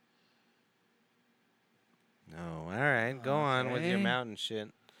 No, all right, go on with your Okay. mountain shit.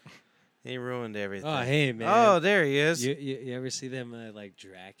 He ruined everything. Oh hey man. Oh, there he is. You ever see them like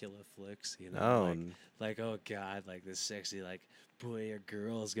Dracula flicks? You know, Oh, like oh god, like this sexy like boy or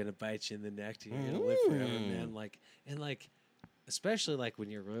girl is gonna bite you in the neck and you're gonna live forever, man. Like and like especially like when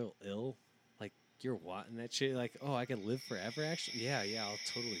you're real ill, like you're wanting that shit. Like oh, I can live forever. Actually, yeah, I'll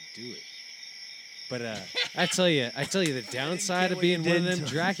totally do it. But I tell you the downside of being one of them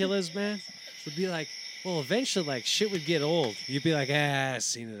Draculas, man, would be like. Well, eventually, like shit would get old. You'd be like, I've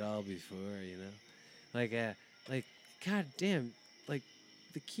seen it all before, you know. Like, god damn, like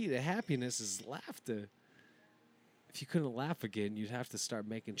the key to happiness is laughter. If you couldn't laugh again, you'd have to start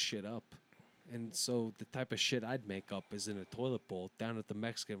making shit up, And so the type of shit I'd make up is in a toilet bowl down at the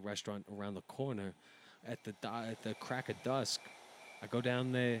Mexican restaurant around the corner at the crack of dusk. I go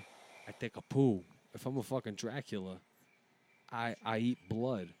down there, I take a poo. If I'm a fucking Dracula, I eat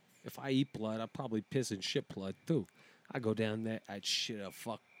blood. If I eat blood, I probably piss and shit blood too. I go down there, I'd shit a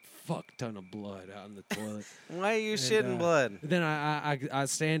fuck ton of blood out in the toilet. Why are you shitting blood? Then I'd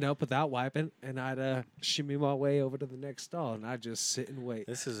stand up without wiping, and I'd shimmy my way over to the next stall, and I'd just sit and wait.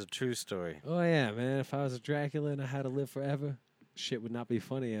 This is a true story. Oh yeah, man! If I was a Dracula and I had to live forever, shit would not be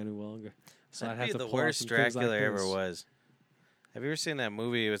funny any longer. So I'd That'd have be to the pull out worst some things Dracula like ever this. was. Have you ever seen that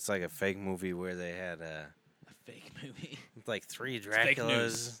movie? It's like a fake movie where they had A fake movie. like 3 fake Draculas,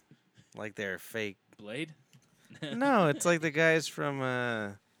 news. like they're fake. Blade? No, it's like the guys from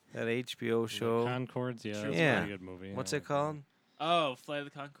that HBO show. Concords, yeah, that's Yeah. a pretty good movie. What's yeah. it called? Oh, Flight of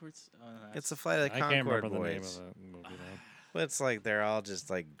the Conchords? Oh, no, It's the Flight of the I can't Concord remember the name boys. of the movie though. But it's like they're all just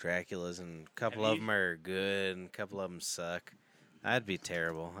like Draculas, and a couple Have of you- them are good, and a couple of them suck. I'd be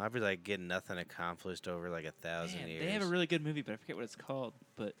terrible. I'd be like getting nothing accomplished over like 1,000 Man, years. they have a really good movie, but I forget what it's called.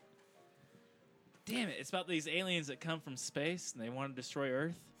 But damn it, it's about these aliens that come from space and they want to destroy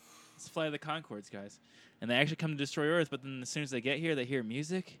Earth. It's Flight of the Concords, guys, and they actually come to destroy Earth. But then as soon as they get here, they hear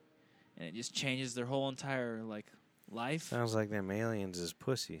music, and it just changes their whole entire life. Sounds like them aliens is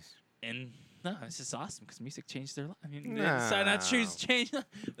pussies. And no, it's just awesome because music changed their life. I mean, they decide not to choose to change,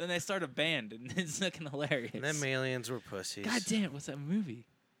 then they start a band, and it's looking hilarious. And them aliens were pussies. God damn it, what's that movie?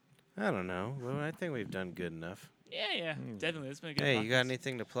 I don't know. Well, I think we've done good enough. Yeah, definitely. It's been a good Hey, you got podcast.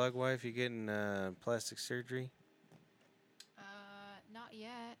 anything to plug, wife? You getting plastic surgery? Not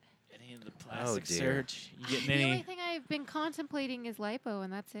yet. Any of the plastic dear. surge? You getting The only any? thing I've been contemplating is lipo,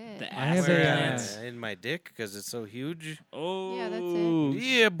 and that's it. The I have acid a, plants? In my dick because it's so huge. Oh, Yeah, that's it.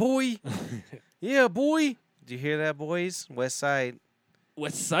 Yeah, boy. Yeah, boy. Did you hear that, boys? West Side.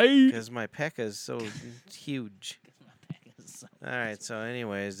 West Side. Because my peck is so huge. All right. So,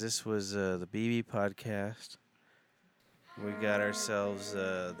 anyways, this was the BB podcast. We got ourselves.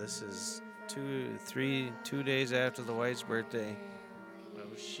 This is 2 days after the wife's birthday.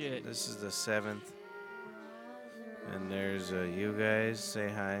 Oh shit. This is the 7th. And there's you guys. Say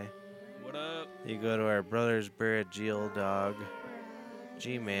hi. What up? You go to our Brothers Bear Dog,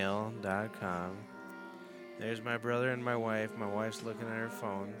 gmail.com. There's my brother and my wife. My wife's looking at her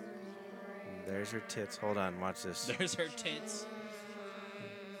phone. And there's her tits. Hold on, watch this. There's her tits.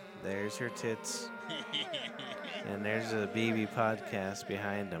 There's her tits. And there's a BB podcast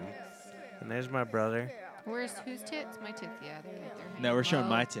behind them. And there's my brother. Whose tits? My tits. Yeah, they're hanging No, we're showing low.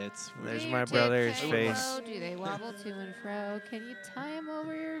 my tits. There's Do my your tits brother's hang face. low? Do they wobble to and fro? Can you tie them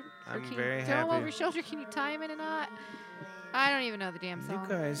over your? Or I'm can very you throw them happy. over your shoulder? Can you tie them in a knot? I don't even know the damn You song.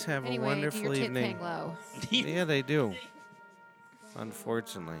 guys have anyway, a wonderful do your tits evening. hang low? Yeah, they do.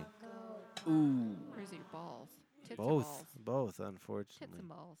 Unfortunately. Ooh. Or is it your balls? Tits or Both. balls? Both, Tits unfortunately. and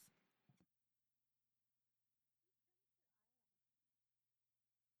balls.